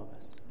of all of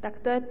us. Tak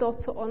to je to,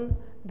 co on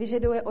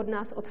vyžaduje od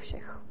nás, od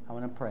všech. I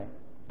want to pray.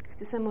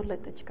 Chci se modlit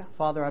teďka.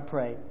 Father, I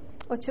pray.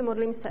 Otče,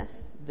 modlím se.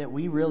 That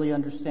we really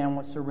understand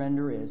what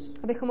surrender is.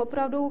 Abychom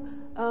opravdu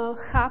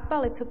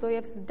chápali, co to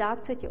je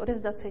vzdát se ti,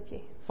 odevzdat se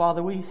ti.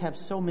 Father, we have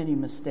so many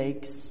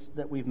mistakes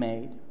that we've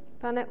made.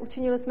 Pane,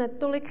 učinili jsme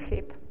tolik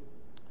chyb.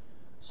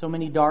 So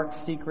many dark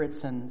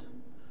secrets and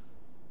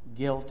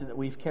guilt that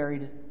we've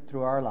carried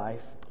through our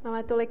life.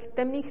 Máme tolik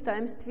temných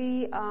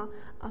tajemství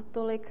a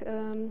tolik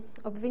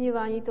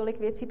obviňování, tolik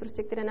věcí,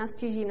 prostě, které nás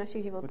tíží v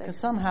našich životech. Because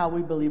somehow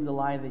we believe the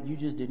lie that you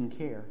just didn't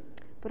care.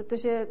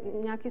 Protože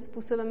nějakým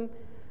způsobem,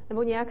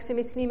 nebo nějak si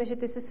myslíme, že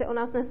ty jsi se o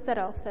nás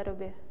nestaral v té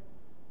době.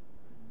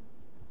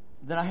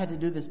 That I had to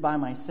do this by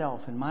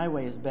myself and my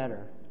way is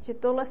better. Že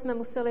tohle jsme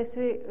museli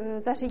si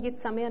zařídit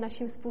sami a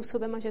naším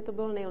způsobem a že to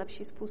byl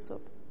nejlepší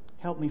způsob.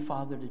 Help me,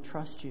 Father, to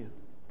trust you.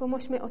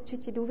 Pomož mi, Otče,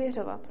 ti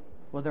důvěřovat.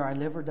 Whether I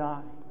live or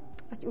die.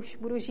 Ať už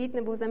budu žít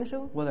nebo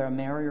zemřu. Whether I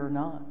marry or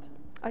not.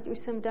 Ať už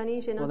jsem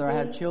vdaný, ženatý, whether I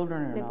have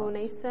children or nebo not.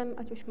 nejsem,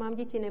 ať už mám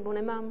děti nebo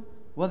nemám.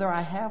 Whether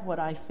I have what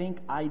I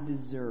think I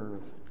deserve.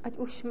 Ať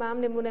už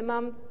mám nebo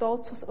nemám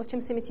to, o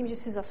čem si myslím, že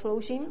si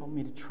zasloužím. Help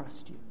me to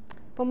trust you.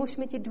 Pomož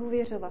mi ti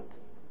důvěřovat.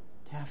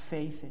 To have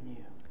faith in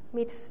you.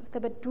 Mít v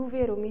tebe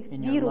důvěru, mít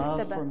in víru your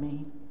love v tebe. For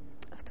me.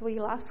 A v tvoji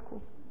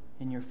lásku.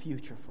 In your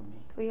future for me.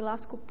 Tvoji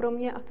lásku pro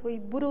mě a tvoji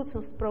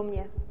budoucnost pro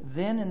mě.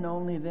 Then and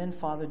only then,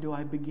 Father, do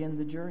I begin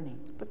the journey.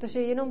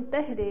 Protože jenom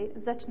tehdy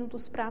začnu tu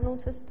správnou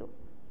cestu.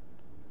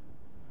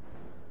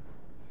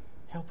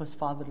 Help us,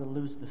 Father, to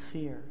lose the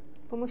fear.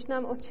 Pomož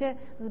nám, Otče,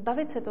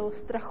 zbavit se toho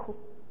strachu.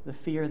 The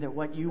fear that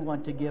what you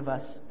want to give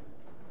us.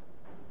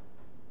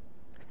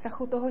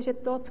 Strachu toho, že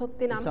to, co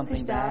ty nám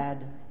chceš dát,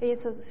 je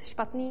něco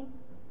špatný.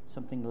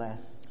 Something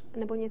less.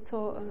 Nebo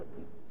něco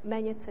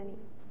méně cenný.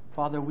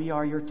 Father, we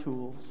are your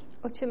tools.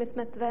 Otče, my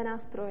jsme tvé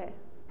nástroje.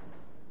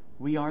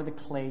 We are the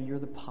clay,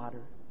 you're the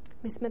potter.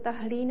 My jsme ta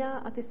hlína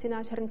a ty jsi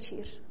náš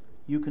hrnčíř.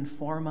 You can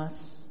form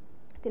us.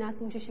 Ty nás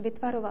můžeš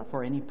vytvarovat.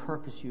 For any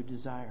purpose you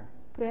desire.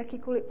 Pro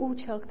jakýkoliv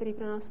účel, který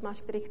pro nás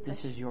máš, který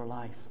chceš. This is your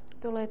life.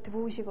 Tohle je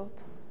tvůj život.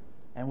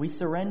 And we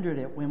surrendered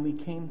it when we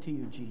came to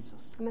you,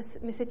 Jesus.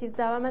 My se ti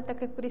vzdáváme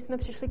tak, jako když jsme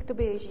přišli k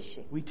tobě,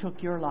 Ježíši. We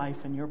took your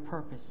life and your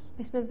purpose.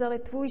 My jsme vzali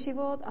tvůj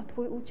život a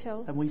tvůj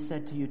účel. And we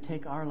said to you,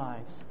 take our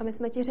lives. A my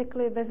jsme ti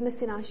řekli, vezmi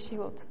si náš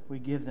život. We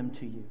give them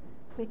to you.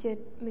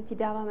 My ti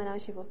dáváme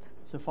náš život.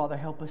 So Father,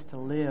 help us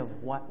to live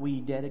what we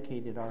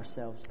dedicated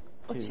ourselves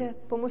to. Otče,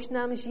 pomož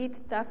nám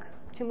žít tak,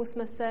 k čemu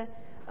jsme se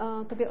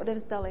tobě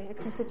odevzdali, jak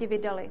jsme se ti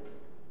vydali.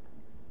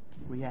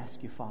 We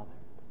ask you, Father.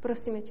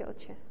 Prosíme tě,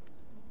 Otče.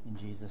 In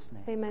Jesus'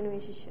 name. Ve jménu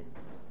Ježíše.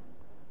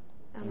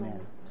 Amen.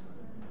 Amen.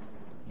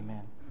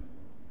 Amen.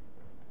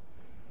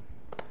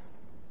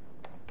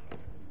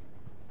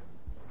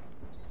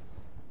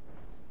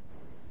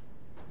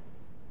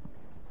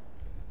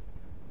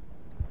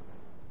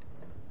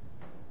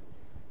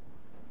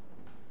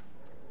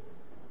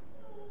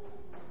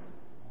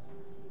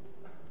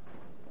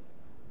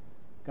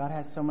 God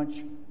has so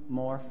much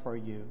more for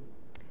you.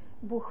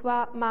 Bůh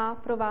má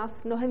pro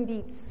vás mnohem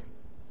víc.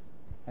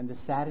 And the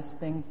saddest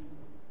thing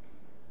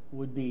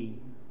would be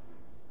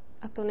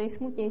A to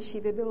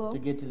nejsmutnější by bylo, to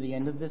get to the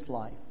end of this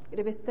life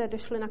kdybyste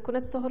došli na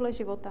konec tohohle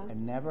života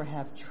and never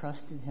have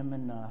trusted him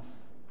enough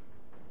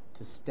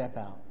to step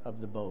out of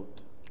the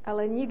boat.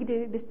 ale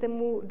nikdy byste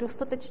mu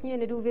dostatečně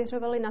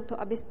nedůvěřovali na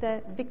to,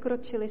 abyste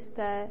vykročili z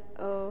té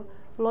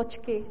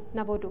loďky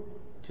na vodu.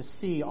 To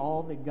see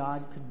all that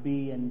God could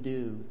be and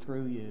do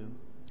through you.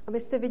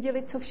 Abyste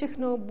viděli, co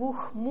všechno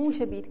Bůh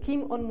může být,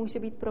 kým on může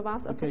být pro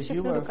vás a co Because you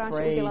všechno were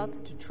dokáže udělat,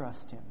 afraid to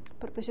trust him.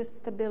 protože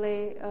jste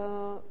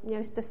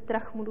měli jste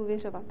strach mu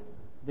důvěřovat.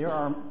 There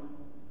are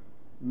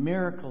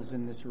miracles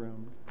in this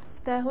room.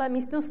 V téhle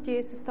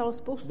místnosti se stalo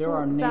spoustu There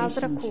are nation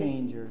zázraků.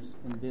 changers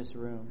in this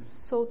room.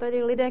 Jsou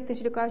tady lidé,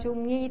 kteří dokážou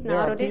měnit There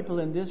are národy.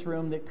 people in this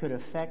room that could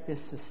affect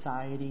this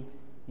society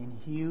in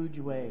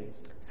huge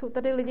ways. Jsou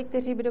tady lidi,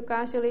 kteří by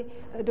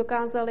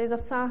dokázali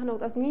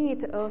zasáhnout a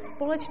změnit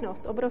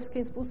společnost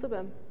obrovským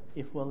způsobem,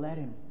 If we'll let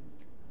him,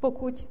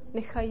 pokud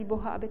nechají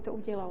Boha, aby to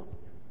udělal.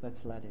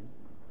 let's let him.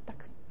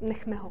 Tak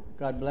nechme ho.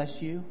 God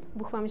bless you.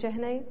 Bůh vám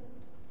žehnej.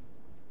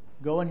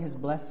 Go in his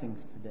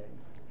blessings today,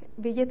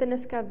 Vidějte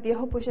dneska v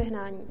jeho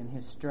požehnání, in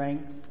his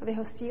strength, v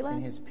jeho síle, in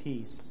his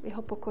peace. v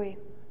jeho pokoji.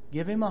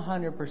 Give him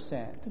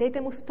 100%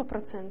 Dejte mu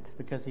 100%,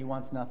 because he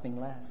wants nothing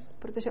less.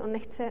 protože on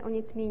nechce o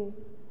nic míň.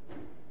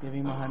 Give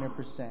him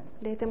 100%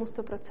 Dejte mu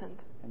 100%.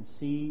 and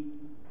see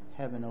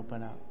heaven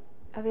open up.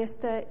 A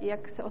vězte,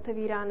 jak se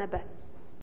otevírá nebe.